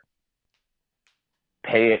their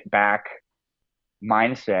pay it back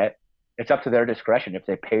mindset. It's up to their discretion if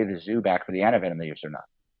they pay the zoo back for the antivenom they used or not.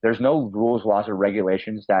 There's no rules, laws, or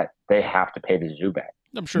regulations that they have to pay the zoo back.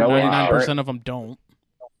 I'm sure 99% of them don't.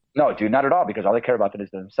 No, dude, not at all, because all they care about is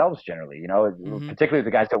themselves generally, particularly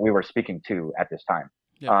the guys that we were speaking to at this time.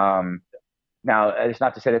 Yeah. Now, it's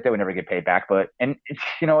not to say that they would never get paid back, but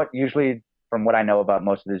you know what? Usually, from what I know about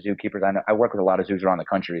most of the zookeepers, I work with a lot of zoos around the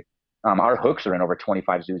country. Our hooks are in over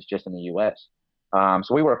 25 zoos just in the U.S.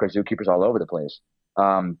 So we work with zookeepers all over the place.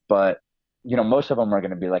 But most of them are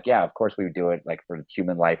going to be like, yeah, of course we would do it, like for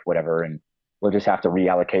human life, whatever, and we'll just have to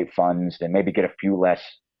reallocate funds and maybe get a few less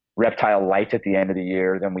reptile lights at the end of the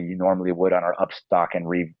year than we normally would on our upstock and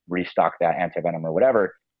restock that antivenom or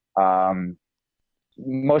whatever.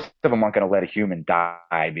 Most of them aren't going to let a human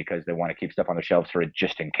die because they want to keep stuff on the shelves for it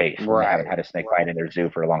just in case. Right. They haven't had a snake bite in their zoo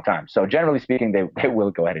for a long time. So generally speaking, they will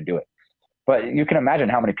go ahead and do it. But you can imagine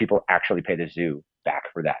how many people actually pay the zoo back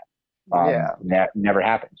for that. That never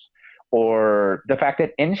happens. Or the fact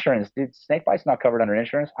that insurance, dude, snake bite's not covered under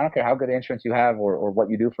insurance. I don't care how good insurance you have or what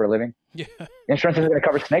you do for a living. Yeah. Insurance isn't going to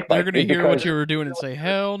cover snake bite. They're going to hear what you were doing and say,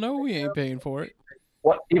 hell no, we ain't paying for it.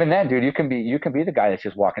 Well, even then, dude, you can be the guy that's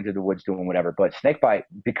just walking through the woods doing whatever. But snake bite,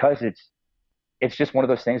 because it's just one of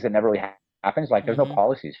those things that never really happens. Like there's no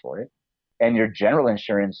policies for it, and your general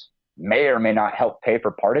insurance may or may not help pay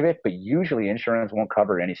for part of it. But usually, insurance won't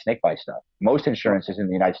cover any snake bite stuff. Most insurances in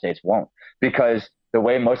the United States won't, because the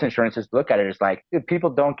way most insurances look at it is like, dude, people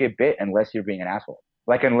don't get bit unless you're being an asshole.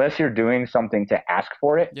 Like unless you're doing something to ask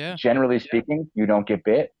for it. Yeah. Generally speaking, you don't get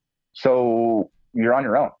bit, so you're on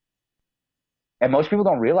your own. And most people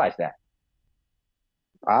don't realize that.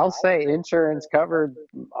 I'll say insurance covered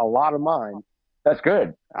a lot of mine. That's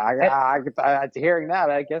good. Hearing that,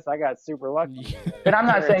 I guess I got super lucky. And I'm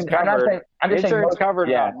just saying insurance covered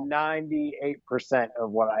about 98% of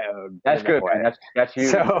what I owed. That's good, man. That's huge.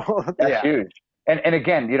 So, that's huge. And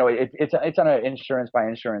again, it's on an insurance by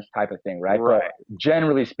insurance type of thing, right? Right. But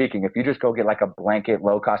generally speaking, if you just go get like a blanket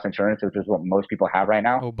low cost insurance, which is what most people have right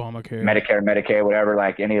now, Obamacare, Medicare, Medicaid, whatever,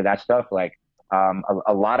 like any of that stuff, like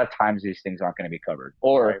a lot of times these things aren't going to be covered.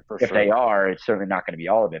 Or if they are, it's certainly not going to be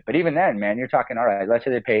all of it. But even then, man, you're talking, all right, let's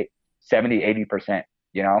say they pay 70, 80%,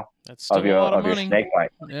 that's still of your snake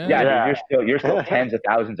bite. Yeah. Dude, you're still tens of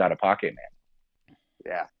thousands out of pocket, man.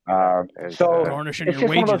 Yeah. So garnishing it's your just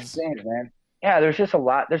wages. one of those things, man. Yeah, there's just a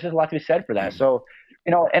lot to be said for that. So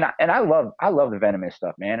You know, and I love the venomous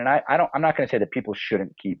stuff, man. And I'm not going to say that people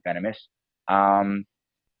shouldn't keep venomous. You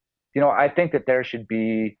know, I think that there should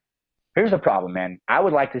be. Here's the problem, man. I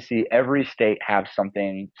would like to see every state have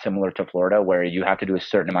something similar to Florida, where you have to do a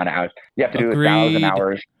certain amount of hours. You have to do 1,000 Agreed.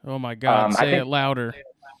 hours. Oh my God, I say think, it louder.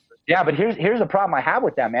 yeah, but here's the problem I have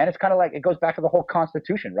with that, man. It's kind of like it goes back to the whole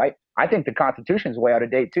Constitution, right? I think the Constitution is way out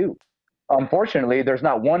of date too. Unfortunately, there's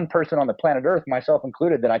not one person on the planet Earth, myself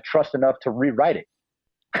included, that I trust enough to rewrite it,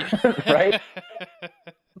 right?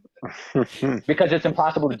 Because it's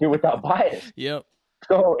impossible to do without bias. Yep.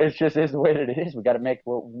 So it's just is the way that it is. We got to make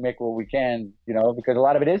what we can, you know, because a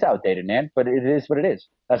lot of it is outdated, man. But it is what it is.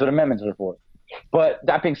 That's what amendments are for. But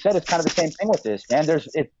that being said, it's kind of the same thing with this, man.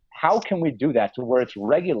 How can we do that to where it's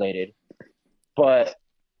regulated, but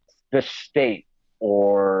the state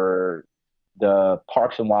or the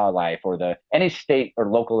Parks and Wildlife or any state or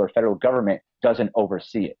local or federal government doesn't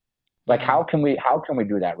oversee it? Like, how can we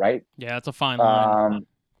do that, right? Yeah, it's a fine line.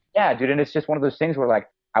 Yeah, dude, and it's just one of those things where, like,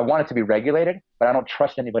 I want it to be regulated, but I don't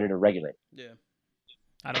trust anybody to regulate it. Yeah.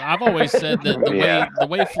 I don't know. I've always said that the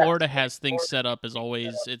way Florida has things set up is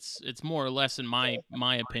always it's more or less, in my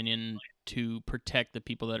opinion, to protect the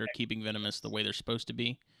people that are keeping venomous the way they're supposed to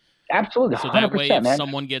be. Absolutely, so that way, if man.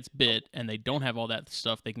 someone gets bit and they don't have all that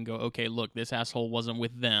stuff, they can go, okay, look, this asshole wasn't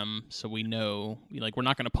with them, so we know, like, we're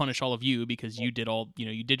not going to punish all of you because you did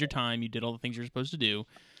you did your time, you did all the things you're supposed to do.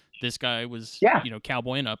 This guy was,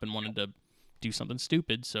 cowboying up and wanted to do something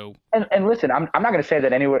stupid. So and listen, I'm not going to say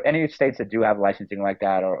that any states that do have licensing like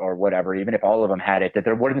that or whatever, even if all of them had it, that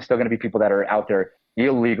there wouldn't still going to be people that are out there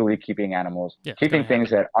illegally keeping animals, keeping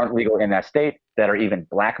things that aren't legal in that state, that are even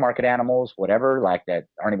black market animals, whatever, like that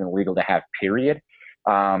aren't even legal to have, period.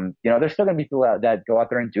 You know, there's still going to be people that go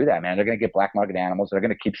out there and do that, man. They're going to get black market animals. They're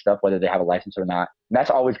going to keep stuff whether they have a license or not. And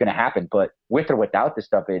that's always going to happen. But with or without this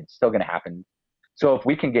stuff, it's still going to happen. So if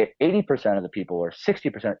we can get 80% of the people or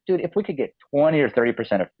 60%, dude, if we could get 20 or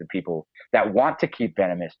 30% of the people that want to keep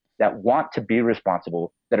venomous, that want to be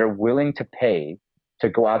responsible, that are willing to pay to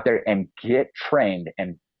go out there and get trained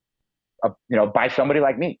and, by somebody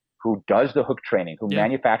like me who does the hook training, who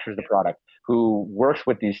manufactures the product, who works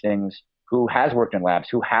with these things, who has worked in labs,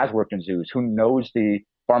 who has worked in zoos, who knows the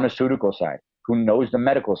pharmaceutical side, who knows the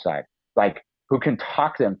medical side, like who can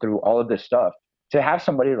talk them through all of this stuff. To have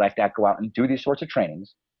somebody like that go out and do these sorts of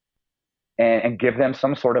trainings and give them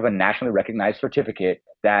some sort of a nationally recognized certificate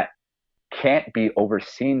that can't be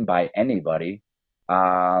overseen by anybody,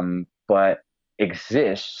 but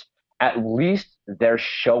exists, at least they're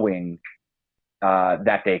showing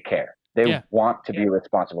that they care. They want to be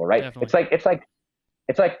responsible, right? Definitely.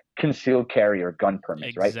 It's like concealed carry or gun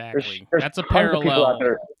permits, right? Exactly. There's That's a parallel.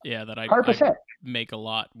 That I 100%. make a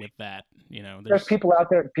lot with that. You know, there's people out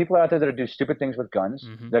there that do stupid things with guns.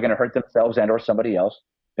 Mm-hmm. They're going to hurt themselves and or somebody else.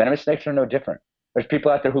 Venomous snakes are no different. There's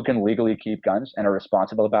people out there who can legally keep guns and are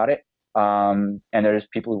responsible about it. And there's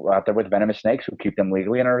people out there with venomous snakes who keep them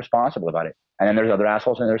legally and are responsible about it. And then there's other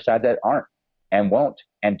assholes on their side that aren't and won't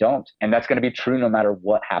and don't. And that's going to be true no matter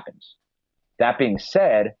what happens. That being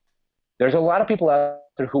said, there's a lot of people out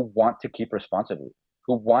there who want to keep responsibly,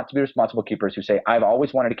 who want to be responsible keepers, who say, I've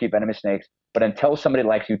always wanted to keep venomous snakes, but until somebody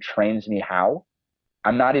like you trains me how,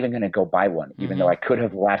 I'm not even going to go buy one, even though I could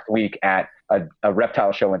have last week at a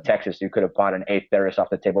reptile show in Texas. You could have bought an Atheris off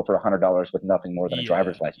the table for $100 with nothing more than a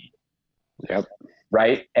driver's license. Yep.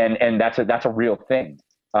 Right. And that's a real thing.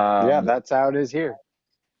 That's how it is here.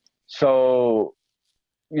 So,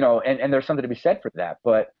 and there's something to be said for that.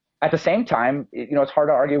 But at the same time, it's hard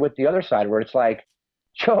to argue with the other side where it's like,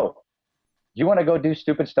 Joe, you want to go do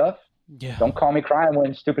stupid stuff? Yeah. Don't call me crying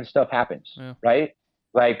when stupid stuff happens. Yeah. Right?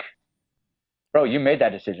 Like, bro, you made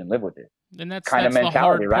that decision. Live with it. And that's kind of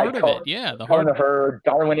mentality, the hard right? part of it. Yeah. The hard of her,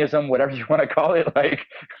 Darwinism, whatever you want to call it.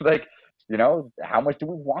 Like, how much do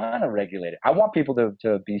we want to regulate it? I want people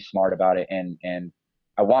to be smart about it. And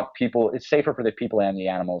I want people, it's safer for the people and the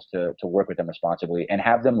animals to work with them responsibly and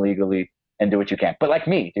have them legally and do what you can. But like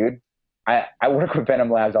me, dude, I work with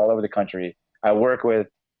Venom labs all over the country. I work with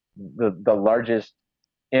the largest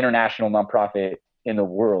international nonprofit in the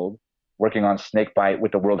world working on snakebite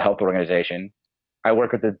with the World Health Organization. I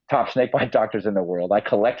work with the top snakebite doctors in the world. I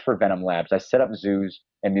collect for Venom labs. I set up zoos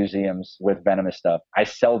and museums with venomous stuff. I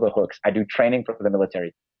sell the hooks. I do training for the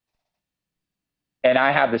military. And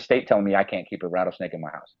I have the state telling me I can't keep a rattlesnake in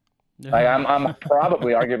my house. Like, I'm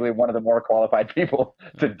probably arguably one of the more qualified people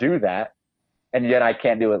to do that. And yet I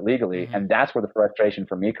can't do it legally. And that's where the frustration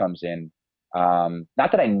for me comes in. Not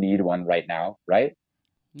that I need one right now, right?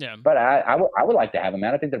 Yeah. But I would like to have them,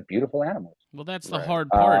 man. I think they're beautiful animals. Well, that's the hard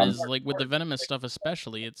part is, like, with the venomous stuff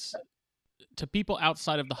especially, it's to people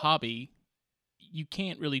outside of the hobby, you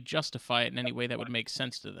can't really justify it in any way that would make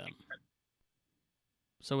sense to them.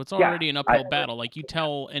 So it's already an uphill battle. Like, you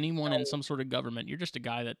tell anyone in some sort of government, you're just a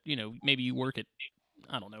guy that, maybe you work at,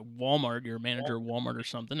 I don't know, Walmart, you're a manager of Walmart or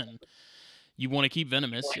something, and you want to keep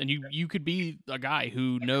venomous, and you could be a guy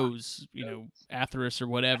who knows, Atheris or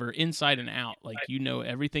whatever, inside and out. Like,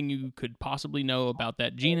 everything you could possibly know about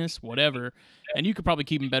that genus, whatever, and you could probably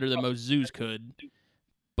keep them better than most zoos could.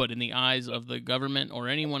 But in the eyes of the government or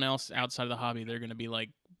anyone else outside of the hobby, they're going to be like,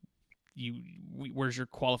 where's your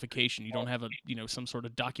qualification? You don't have some sort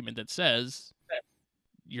of document that says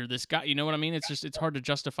you're this guy. You know what I mean? It's hard to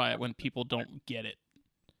justify it when people don't get it.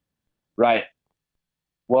 Right.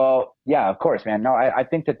 Well, yeah, of course, man. No, I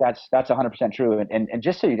think that's 100% true. And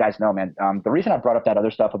just so you guys know, man, the reason I brought up that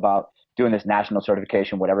other stuff about doing this national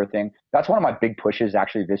certification, whatever thing, that's one of my big pushes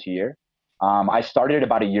actually this year. I started it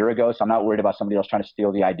about a year ago, so I'm not worried about somebody else trying to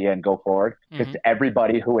steal the idea and go forward, because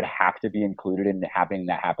everybody who would have to be included in having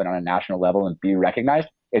that happen on a national level and be recognized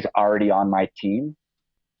is already on my team.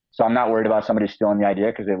 So I'm not worried about somebody stealing the idea,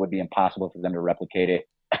 because it would be impossible for them to replicate it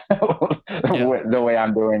the way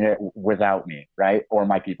I'm doing it without me, right? Or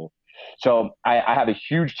my people. So I have a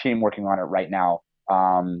huge team working on it right now,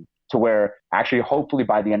 to where actually, hopefully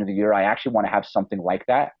by the end of the year, I actually want to have something like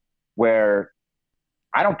that, where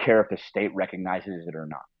I don't care if the state recognizes it or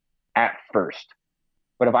not at first.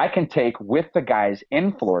 But if I can take with the guys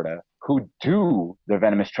in Florida who do the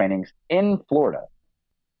venomous trainings in Florida,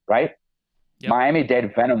 right? Yep.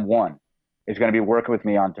 Miami-Dade Venom 1 is going to be working with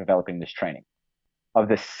me on developing this training. Of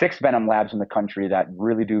the 6 Venom labs in the country that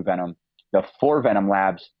really do Venom, the 4 Venom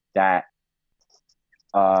labs that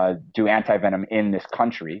do anti-Venom in this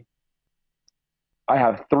country, I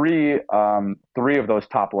have three of those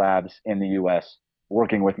top labs in the U.S.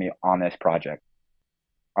 working with me on this project.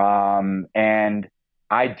 And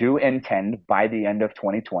I do intend by the end of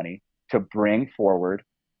 2020 to bring forward,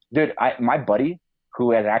 my buddy,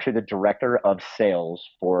 who is actually the director of sales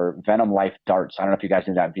for Venom Life Darts. I don't know if you guys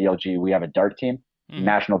know that, VLG. We have a dart team,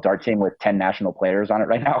 national dart team with 10 national players on it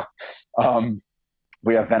right now.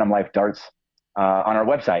 We have Venom Life Darts on our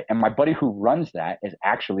website. And my buddy who runs that is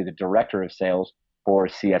actually the director of sales for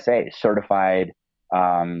CSA, certified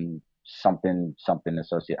something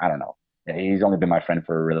associate. I don't know. He's only been my friend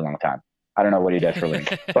for a really long time. I don't know what he does for a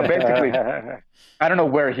living. But basically, I don't know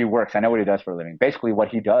where he works. I know what he does for a living. Basically, what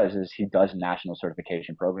he does is he does national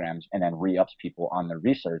certification programs and then re-ups people on their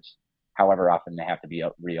research, however often they have to be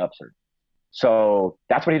re-upsed. So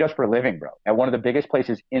that's what he does for a living, bro. At one of the biggest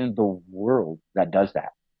places in the world that does that.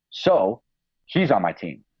 So he's on my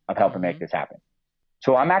team of helping make this happen.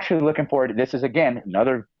 So I'm actually looking forward to this. Is again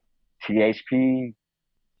another THP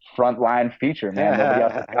frontline feature, man. Nobody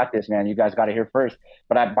else has got this, man. You guys got to hear first.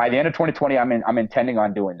 But by the end of 2020, I'm intending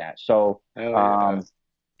on doing that. So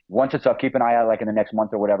once it's up, keep an eye out, like in the next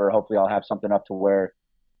month or whatever. Hopefully, I'll have something up to where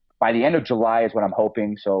by the end of July is what I'm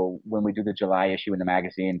hoping. So when we do the July issue in the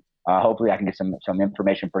magazine, hopefully I can get some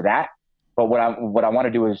information for that. But what I want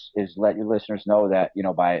to do is let your listeners know that,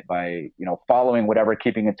 by following whatever,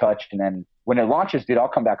 keeping in touch, and then when it launches, dude, I'll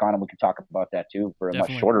come back on and we can talk about that too for a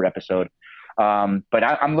much shorter episode. But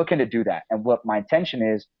I'm looking to do that. And what my intention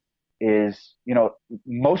is,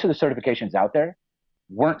 most of the certifications out there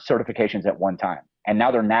weren't certifications at one time. And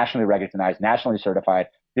now they're nationally recognized, nationally certified.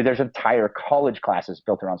 Dude, there's entire college classes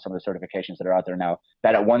built around some of the certifications that are out there now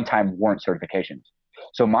that at one time weren't certifications.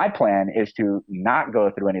 So my plan is to not go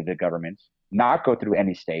through any of the governments, not go through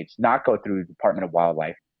any states, not go through the Department of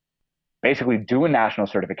Wildlife, basically do a national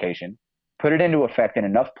certification, put it into effect in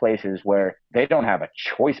enough places where they don't have a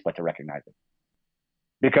choice but to recognize it.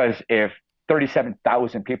 Because if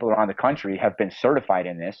 37,000 people around the country have been certified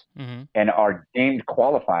in this and are deemed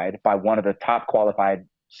qualified by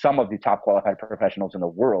some of the top qualified professionals in the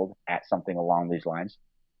world at something along these lines,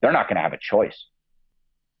 they're not going to have a choice.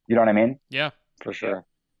 You know what I mean? Yeah, for sure.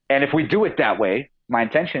 And if we do it that way, my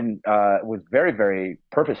intention was very, very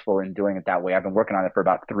purposeful in doing it that way. I've been working on it for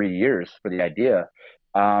about 3 years for the idea.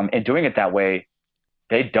 And doing it that way,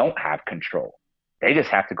 they don't have control. They just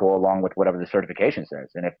have to go along with whatever the certification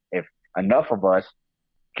says. And if enough of us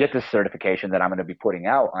get the certification that I'm going to be putting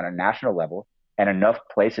out on a national level, and enough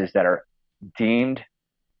places that are deemed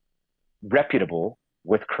reputable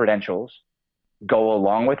with credentials go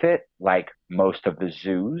along with it, like most of the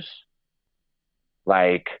zoos,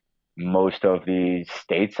 like most of the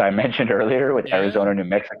states I mentioned earlier with Arizona, New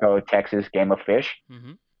Mexico, Texas, Game of Fish.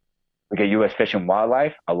 We get U.S. Fish and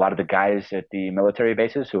Wildlife. A lot of the guys at the military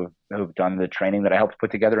bases who've done the training that I helped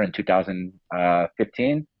put together in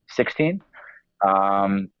 2015, 16.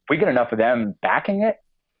 If we get enough of them backing it,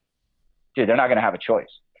 dude, they're not going to have a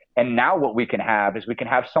choice. And now what we can have is we can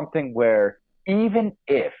have something where even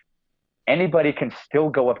if anybody can still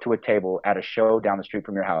go up to a table at a show down the street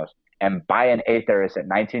from your house and buy an Aetherus at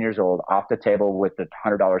 19 years old off the table with the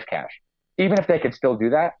 $100 cash, even if they could still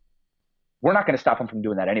do that, we're not going to stop them from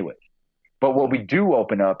doing that anyways. But what we do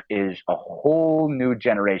open up is a whole new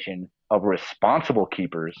generation of responsible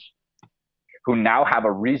keepers who now have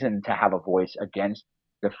a reason to have a voice against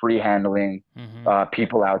the free handling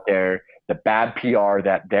people out there, the bad PR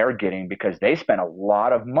that they're getting because they spent a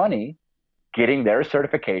lot of money getting their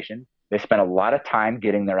certification. They spent a lot of time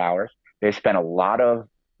getting their hours. They spent a lot of,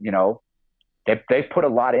 they put a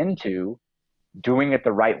lot into doing it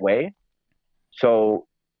the right way. So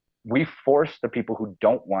we force the people who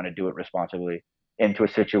don't want to do it responsibly into a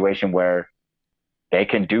situation where they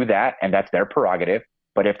can do that, and that's their prerogative.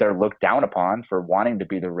 But if they're looked down upon for wanting to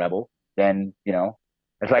be the rebel, then,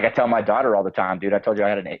 it's like I tell my daughter all the time, dude. I told you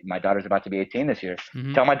my daughter's about to be 18 this year.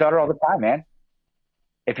 Tell my daughter all the time, man,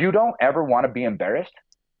 if you don't ever want to be embarrassed,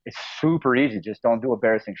 it's super easy. Just don't do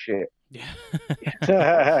embarrassing shit. Yeah.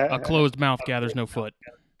 A closed mouth gathers no foot.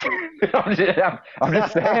 I'm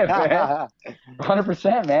just saying, man.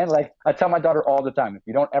 100%, man. Like, I tell my daughter all the time, if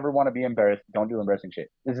you don't ever want to be embarrassed, don't do embarrassing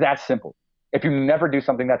shit. It's that simple. If you never do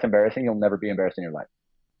something that's embarrassing, you'll never be embarrassed in your life.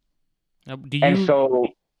 Go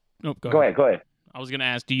ahead. I was going to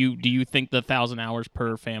ask, do you think the 1,000 hours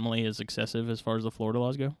per family is excessive as far as the Florida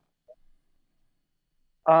laws go?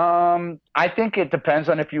 I think it depends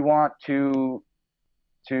on if you want to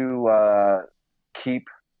keep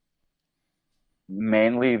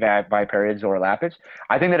mainly viperids or lapids.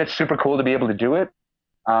 I think that it's super cool to be able to do it.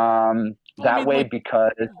 Because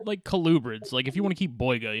like colubrids, like if you want to keep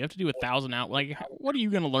boiga, you have to do 1,000 hours. Like, what are you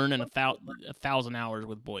going to learn in 1,000 hours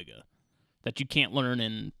with boiga that you can't learn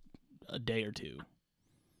in a day or two?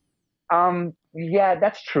 Yeah,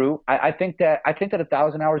 that's true. I think that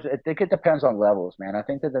 1,000 hours, I think it depends on levels, man. I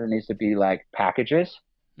think that there needs to be like packages,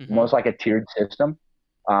 almost like a tiered system,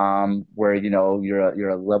 where, you're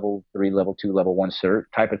a level 3, level 2, level 1 cert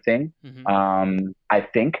type of thing. I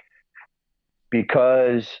think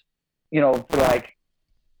because, like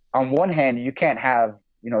on one hand, you can't have,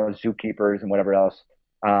 zookeepers and whatever else.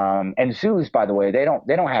 And zoos, by the way, they don't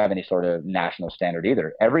have any sort of national standard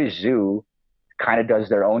either. Every zoo kind of does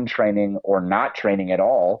their own training or not training at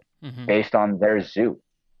all based on their zoo.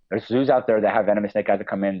 There's zoos out there that have venomous snake guys that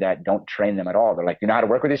come in that don't train them at all. They're like, you know how to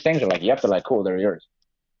work with these things? They're like, yep. They're like, cool, they're yours.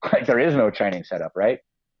 Like, there is no training set up, right?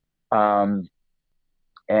 And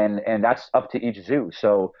that's up to each zoo.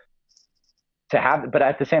 So but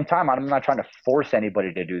at the same time, I'm not trying to force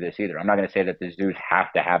anybody to do this either. I'm not going to say that the zoos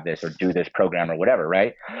have to have this or do this program or whatever,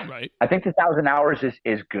 right? Right. I think the 1,000 hours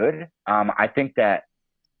is good. I think that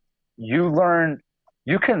you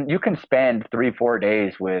can spend 3-4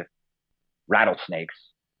 days with rattlesnakes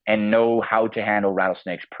and know how to handle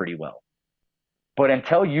rattlesnakes pretty well. But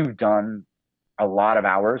until you've done a lot of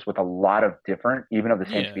hours with a lot of different, even of the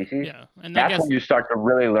same species, and that's when you start to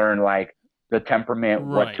really learn like the temperament,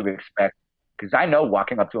 what to expect. Because I know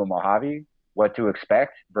walking up to a Mojave, what to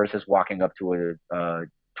expect versus walking up to a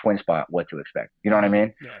twin spot, what to expect. You know what I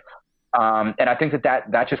mean? Yeah. And I think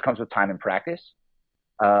that just comes with time and practice.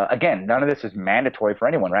 Again, none of this is mandatory for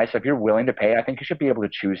anyone, right? So if you're willing to pay, I think you should be able to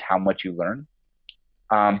choose how much you learn.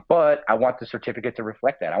 But I want the certificate to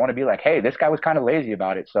reflect that. I want to be like, hey, this guy was kind of lazy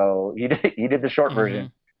about it, so he did the short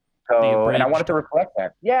version. So, and I want it to reflect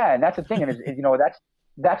that. Yeah, and that's the thing, and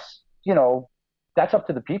that's up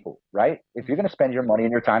to the people, right? If you're going to spend your money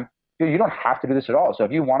and your time, you don't have to do this at all. So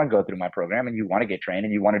if you want to go through my program and you want to get trained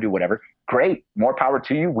and you want to do whatever, great, more power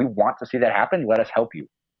to you. We want to see that happen. Let us help you.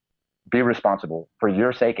 Be responsible for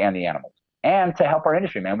your sake and the animals, and to help our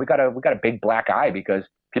industry, man. We got a big black eye because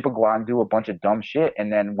people go out and do a bunch of dumb shit,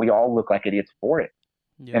 and then we all look like idiots for it.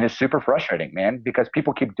 Yeah. And it's super frustrating, man, because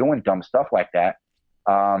people keep doing dumb stuff like that.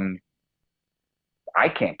 I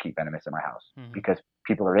can't keep venomous in my house because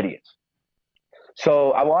people are idiots.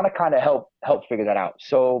 So I want to kind of help figure that out.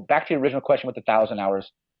 So back to the original question with the 1,000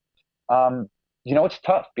 hours. It's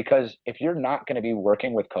tough because if you're not going to be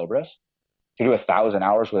working with cobras, to do 1,000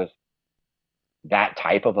 hours with that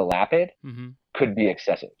type of a lapid could be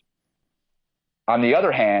excessive. On the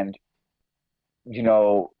other hand,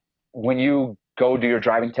 when you go do your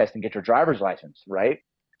driving test and get your driver's license, right?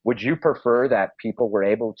 Would you prefer that people were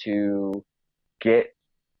able to get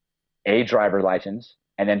a driver's license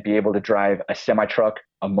and then be able to drive a semi-truck,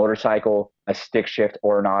 a motorcycle, a stick shift,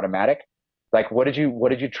 or an automatic? Like, what did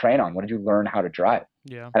you train on? What did you learn how to drive?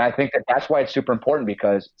 Yeah. And I think that's why it's super important,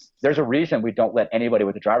 because there's a reason we don't let anybody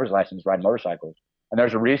with a driver's license ride motorcycles. And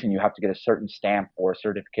there's a reason you have to get a certain stamp or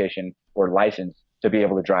certification or license to be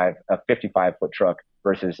able to drive a 55-foot truck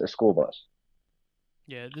versus a school bus.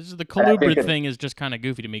 Yeah, this is the And I think colubrid thing is just kind of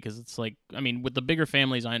goofy to me because it's like, I mean, with the bigger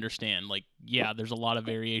families, I understand. Like, yeah, there's a lot of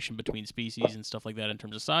variation between species and stuff like that in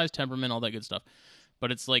terms of size, temperament, all that good stuff.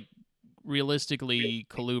 But it's like, realistically,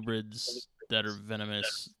 colubrids that are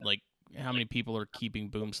venomous, like, how many people are keeping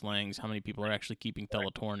boom slangs? How many people are actually keeping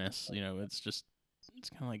Thelatornis? You know, it's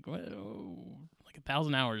kind of like, like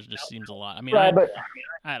 1,000 hours just seems a lot. I mean, Right, but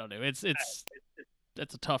I don't know. That's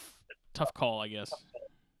a tough call, I guess.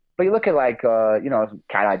 But you look at like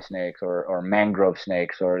cat-eyed snakes or mangrove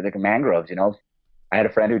snakes or like mangroves. I had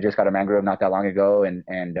a friend who just got a mangrove not that long ago and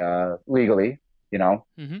legally,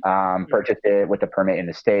 purchased it with the permit in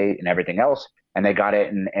the state and everything else, and they got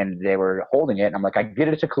it and they were holding it, and I'm like, I get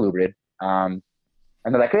it, it's a colubrid. And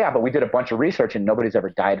they're like, yeah, but we did a bunch of research and nobody's ever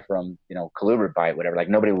died from colubrid bite, whatever. Like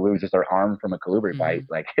nobody loses their arm from a colubrid bite.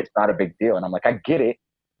 Like it's not a big deal. And I'm like, I get it.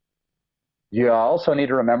 You also need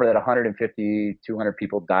to remember that 150, 200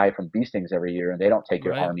 people die from bee stings every year, and they don't take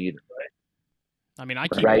your arm either. I mean, I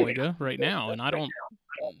keep Boiga right now, and I don't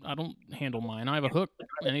handle mine. I have a hook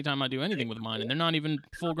anytime I do anything with mine, and they're not even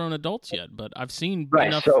full-grown adults yet. But I've seen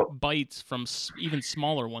enough bites from even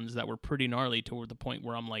smaller ones that were pretty gnarly toward the point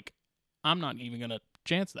where I'm like, I'm not even gonna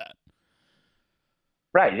chance that.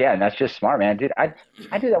 Right, yeah, and that's just smart, man, dude. I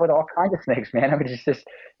do that with all kinds of snakes, man. I mean,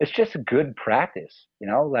 it's just good practice,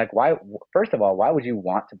 Like, why? First of all, why would you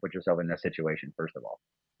want to put yourself in this situation? First of all,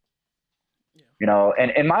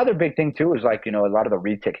 and my other big thing too is like, a lot of the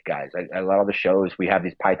retic guys, a lot of the shows, we have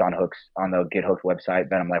these Python hooks on the Get Hooked website,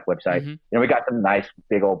 Venom Life website. We got some nice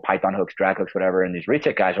big old Python hooks, drag hooks, whatever. And these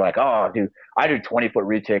retic guys are like, oh, dude, I do 20-foot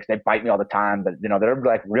retics. They bite me all the time, but they're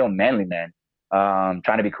like real manly men.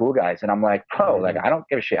 Trying to be cool guys. And I'm like, bro, like, I don't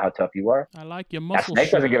give a shit how tough you are. I like your muscle. That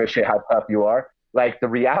snake doesn't give a shit how tough you are. Like, the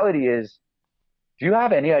reality is, do you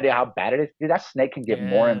have any idea how bad it is? Dude, that snake can get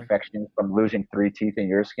more infections from losing 3 teeth in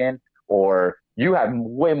your skin, or you have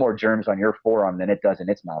way more germs on your forearm than it does in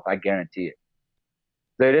its mouth. I guarantee it.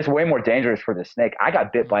 So it is way more dangerous for the snake. I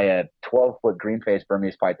got bit by a 12-foot green-faced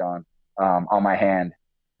Burmese python on my hand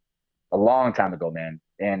a long time ago, man.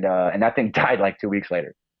 And that thing died like 2 weeks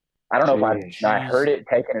later. I don't know if I heard it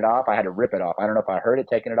taking it off. I had to rip it off. I don't know if I heard it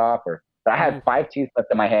taking it off but I had 5 teeth left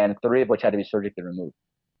in my hand, 3 of which had to be surgically removed.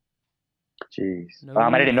 Jeez.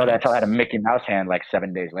 I didn't know that until I had a Mickey Mouse hand like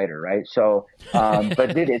 7 days later, right? So,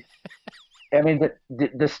 but dude,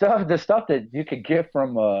 the stuff that you could get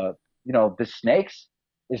from the snakes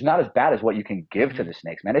is not as bad as what you can give to the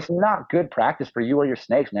snakes, man. It's not good practice for you or your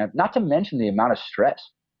snakes, man. Not to mention the amount of stress.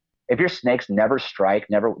 If your snakes never strike,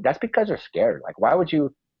 that's because they're scared. Like, why would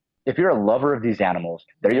you? If you're a lover of these animals,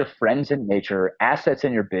 they're your friends in nature, assets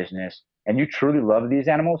in your business, and you truly love these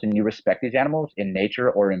animals and you respect these animals in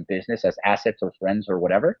nature or in business as assets or friends or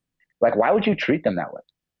whatever, like, why would you treat them that way?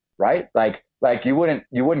 Right? Like you wouldn't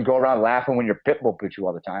go around laughing when your pit bull bit you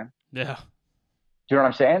all the time. Yeah. Do you know what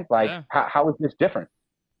I'm saying? Like, how is this different?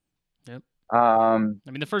 Yep. I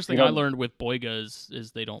mean, the first thing I learned with Boigas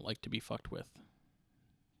is they don't like to be fucked with.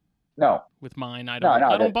 No. With mine, I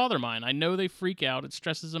don't bother mine. I know they freak out. It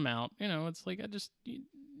stresses them out. It's like,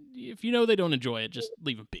 if they don't enjoy it, just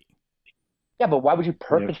leave them be. Yeah, but why would you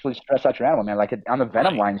purposefully stress out your animal, man? Like on the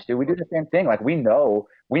Venom lines, dude, we do the same thing. Like we know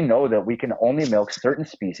that we can only milk certain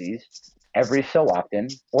species every so often,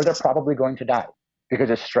 or they're probably going to die because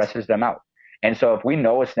it stresses them out. And so if we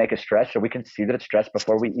know a snake is stressed, or we can see that it's stressed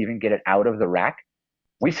before we even get it out of the rack,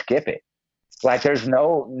 we skip it. Like there's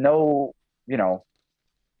no,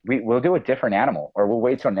 we'll do a different animal, or we'll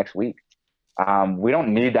wait till next week. We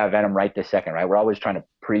don't need that venom right this second, right? We're always trying to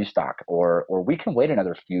pre-stock, or we can wait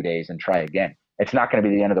another few days and try again. It's not going to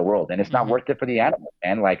be the end of the world, and it's not worth it for the animal.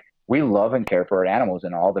 And like, we love and care for our animals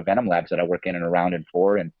and all the venom labs that I work in and around and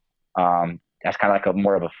for. And that's kind of like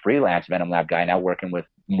more of a freelance venom lab guy now, working with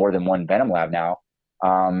more than one venom lab now.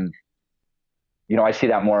 I see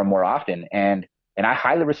that more and more often, and I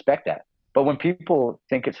highly respect that. But when people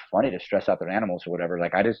think it's funny to stress out their animals or whatever,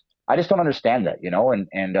 like I just don't understand that,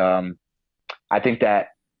 and I think that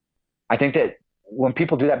when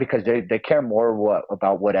people do that because they care more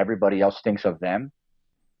about what everybody else thinks of them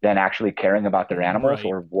than actually caring about their animals,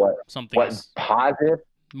 or what positive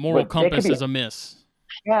moral compass is amiss.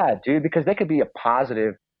 Yeah, dude, because they could be a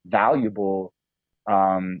positive, valuable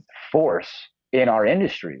force in our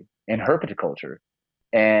industry, in herpetoculture,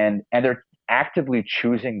 and they're actively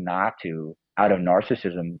choosing not to out of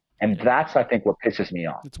narcissism, and that's, I think, what pisses me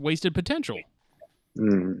off. It's wasted potential.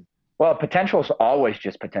 Well, potential is always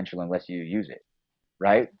just potential unless you use it,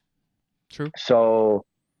 right? True. So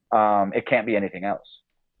it can't be anything else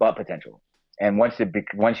but potential. And once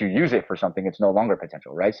you use it for something, it's no longer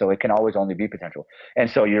potential, right? So it can always only be potential. And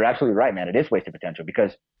so you're absolutely right, man. It is wasted potential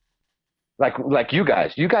because, like you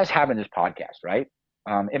guys having this podcast, right?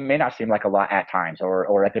 It may not seem like a lot at times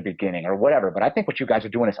or at the beginning or whatever, but I think what you guys are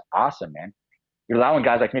doing is awesome, man. You're allowing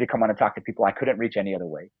guys like me to come on and talk to people I couldn't reach any other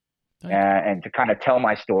way, and to kind of tell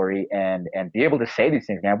my story and be able to say these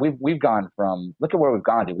things, man. We've gone from, look at where we've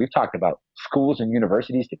gone to. We've talked about schools and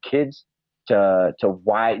universities to kids to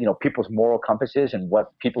why, people's moral compasses and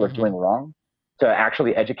what people are doing wrong, to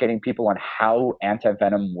actually educating people on how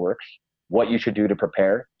anti-venom works, what you should do to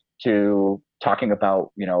prepare, to talking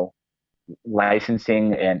about,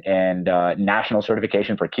 licensing and national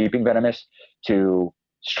certification for keeping venomous, to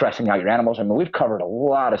stressing out your animals. I mean, we've covered a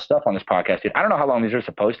lot of stuff on this podcast, dude. I don't know how long these are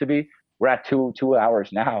supposed to be. We're at two hours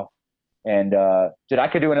now. And dude, I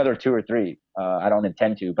could do another 2 or 3. I don't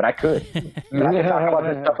intend to, but I could. I could talk about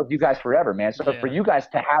this stuff with you guys forever, man. So for you guys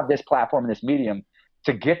to have this platform and this medium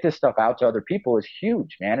to get this stuff out to other people is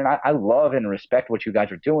huge, man. And I love and respect what you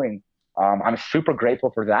guys are doing. I'm super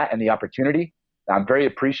grateful for that and the opportunity. I'm very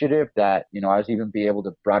appreciative that, I was even be able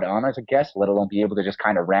to brought on as a guest, let alone be able to just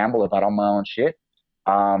kind of ramble about all my own shit.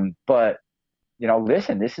 But,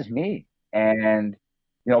 listen, this is me. And,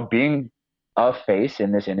 being a face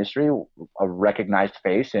in this industry, a recognized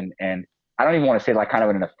face, and I don't even want to say like kind of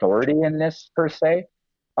an authority in this per se.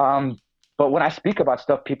 But when I speak about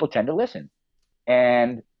stuff, people tend to listen.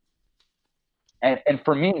 And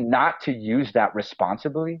for me not to use that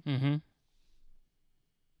responsibly,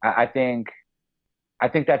 I think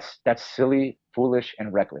that's silly, foolish,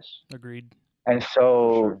 and reckless. Agreed. And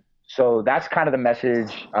so that's kind of the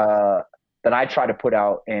message that I try to put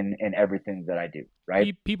out in everything that I do,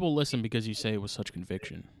 right? People listen because you say it with such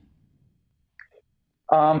conviction.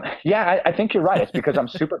 Yeah, I think you're right. It's because I'm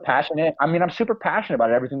super passionate. I mean, I'm super passionate about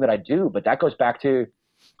everything that I do, but that goes back to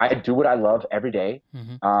I do what I love every day,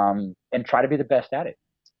 and try to be the best at it.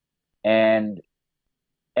 And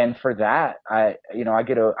for that, I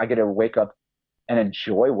get to wake up and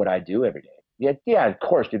enjoy what I do every day. Yeah, of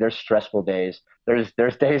course, dude. There's stressful days.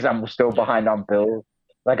 There's days I'm still behind on bills.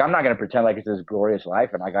 Like, I'm not gonna pretend like it's this glorious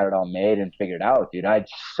life and I got it all made and figured out, dude. I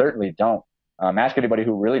certainly don't. Ask anybody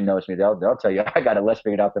who really knows me; they'll tell you I got it less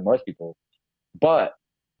figured out than most people. But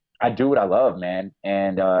I do what I love, man,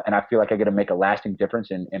 and I feel like I get to make a lasting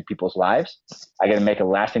difference in people's lives. I get to make a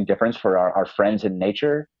lasting difference for our friends in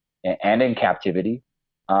nature and in captivity,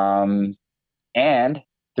 and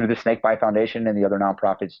through the Snakebite Foundation and the other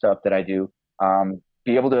nonprofit stuff that I do,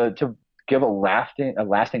 be able to give a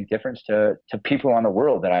lasting difference to people around the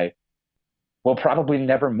world that I will probably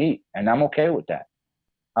never meet, and I'm okay with that.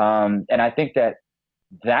 And I think that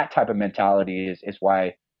type of mentality is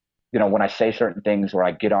why, when I say certain things or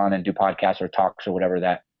I get on and do podcasts or talks or whatever,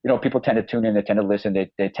 that, people tend to tune in, they tend to listen,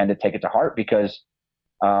 they tend to take it to heart because,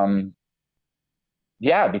 mainly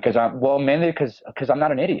because I'm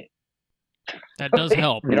not an idiot. That does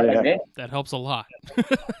help. You know what I mean? That helps a lot.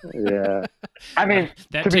 Yeah. I mean,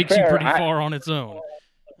 that takes you pretty far on its own.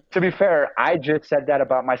 To be fair, I just said that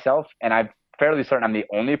about myself, and I'm fairly certain I'm the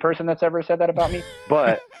only person that's ever said that about me.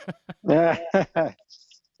 But nah,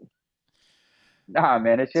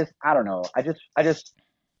 man, it's just, I don't know.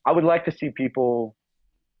 I would like to see people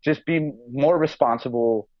just be more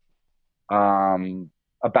responsible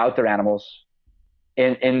about their animals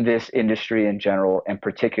in this industry in general, and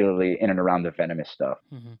particularly in and around the venomous stuff.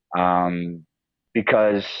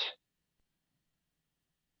 Because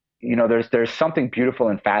there's something beautiful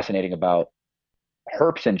and fascinating about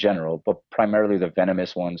herps in general, but primarily the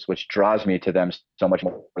venomous ones, which draws me to them so much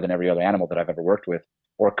more than every other animal that I've ever worked with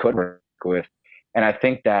or could work with. And I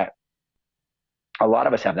think that a lot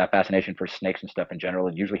of us have that fascination for snakes and stuff in general.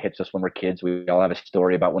 It usually hits us when we're kids. We all have a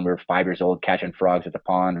story about when we were 5 years old catching frogs at the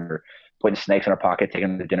pond or putting snakes in our pocket, taking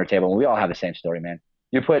them to the dinner table. And we all have the same story, man.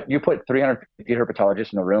 You put 350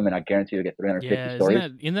 herpetologists in a room, and I guarantee you get 350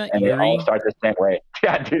 stories. Isn't that and eerie? They all start the same way.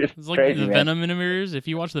 Yeah, dude, it's like crazy, the man. Venom interviews. If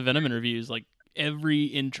you watch the Venom interviews, like every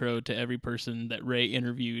intro to every person that Ray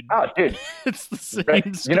interviewed, oh, dude, it's the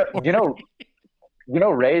same story.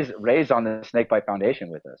 Ray's on the Snakebite Foundation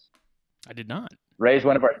with us. I did not. Ray's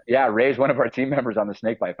one of our team members on the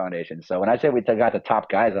Snakebite Foundation. So when I say we got the top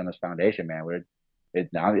guys on this foundation, man,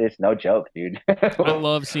 it's no joke, dude. I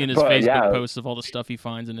love seeing his Facebook posts of all the stuff he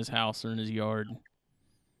finds in his house or in his yard.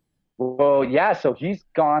 Well, yeah, so he's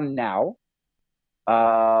gone now.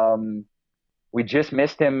 We just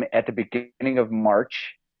missed him at the beginning of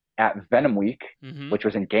March at Venom Week, which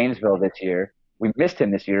was in Gainesville this year. We missed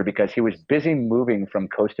him this year because he was busy moving from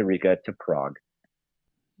Costa Rica to Prague.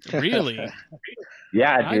 Really?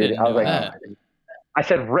 Yeah, dude. I was like, I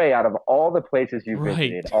said, Ray, out of all the places you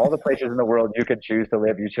visited, all the places in the world you could choose to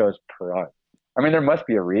live, you chose Prague. I mean, there must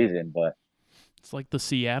be a reason, but it's like the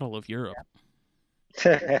Seattle of Europe.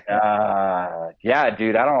 Yeah,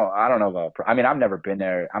 dude. I don't know about. I mean, I've never been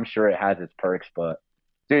there. I'm sure it has its perks, but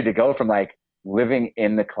dude, to go from like living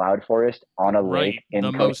in the cloud forest on a Right. lake in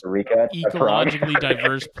The Costa most Rica to Prague. ecologically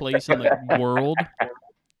diverse place in the world.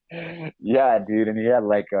 Yeah, dude. And he had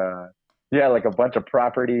like a bunch of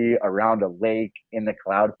property around a lake in the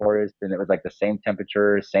cloud forest, and it was like the same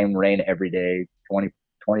temperature, same rain every day,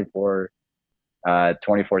 24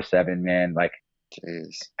 24/7, man. Like,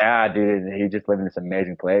 Jeez. yeah, dude, he just lived in this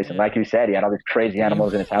amazing place. And Yeah. like you said, he had all these crazy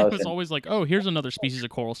animals in his It house. was And always like, oh, here's another species of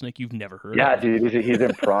coral snake you've never heard yeah, of. dude, he's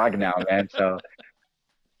in Prague now, man. So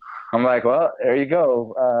I'm like, well, there you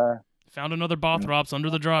go. Found another Bothrops under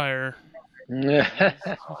the dryer.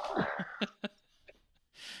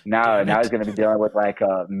 Now Damn he's it. gonna be dealing with like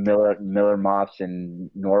Miller moths and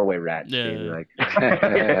Norway rats, dude. Yeah. Like,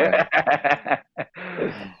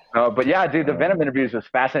 but yeah, dude, the Venom interviews was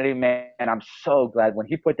fascinating, man. And I'm so glad when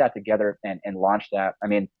he put that together and launched that. I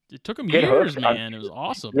mean, It took him Get years, Hooked, man. It was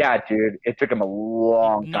awesome. yeah, dude, it took him a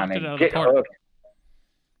long He time. knocked it And out of the Get park. Hooked,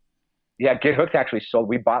 yeah, Get Hooked actually sold.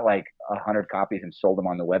 We bought like 100 copies and sold them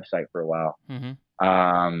on the website for a while. Mm-hmm.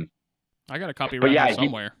 Um, I got a copy But around yeah, here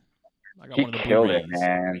somewhere. I got he one of the killed it, Blu-rays.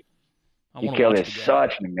 man. I He want to killed watch it. it again.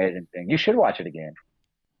 Such an amazing thing. You should watch it again.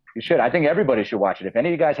 You should. I think everybody should watch it. If any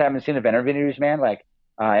of you guys haven't seen the Venom interviews, man, like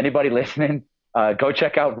anybody listening, go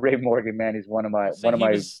check out Ray Morgan, man. He's one of my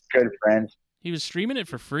good friends. He was streaming it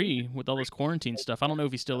for free with all this quarantine stuff. I don't know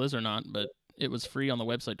if he still is or not, but it was free on the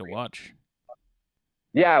website to watch.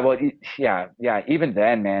 Yeah, well, yeah. Even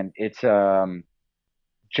then, man, it's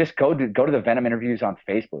just go to the Venom interviews on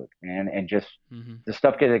Facebook, man, and just the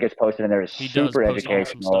stuff that gets posted in there is He does super post awesome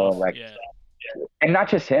educational. stuff. Like, yeah. and not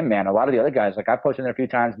just him, man. A lot of the other guys, like I've posted in there a few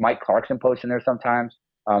times. Mike Clarkson posts in there sometimes.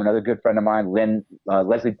 Another good friend of mine,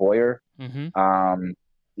 Leslie Boyer. Mm-hmm.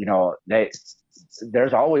 You know,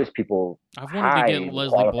 there's always people. I've wanted to get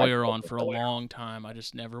Leslie Boyer on for a long time. I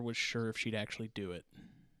just never was sure if she'd actually do it.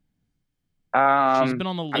 She's been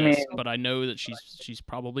on the list, but I know that she's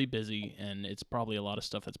probably busy, and it's probably a lot of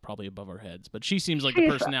stuff that's probably above our heads. But she seems like the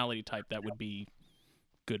personality type that would be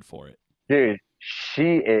good for it. Dude,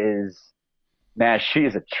 she is a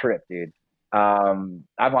trip, dude.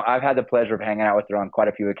 I've had the pleasure of hanging out with her on quite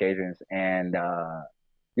a few occasions, and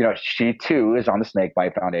you know, she too is on the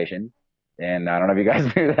Snakebite Foundation, and I don't know if you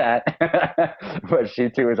guys knew that, but she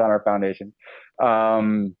too is on our foundation.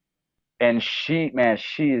 And she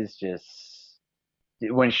is just,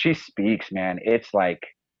 when she speaks, man, it's like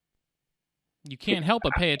you can't help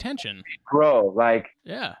but pay attention, bro. Like,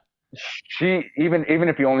 yeah, she even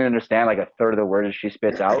if you only understand like a third of the words she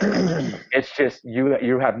spits out, it's just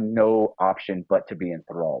you have no option but to be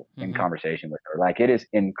enthralled in conversation with her. Like, it is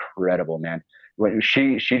incredible, man. When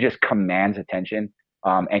she just commands attention,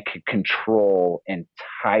 and can control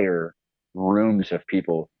entire rooms of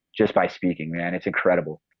people just by speaking, man. It's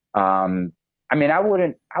incredible. I mean, I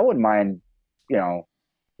wouldn't mind, you know,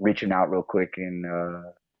 reaching out real quick in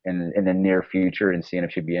the near future and seeing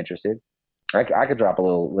if she'd be interested. I could drop a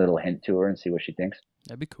little hint to her and see what she thinks.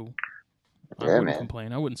 That'd be cool. Yeah, I wouldn't man.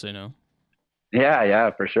 complain. I wouldn't say no. Yeah,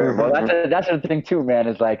 for sure. Well, that's the thing too, man.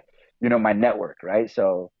 Is like, you know, my network, right?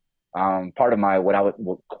 So, part of my what I would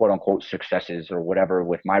quote unquote successes or whatever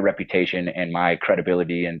with my reputation and my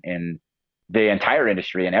credibility in the entire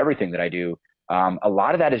industry and everything that I do, a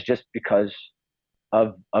lot of that is just because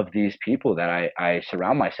of these people that I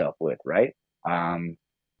surround myself with, right?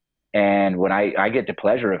 And when I get the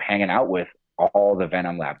pleasure of hanging out with all the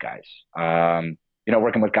Venom Lab guys, you know,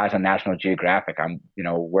 working with guys on National Geographic, I'm, you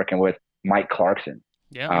know, working with Mike Clarkson.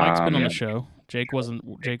 Yeah, Mike's been on the show. Jake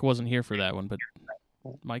wasn't here for that one, but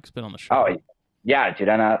Mike's been on the show. Oh, yeah, dude,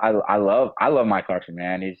 and I love Mike Clarkson,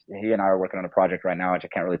 man. He and I are working on a project right now, which I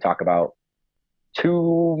can't really talk about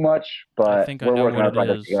too much, but we're working on a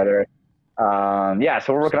project together. Yeah,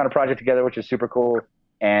 so we're working on a project together, which is super cool,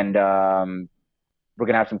 and we're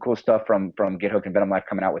gonna have some cool stuff from Get Hooked and Venom Life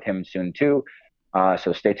coming out with him soon too.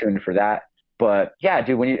 So stay tuned for that. But yeah,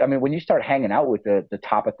 dude, when you start hanging out with the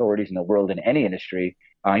top authorities in the world in any industry,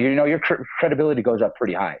 you know, your credibility goes up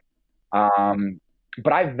pretty high.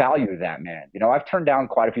 But I value that, man. You know, I've turned down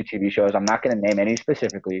quite a few TV shows. I'm not going to name any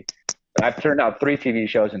specifically, but I've turned down 3 TV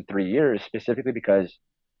shows in 3 years specifically because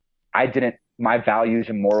my values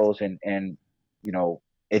and morals and you know,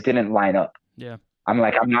 it didn't line up. Yeah. I'm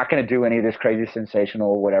like, I'm not going to do any of this crazy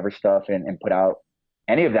sensational whatever stuff and put out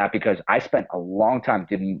any of that because I spent a long time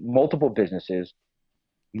doing multiple businesses,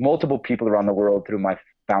 multiple people around the world through my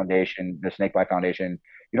foundation, the Snakebite Foundation.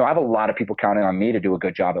 You know, I have a lot of people counting on me to do a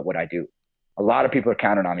good job at what I do. A lot of people are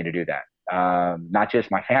counting on me to do that. Not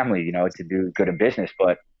just my family, you know, to do good in business,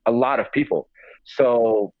 but a lot of people.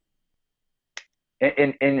 So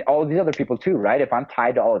and all of these other people too, right? If I'm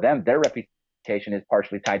tied to all of them, their reputation is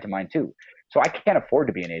partially tied to mine too. So I can't afford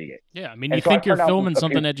to be an idiot. Yeah, I mean, And you so I think you're turned out filming a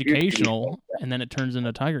something few educational, and then it turns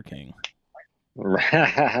into Tiger King.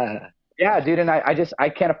 Yeah, dude, and I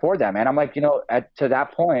can't afford that, man. I'm like, to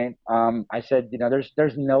that point, I said,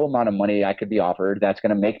 there's no amount of money I could be offered that's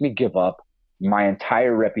going to make me give up my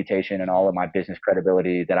entire reputation and all of my business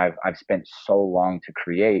credibility that I've spent so long to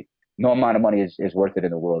create. No amount of money is worth it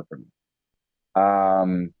in the world for me.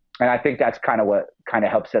 And I think that's kind of what kind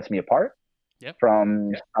of helps sets me apart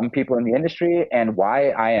from some people in the industry, and why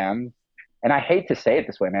I am, and I hate to say it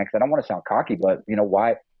this way, man, because I don't want to sound cocky, but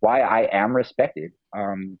why I am respected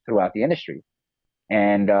throughout the industry.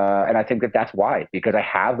 And I think that's why, because I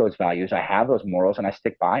have those values, I have those morals, and I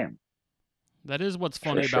stick by them. That is what's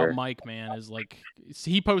funny about Mike, man, is like,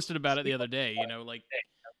 he posted about it the other day, like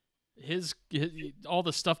his all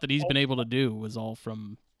the stuff that he's been able to do was all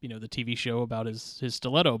from, the TV show about his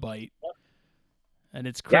stiletto bite. And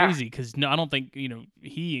it's crazy because I don't think,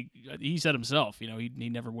 he said himself, he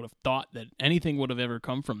never would have thought that anything would have ever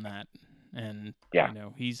come from that. And,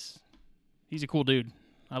 he's a cool dude.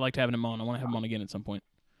 I liked having him on. I want to have him on again at some point.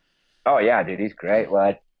 Oh, yeah, dude, he's great.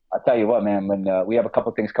 Well, I'll tell you what, man, when we have a couple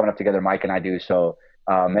things coming up together, Mike and I do. So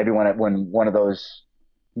maybe when one of those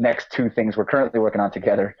next two things we're currently working on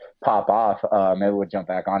together pop off, maybe we'll jump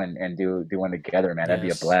back on and do one together, man. That'd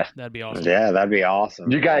be a blast. That'd be awesome. Yeah, that'd be awesome.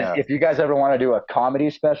 You guys, if you guys ever want to do a comedy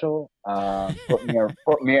special,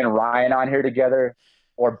 put me and Ryan on here together,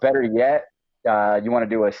 or better yet, you want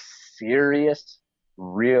to do a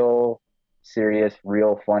real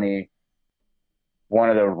funny, one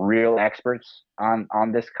of the real experts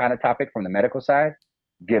on this kind of topic from the medical side,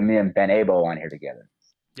 get me and Ben Abo on here together.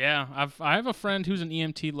 Yeah, I have a friend who's an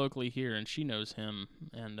EMT locally here, and she knows him,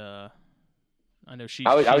 and I know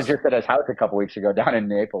I was just at his house a couple weeks ago down in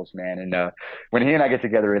Naples, man, and when he and I get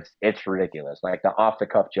together, it's ridiculous. Like, the off the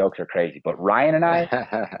cuff jokes are crazy, but Ryan and I,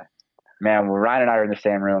 man, when Ryan and I are in the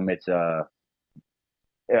same room, it's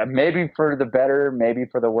maybe for the better, maybe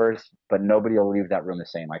for the worse, but nobody will leave that room the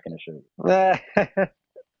same, I can assure you.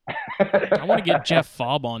 I want to get Jeff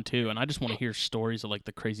Fobb on too, and I just want to hear stories of like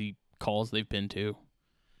the crazy calls they've been to.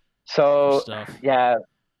 So yeah,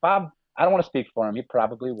 Bob, I don't want to speak for him. He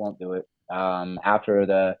probably won't do it. After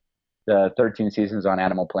the 13 seasons on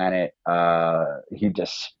Animal Planet, he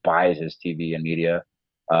despises TV and media.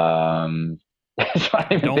 I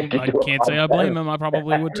can't say I blame him. I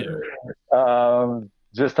probably would too.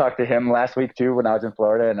 Just talked to him last week too when I was in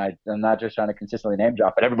Florida, and I'm not just trying to consistently name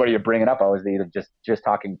drop, but everybody you're bringing up, I was either just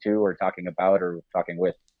talking to, or talking about, or talking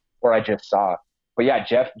with, or I just saw. But yeah,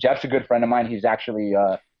 Jeff's a good friend of mine. He's actually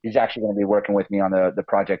going to be working with me on the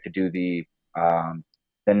project to do the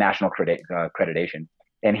national accreditation,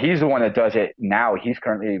 and he's the one that does it now. He's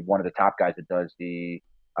currently one of the top guys that does the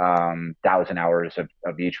 1,000 hours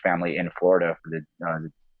of each family in Florida for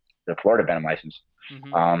the Florida Venom license.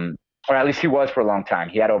 Mm-hmm. Or at least he was for a long time.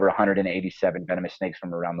 He had over 187 venomous snakes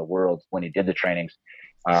from around the world when he did the trainings.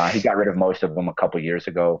 He got rid of most of them a couple years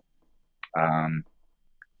ago. And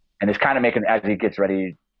it's kind of making, as he gets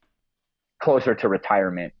ready, closer to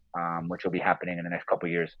retirement, which will be happening in the next couple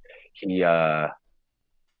of years. He's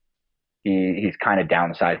kind of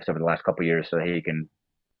downsized over the last couple of years so he can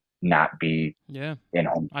not be in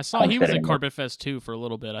home. I saw he was at Carpet Fest too for a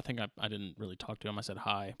little bit. I think I didn't really talk to him. I said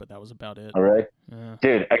hi, but that was about it. Oh, really? Yeah.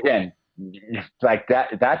 Dude, again, like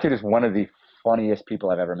that dude is one of the funniest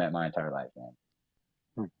people I've ever met in my entire life,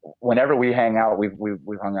 man. Whenever we hang out, we've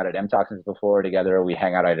hung out at M-Toxins before together. We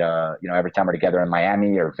hang out at every time we're together in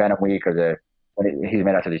Miami or Venom Week, or he's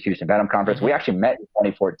made out to the Houston Venom Conference. Mm-hmm. We actually met in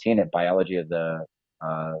 2014 at Biology of the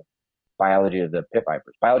Pit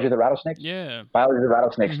Vipers. Biology of the Rattlesnakes? Yeah. Biology of the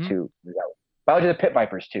Rattlesnakes 2. Biology of the Pit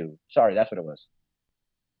Vipers 2. Sorry, that's what it was.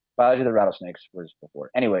 Biology of the Rattlesnakes was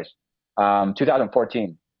before. Anyways,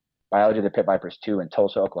 2014, Biology of the Pit Vipers 2 in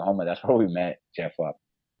Tulsa, Oklahoma. That's where we met Jeff up.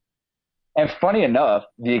 And funny enough,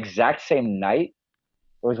 the exact same night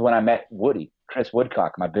was when I met Chris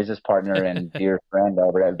Woodcock, my business partner and dear friend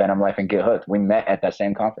over at Venom Life and Get Hooked. We met at that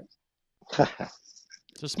same conference.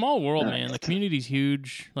 It's a small world, man. The community's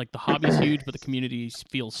huge. Like, the hobby's huge, but the community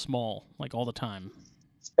feels small, like, all the time.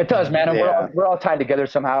 It does, man. And we're all tied together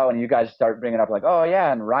somehow. And you guys start bringing up like, oh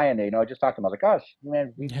yeah, and Ryan, I just talked to him. I was like, gosh,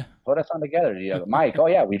 man, put us on together. Mike, oh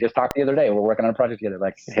yeah, we just talked the other day. We're working on a project together.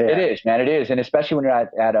 Like, It is, man. It is, and especially when you're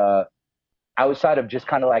at outside of just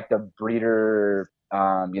kind of like the breeder.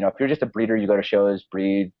 If you're just a breeder, you go to shows,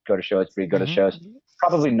 breed, go to shows, breed, go to shows.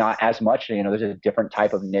 Probably not as much. There's a different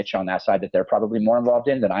type of niche on that side that they're probably more involved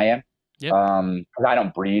in than I am. Yep. 'Cause I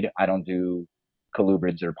don't breed. I don't do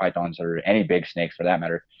colubrids or pythons or any big snakes for that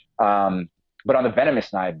matter. But on the venomous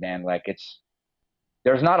side, man, like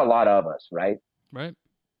there's not a lot of us, right? Right.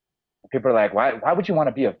 People are like, why would you want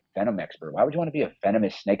to be a venom expert? Why would you want to be a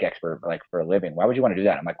venomous snake expert, like for a living? Why would you want to do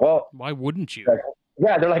that? I'm like, well, Why wouldn't you? like,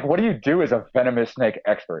 yeah, they're like, what do you do as a venomous snake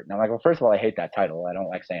expert? And I'm like, well, first of all, I hate that title. I don't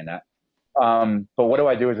like saying that. But what do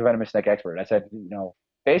I do as a venomous snake expert? I said,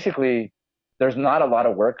 basically, there's not a lot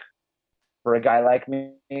of work for a guy like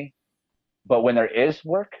me, but when there is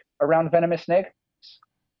work around venomous snakes,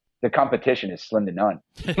 the competition is slim to none.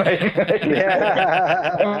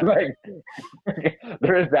 Yeah. Like,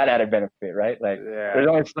 there is that added benefit, right? Like, there's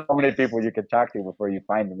only so many people you can talk to before you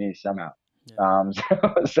find me somehow. Yeah.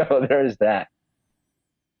 So there's that.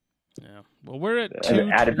 Yeah. Well, we're at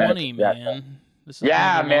Added 220, benefit, man. This is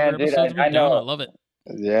Yeah, one of the man, longer dude, episodes I we've done. know. I love it.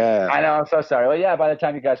 Yeah. I know. I'm so sorry. Well, yeah. By the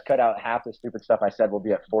time you guys cut out half the stupid stuff I said, we'll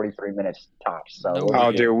be at 43 minutes tops. So No we'll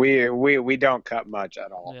Oh, be way. good. dude, we don't cut much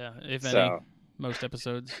at all. Yeah. If any, So most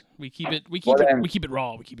episodes we keep it Well, then- we keep it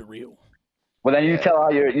raw. We keep it real. Well, then you Yeah. tell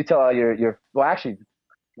all your. Well, actually,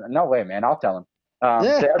 no way, man. I'll tell them.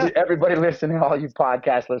 To everybody listening, all you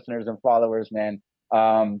podcast listeners and followers, man.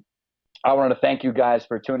 I want to thank you guys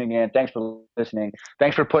for tuning in. Thanks for listening.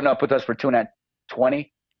 Thanks for putting up with us for tuning at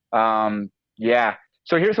 20. Yeah.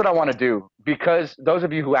 So here's what I want to do, because those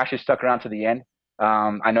of you who actually stuck around to the end,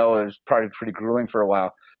 I know it was probably pretty grueling for a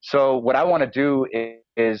while. So what I want to do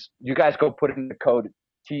is you guys go put in the code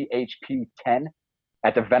THP10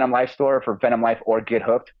 at the Venom Life store for Venom Life or Get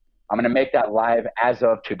Hooked. I'm going to make that live as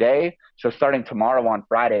of today. So starting tomorrow on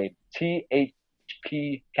Friday,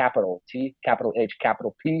 THP capital T, capital H,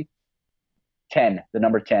 capital P, 10, the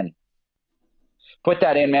number 10. Put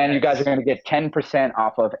that in, man. You guys are going to get 10%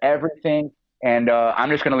 off of everything. And I'm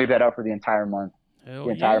just going to leave that up for the entire month. Hell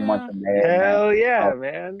The entire month of May. hell yeah, So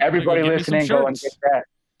man. everybody Go get me some listening, go and shirts. get that.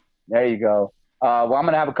 There you go. Well, I'm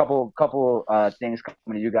going to have a couple things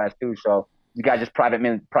coming to you guys too. So you guys just private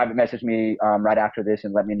message me right after this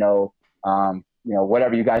and let me know,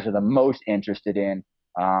 whatever you guys are the most interested in,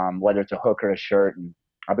 whether it's a hook or a shirt. And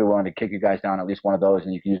I'll be willing to kick you guys down at least one of those,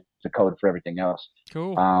 and you can use the code for everything else.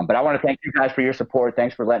 Cool. But I want to thank you guys for your support.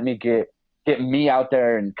 Thanks for letting me get me out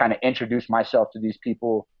there and kind of introduce myself to these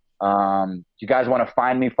people. If you guys want to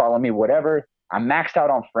find me, follow me, whatever. I'm maxed out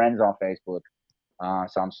on friends on Facebook,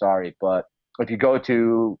 so I'm sorry. But if you go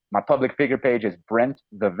to my public figure page, is Brent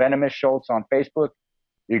the Venomous Schulze on Facebook.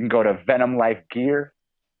 You can go to Venom Life Gear,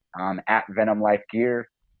 at Venom Life Gear.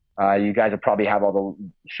 You guys will probably have all the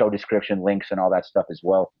show description links and all that stuff as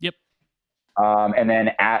well. Yep. And then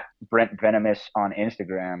at Brent Venomous on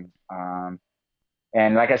Instagram.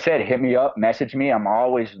 And like I said, hit me up, message me. I'm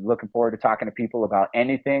always looking forward to talking to people about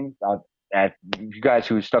anything. You guys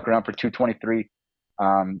who stuck around for 223,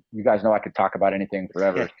 you guys know I could talk about anything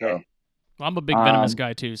forever. So. Well, I'm a big venomous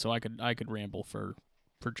guy too, so I could ramble for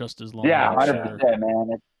just as long. Yeah, I'm 100%, sure.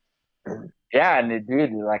 man. Yeah, and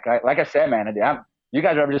dude, like I said, man, you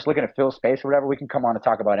guys are ever just looking to fill space or whatever, we can come on and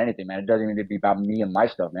talk about anything, man. It doesn't even need to be about me and my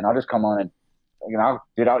stuff, man. I'll just come on and,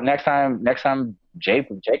 next time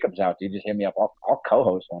Jacob's out, dude, just hit me up. I'll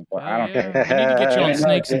co-host one, but I don't Yeah. We need to get you on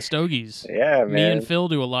Snakes and Stogies. Yeah, Me man. and Phil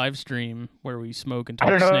do a live stream where we smoke and I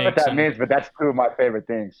talk don't know snakes. what that and means, but that's two of my favorite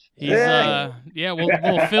things. He's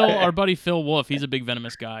Phil, our buddy Phil Wolf, he's a big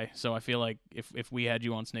venomous guy. So I feel like if we had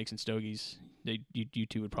you on Snakes and Stogies, you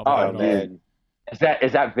two would probably. Oh, hit it off. man.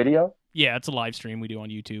 Is that video? Yeah, it's a live stream we do on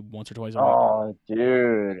YouTube once or twice a week. Oh,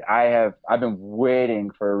 dude, I've been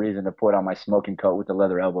waiting for a reason to put on my smoking coat with the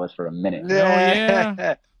leather elbows for a minute.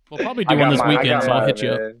 yeah. We'll probably do I one got this my- I weekend, got so I'll my- hit you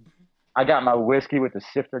up. I got my whiskey with the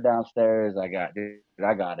sifter downstairs. I got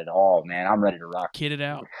it all, man. I'm ready to rock. Kid it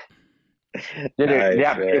out. Dude, Nice,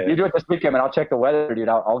 yeah, man. if you do it this weekend, man, I'll check the weather, dude.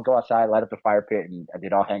 I'll go outside, light up the fire pit, and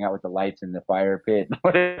I'll hang out with the lights in the fire pit.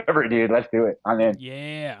 Whatever, dude. Let's do it. I'm in.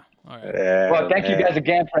 Yeah. All right. Yeah, Well, thank you man. guys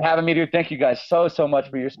again for having me, dude. Thank you guys so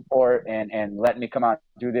much for your support and letting me come out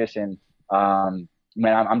and do this. And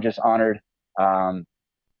man, I'm just honored.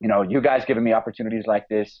 You guys giving me opportunities like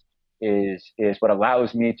this is what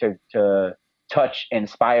allows me to touch,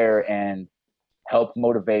 inspire, and help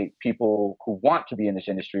motivate people who want to be in this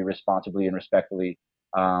industry responsibly and respectfully.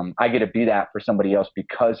 I get to be that for somebody else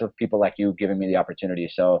because of people like you giving me the opportunity.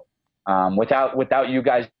 So without you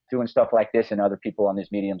guys doing stuff like this and other people on these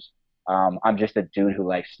mediums, I'm just a dude who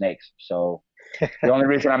likes snakes. So the only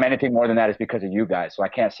reason I'm anything more than that is because of you guys. So I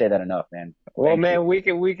can't say that enough, man. Well, Thank man,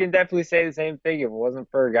 you. we can definitely say the same thing. If it wasn't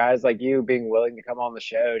for guys like you being willing to come on the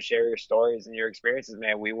show, share your stories and your experiences,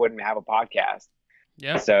 man, we wouldn't have a podcast.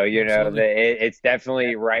 Yeah. So, absolutely. it's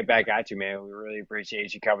definitely right back at you, man. We really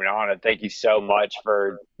appreciate you coming on, and thank you so much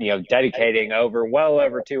for, dedicating well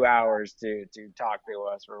over 2 hours to talk to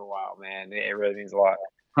us for a while, man. It really means a lot.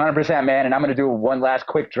 100%, man. And I'm going to do one last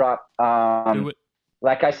quick drop. Do it.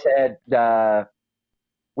 Like I said,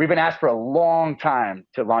 we've been asked for a long time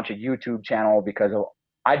to launch a YouTube channel because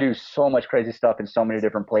I do so much crazy stuff in so many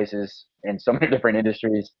different places in so many different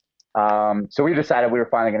industries. So we decided we were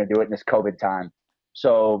finally going to do it in this COVID time.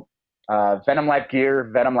 So Venom Life Gear,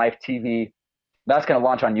 Venom Life TV, that's going to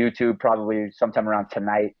launch on YouTube probably sometime around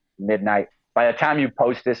tonight, midnight. By the time you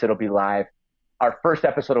post this, it'll be live. Our first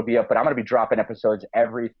episode will be up, but I'm going to be dropping episodes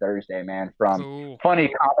every Thursday, man, from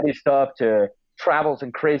funny comedy stuff to travels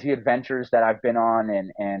and crazy adventures that I've been on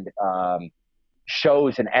and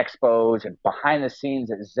shows and expos and behind the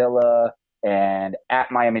scenes at Zilla and at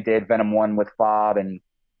Miami-Dade Venom 1 with Bob and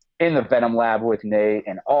in the Venom Lab with Nate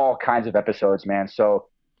and all kinds of episodes, man. So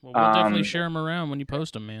we'll definitely share them around when you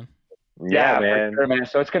post them, man. Yeah, man. For sure, man.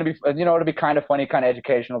 So it's going to be, it'll be kind of funny, kind of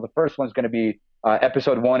educational. The first one's going to be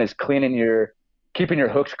episode 1 is keeping your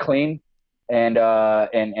hooks clean and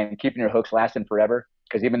keeping your hooks lasting forever.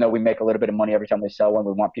 Because even though we make a little bit of money every time we sell one,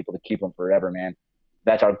 we want people to keep them forever, man.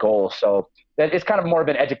 That's our goal. So it's kind of more of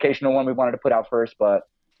an educational one we wanted to put out first, but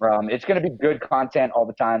it's going to be good content all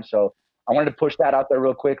the time. So I wanted to push that out there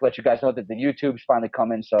real quick, let you guys know that the YouTube's finally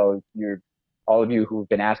coming. So all of you who've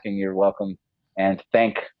been asking, you're welcome. And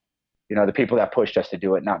thank, the people that pushed us to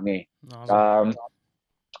do it, not me. Awesome.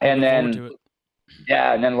 And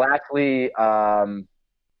then lastly,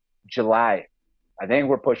 July. I think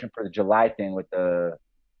we're pushing for the July thing with the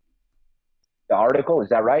article. Is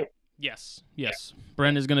that right? Yes.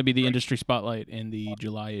 Brent is going to be the industry spotlight in the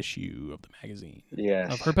July issue of the magazine.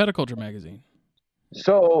 Yes. Of Herpetoculture magazine.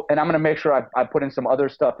 So, and I'm going to make sure I put in some other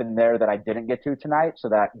stuff in there that I didn't get to tonight, so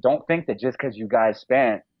that don't think that just because you guys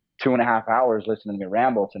spent 2.5 hours listening to me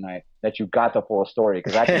ramble tonight that you got the full story,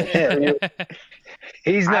 because that's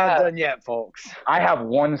He's not done yet, folks. I have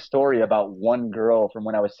one story about one girl from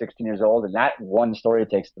when I was 16 years old, and that one story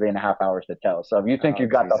takes 3.5 hours to tell. So if you think you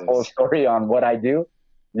got the full story on what I do,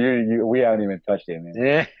 we haven't even touched it, man.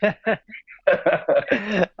 Yeah.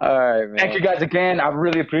 All right, man. Thank you guys again. I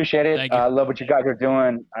really appreciate it. I love what you guys are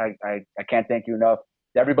doing. I can't thank you enough.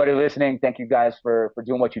 Everybody listening, thank you guys for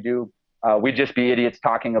doing what you do. We'd just be idiots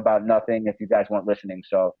talking about nothing if you guys weren't listening.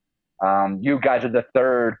 So you guys are the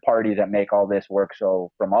third party that make all this work.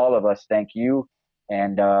 So from all of us, thank you.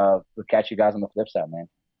 And we'll catch you guys on the flip side, man.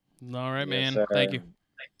 All right, man. Yes, thank you.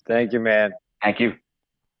 Thank you, man. Thank you.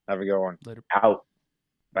 Have a good one. Later. Out.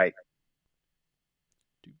 Bye.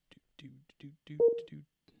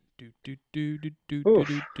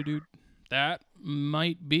 That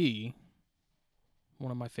might be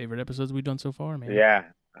one of my favorite episodes we've done so far, man. Yeah.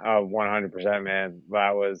 100%, man.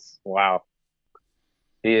 That was wow.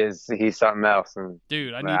 He's something else. And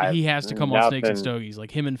dude, he has to come on Snakes and Stogies,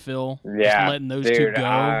 like him and Phil. Yeah, just letting those two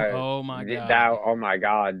go. Oh my god. Oh my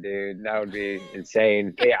god, dude, that would be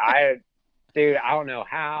insane. Yeah, I don't know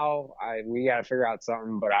how. We got to figure out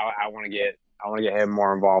something, but I want to get him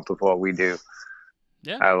more involved with what we do.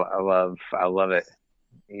 Yeah, I love it.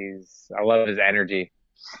 I love his energy.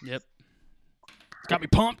 Yep. It's got me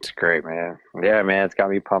pumped. It's great, man. Yeah, man, it's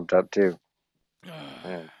got me pumped up too. All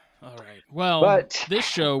right. Well, this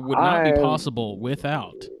show would not be possible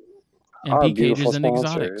without MP Cages and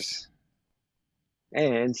Exotics.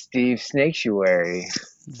 And Steve Snakesuary.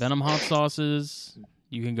 Venom Hot Sauces.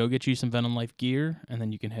 You can go get you some Venom Life gear, and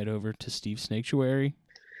then you can head over to Steve Snakesuary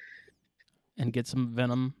and get some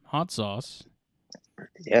Venom Hot Sauce.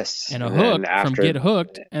 Yes. And a hook from Get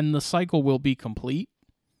Hooked, and the cycle will be complete.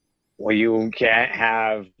 Well, you can't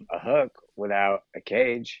have a hook without a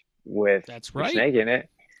cage with a snake in it.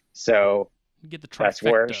 So you get the trifecta. That's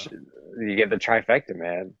where you get the trifecta,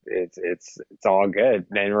 man. It's all good.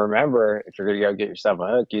 And remember, if you're gonna go get yourself a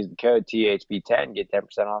hook, use the code THB10, get 10%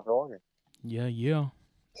 off your order. Yeah.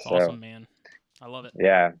 It's awesome, man. I love it.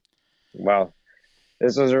 Yeah. Well,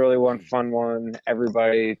 this was a really fun one.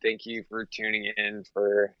 Everybody, thank you for tuning in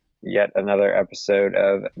for yet another episode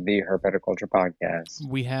of the Herpetoculture Podcast.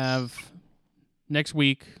 We have next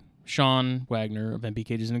week. Sean Wagner of MP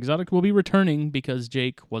Cages and Exotics will be returning because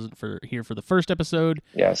Jake wasn't here for the first episode.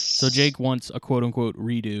 Yes. So Jake wants a quote-unquote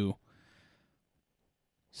redo.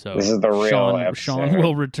 So this is the real episode. Sean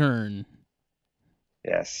will return.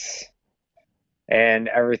 Yes. And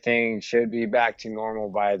everything should be back to normal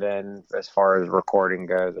by then as far as recording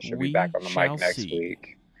goes. I should be back on the mic next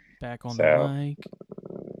week. Back on the mic.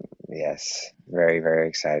 Yes. Very, very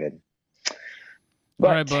excited. All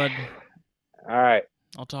right, bud. All right.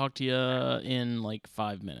 I'll talk to you in like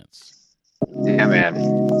 5 minutes. Yeah, man.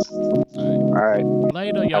 All right.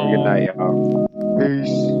 Later, y'all. Have a good night, y'all.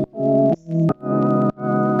 Peace.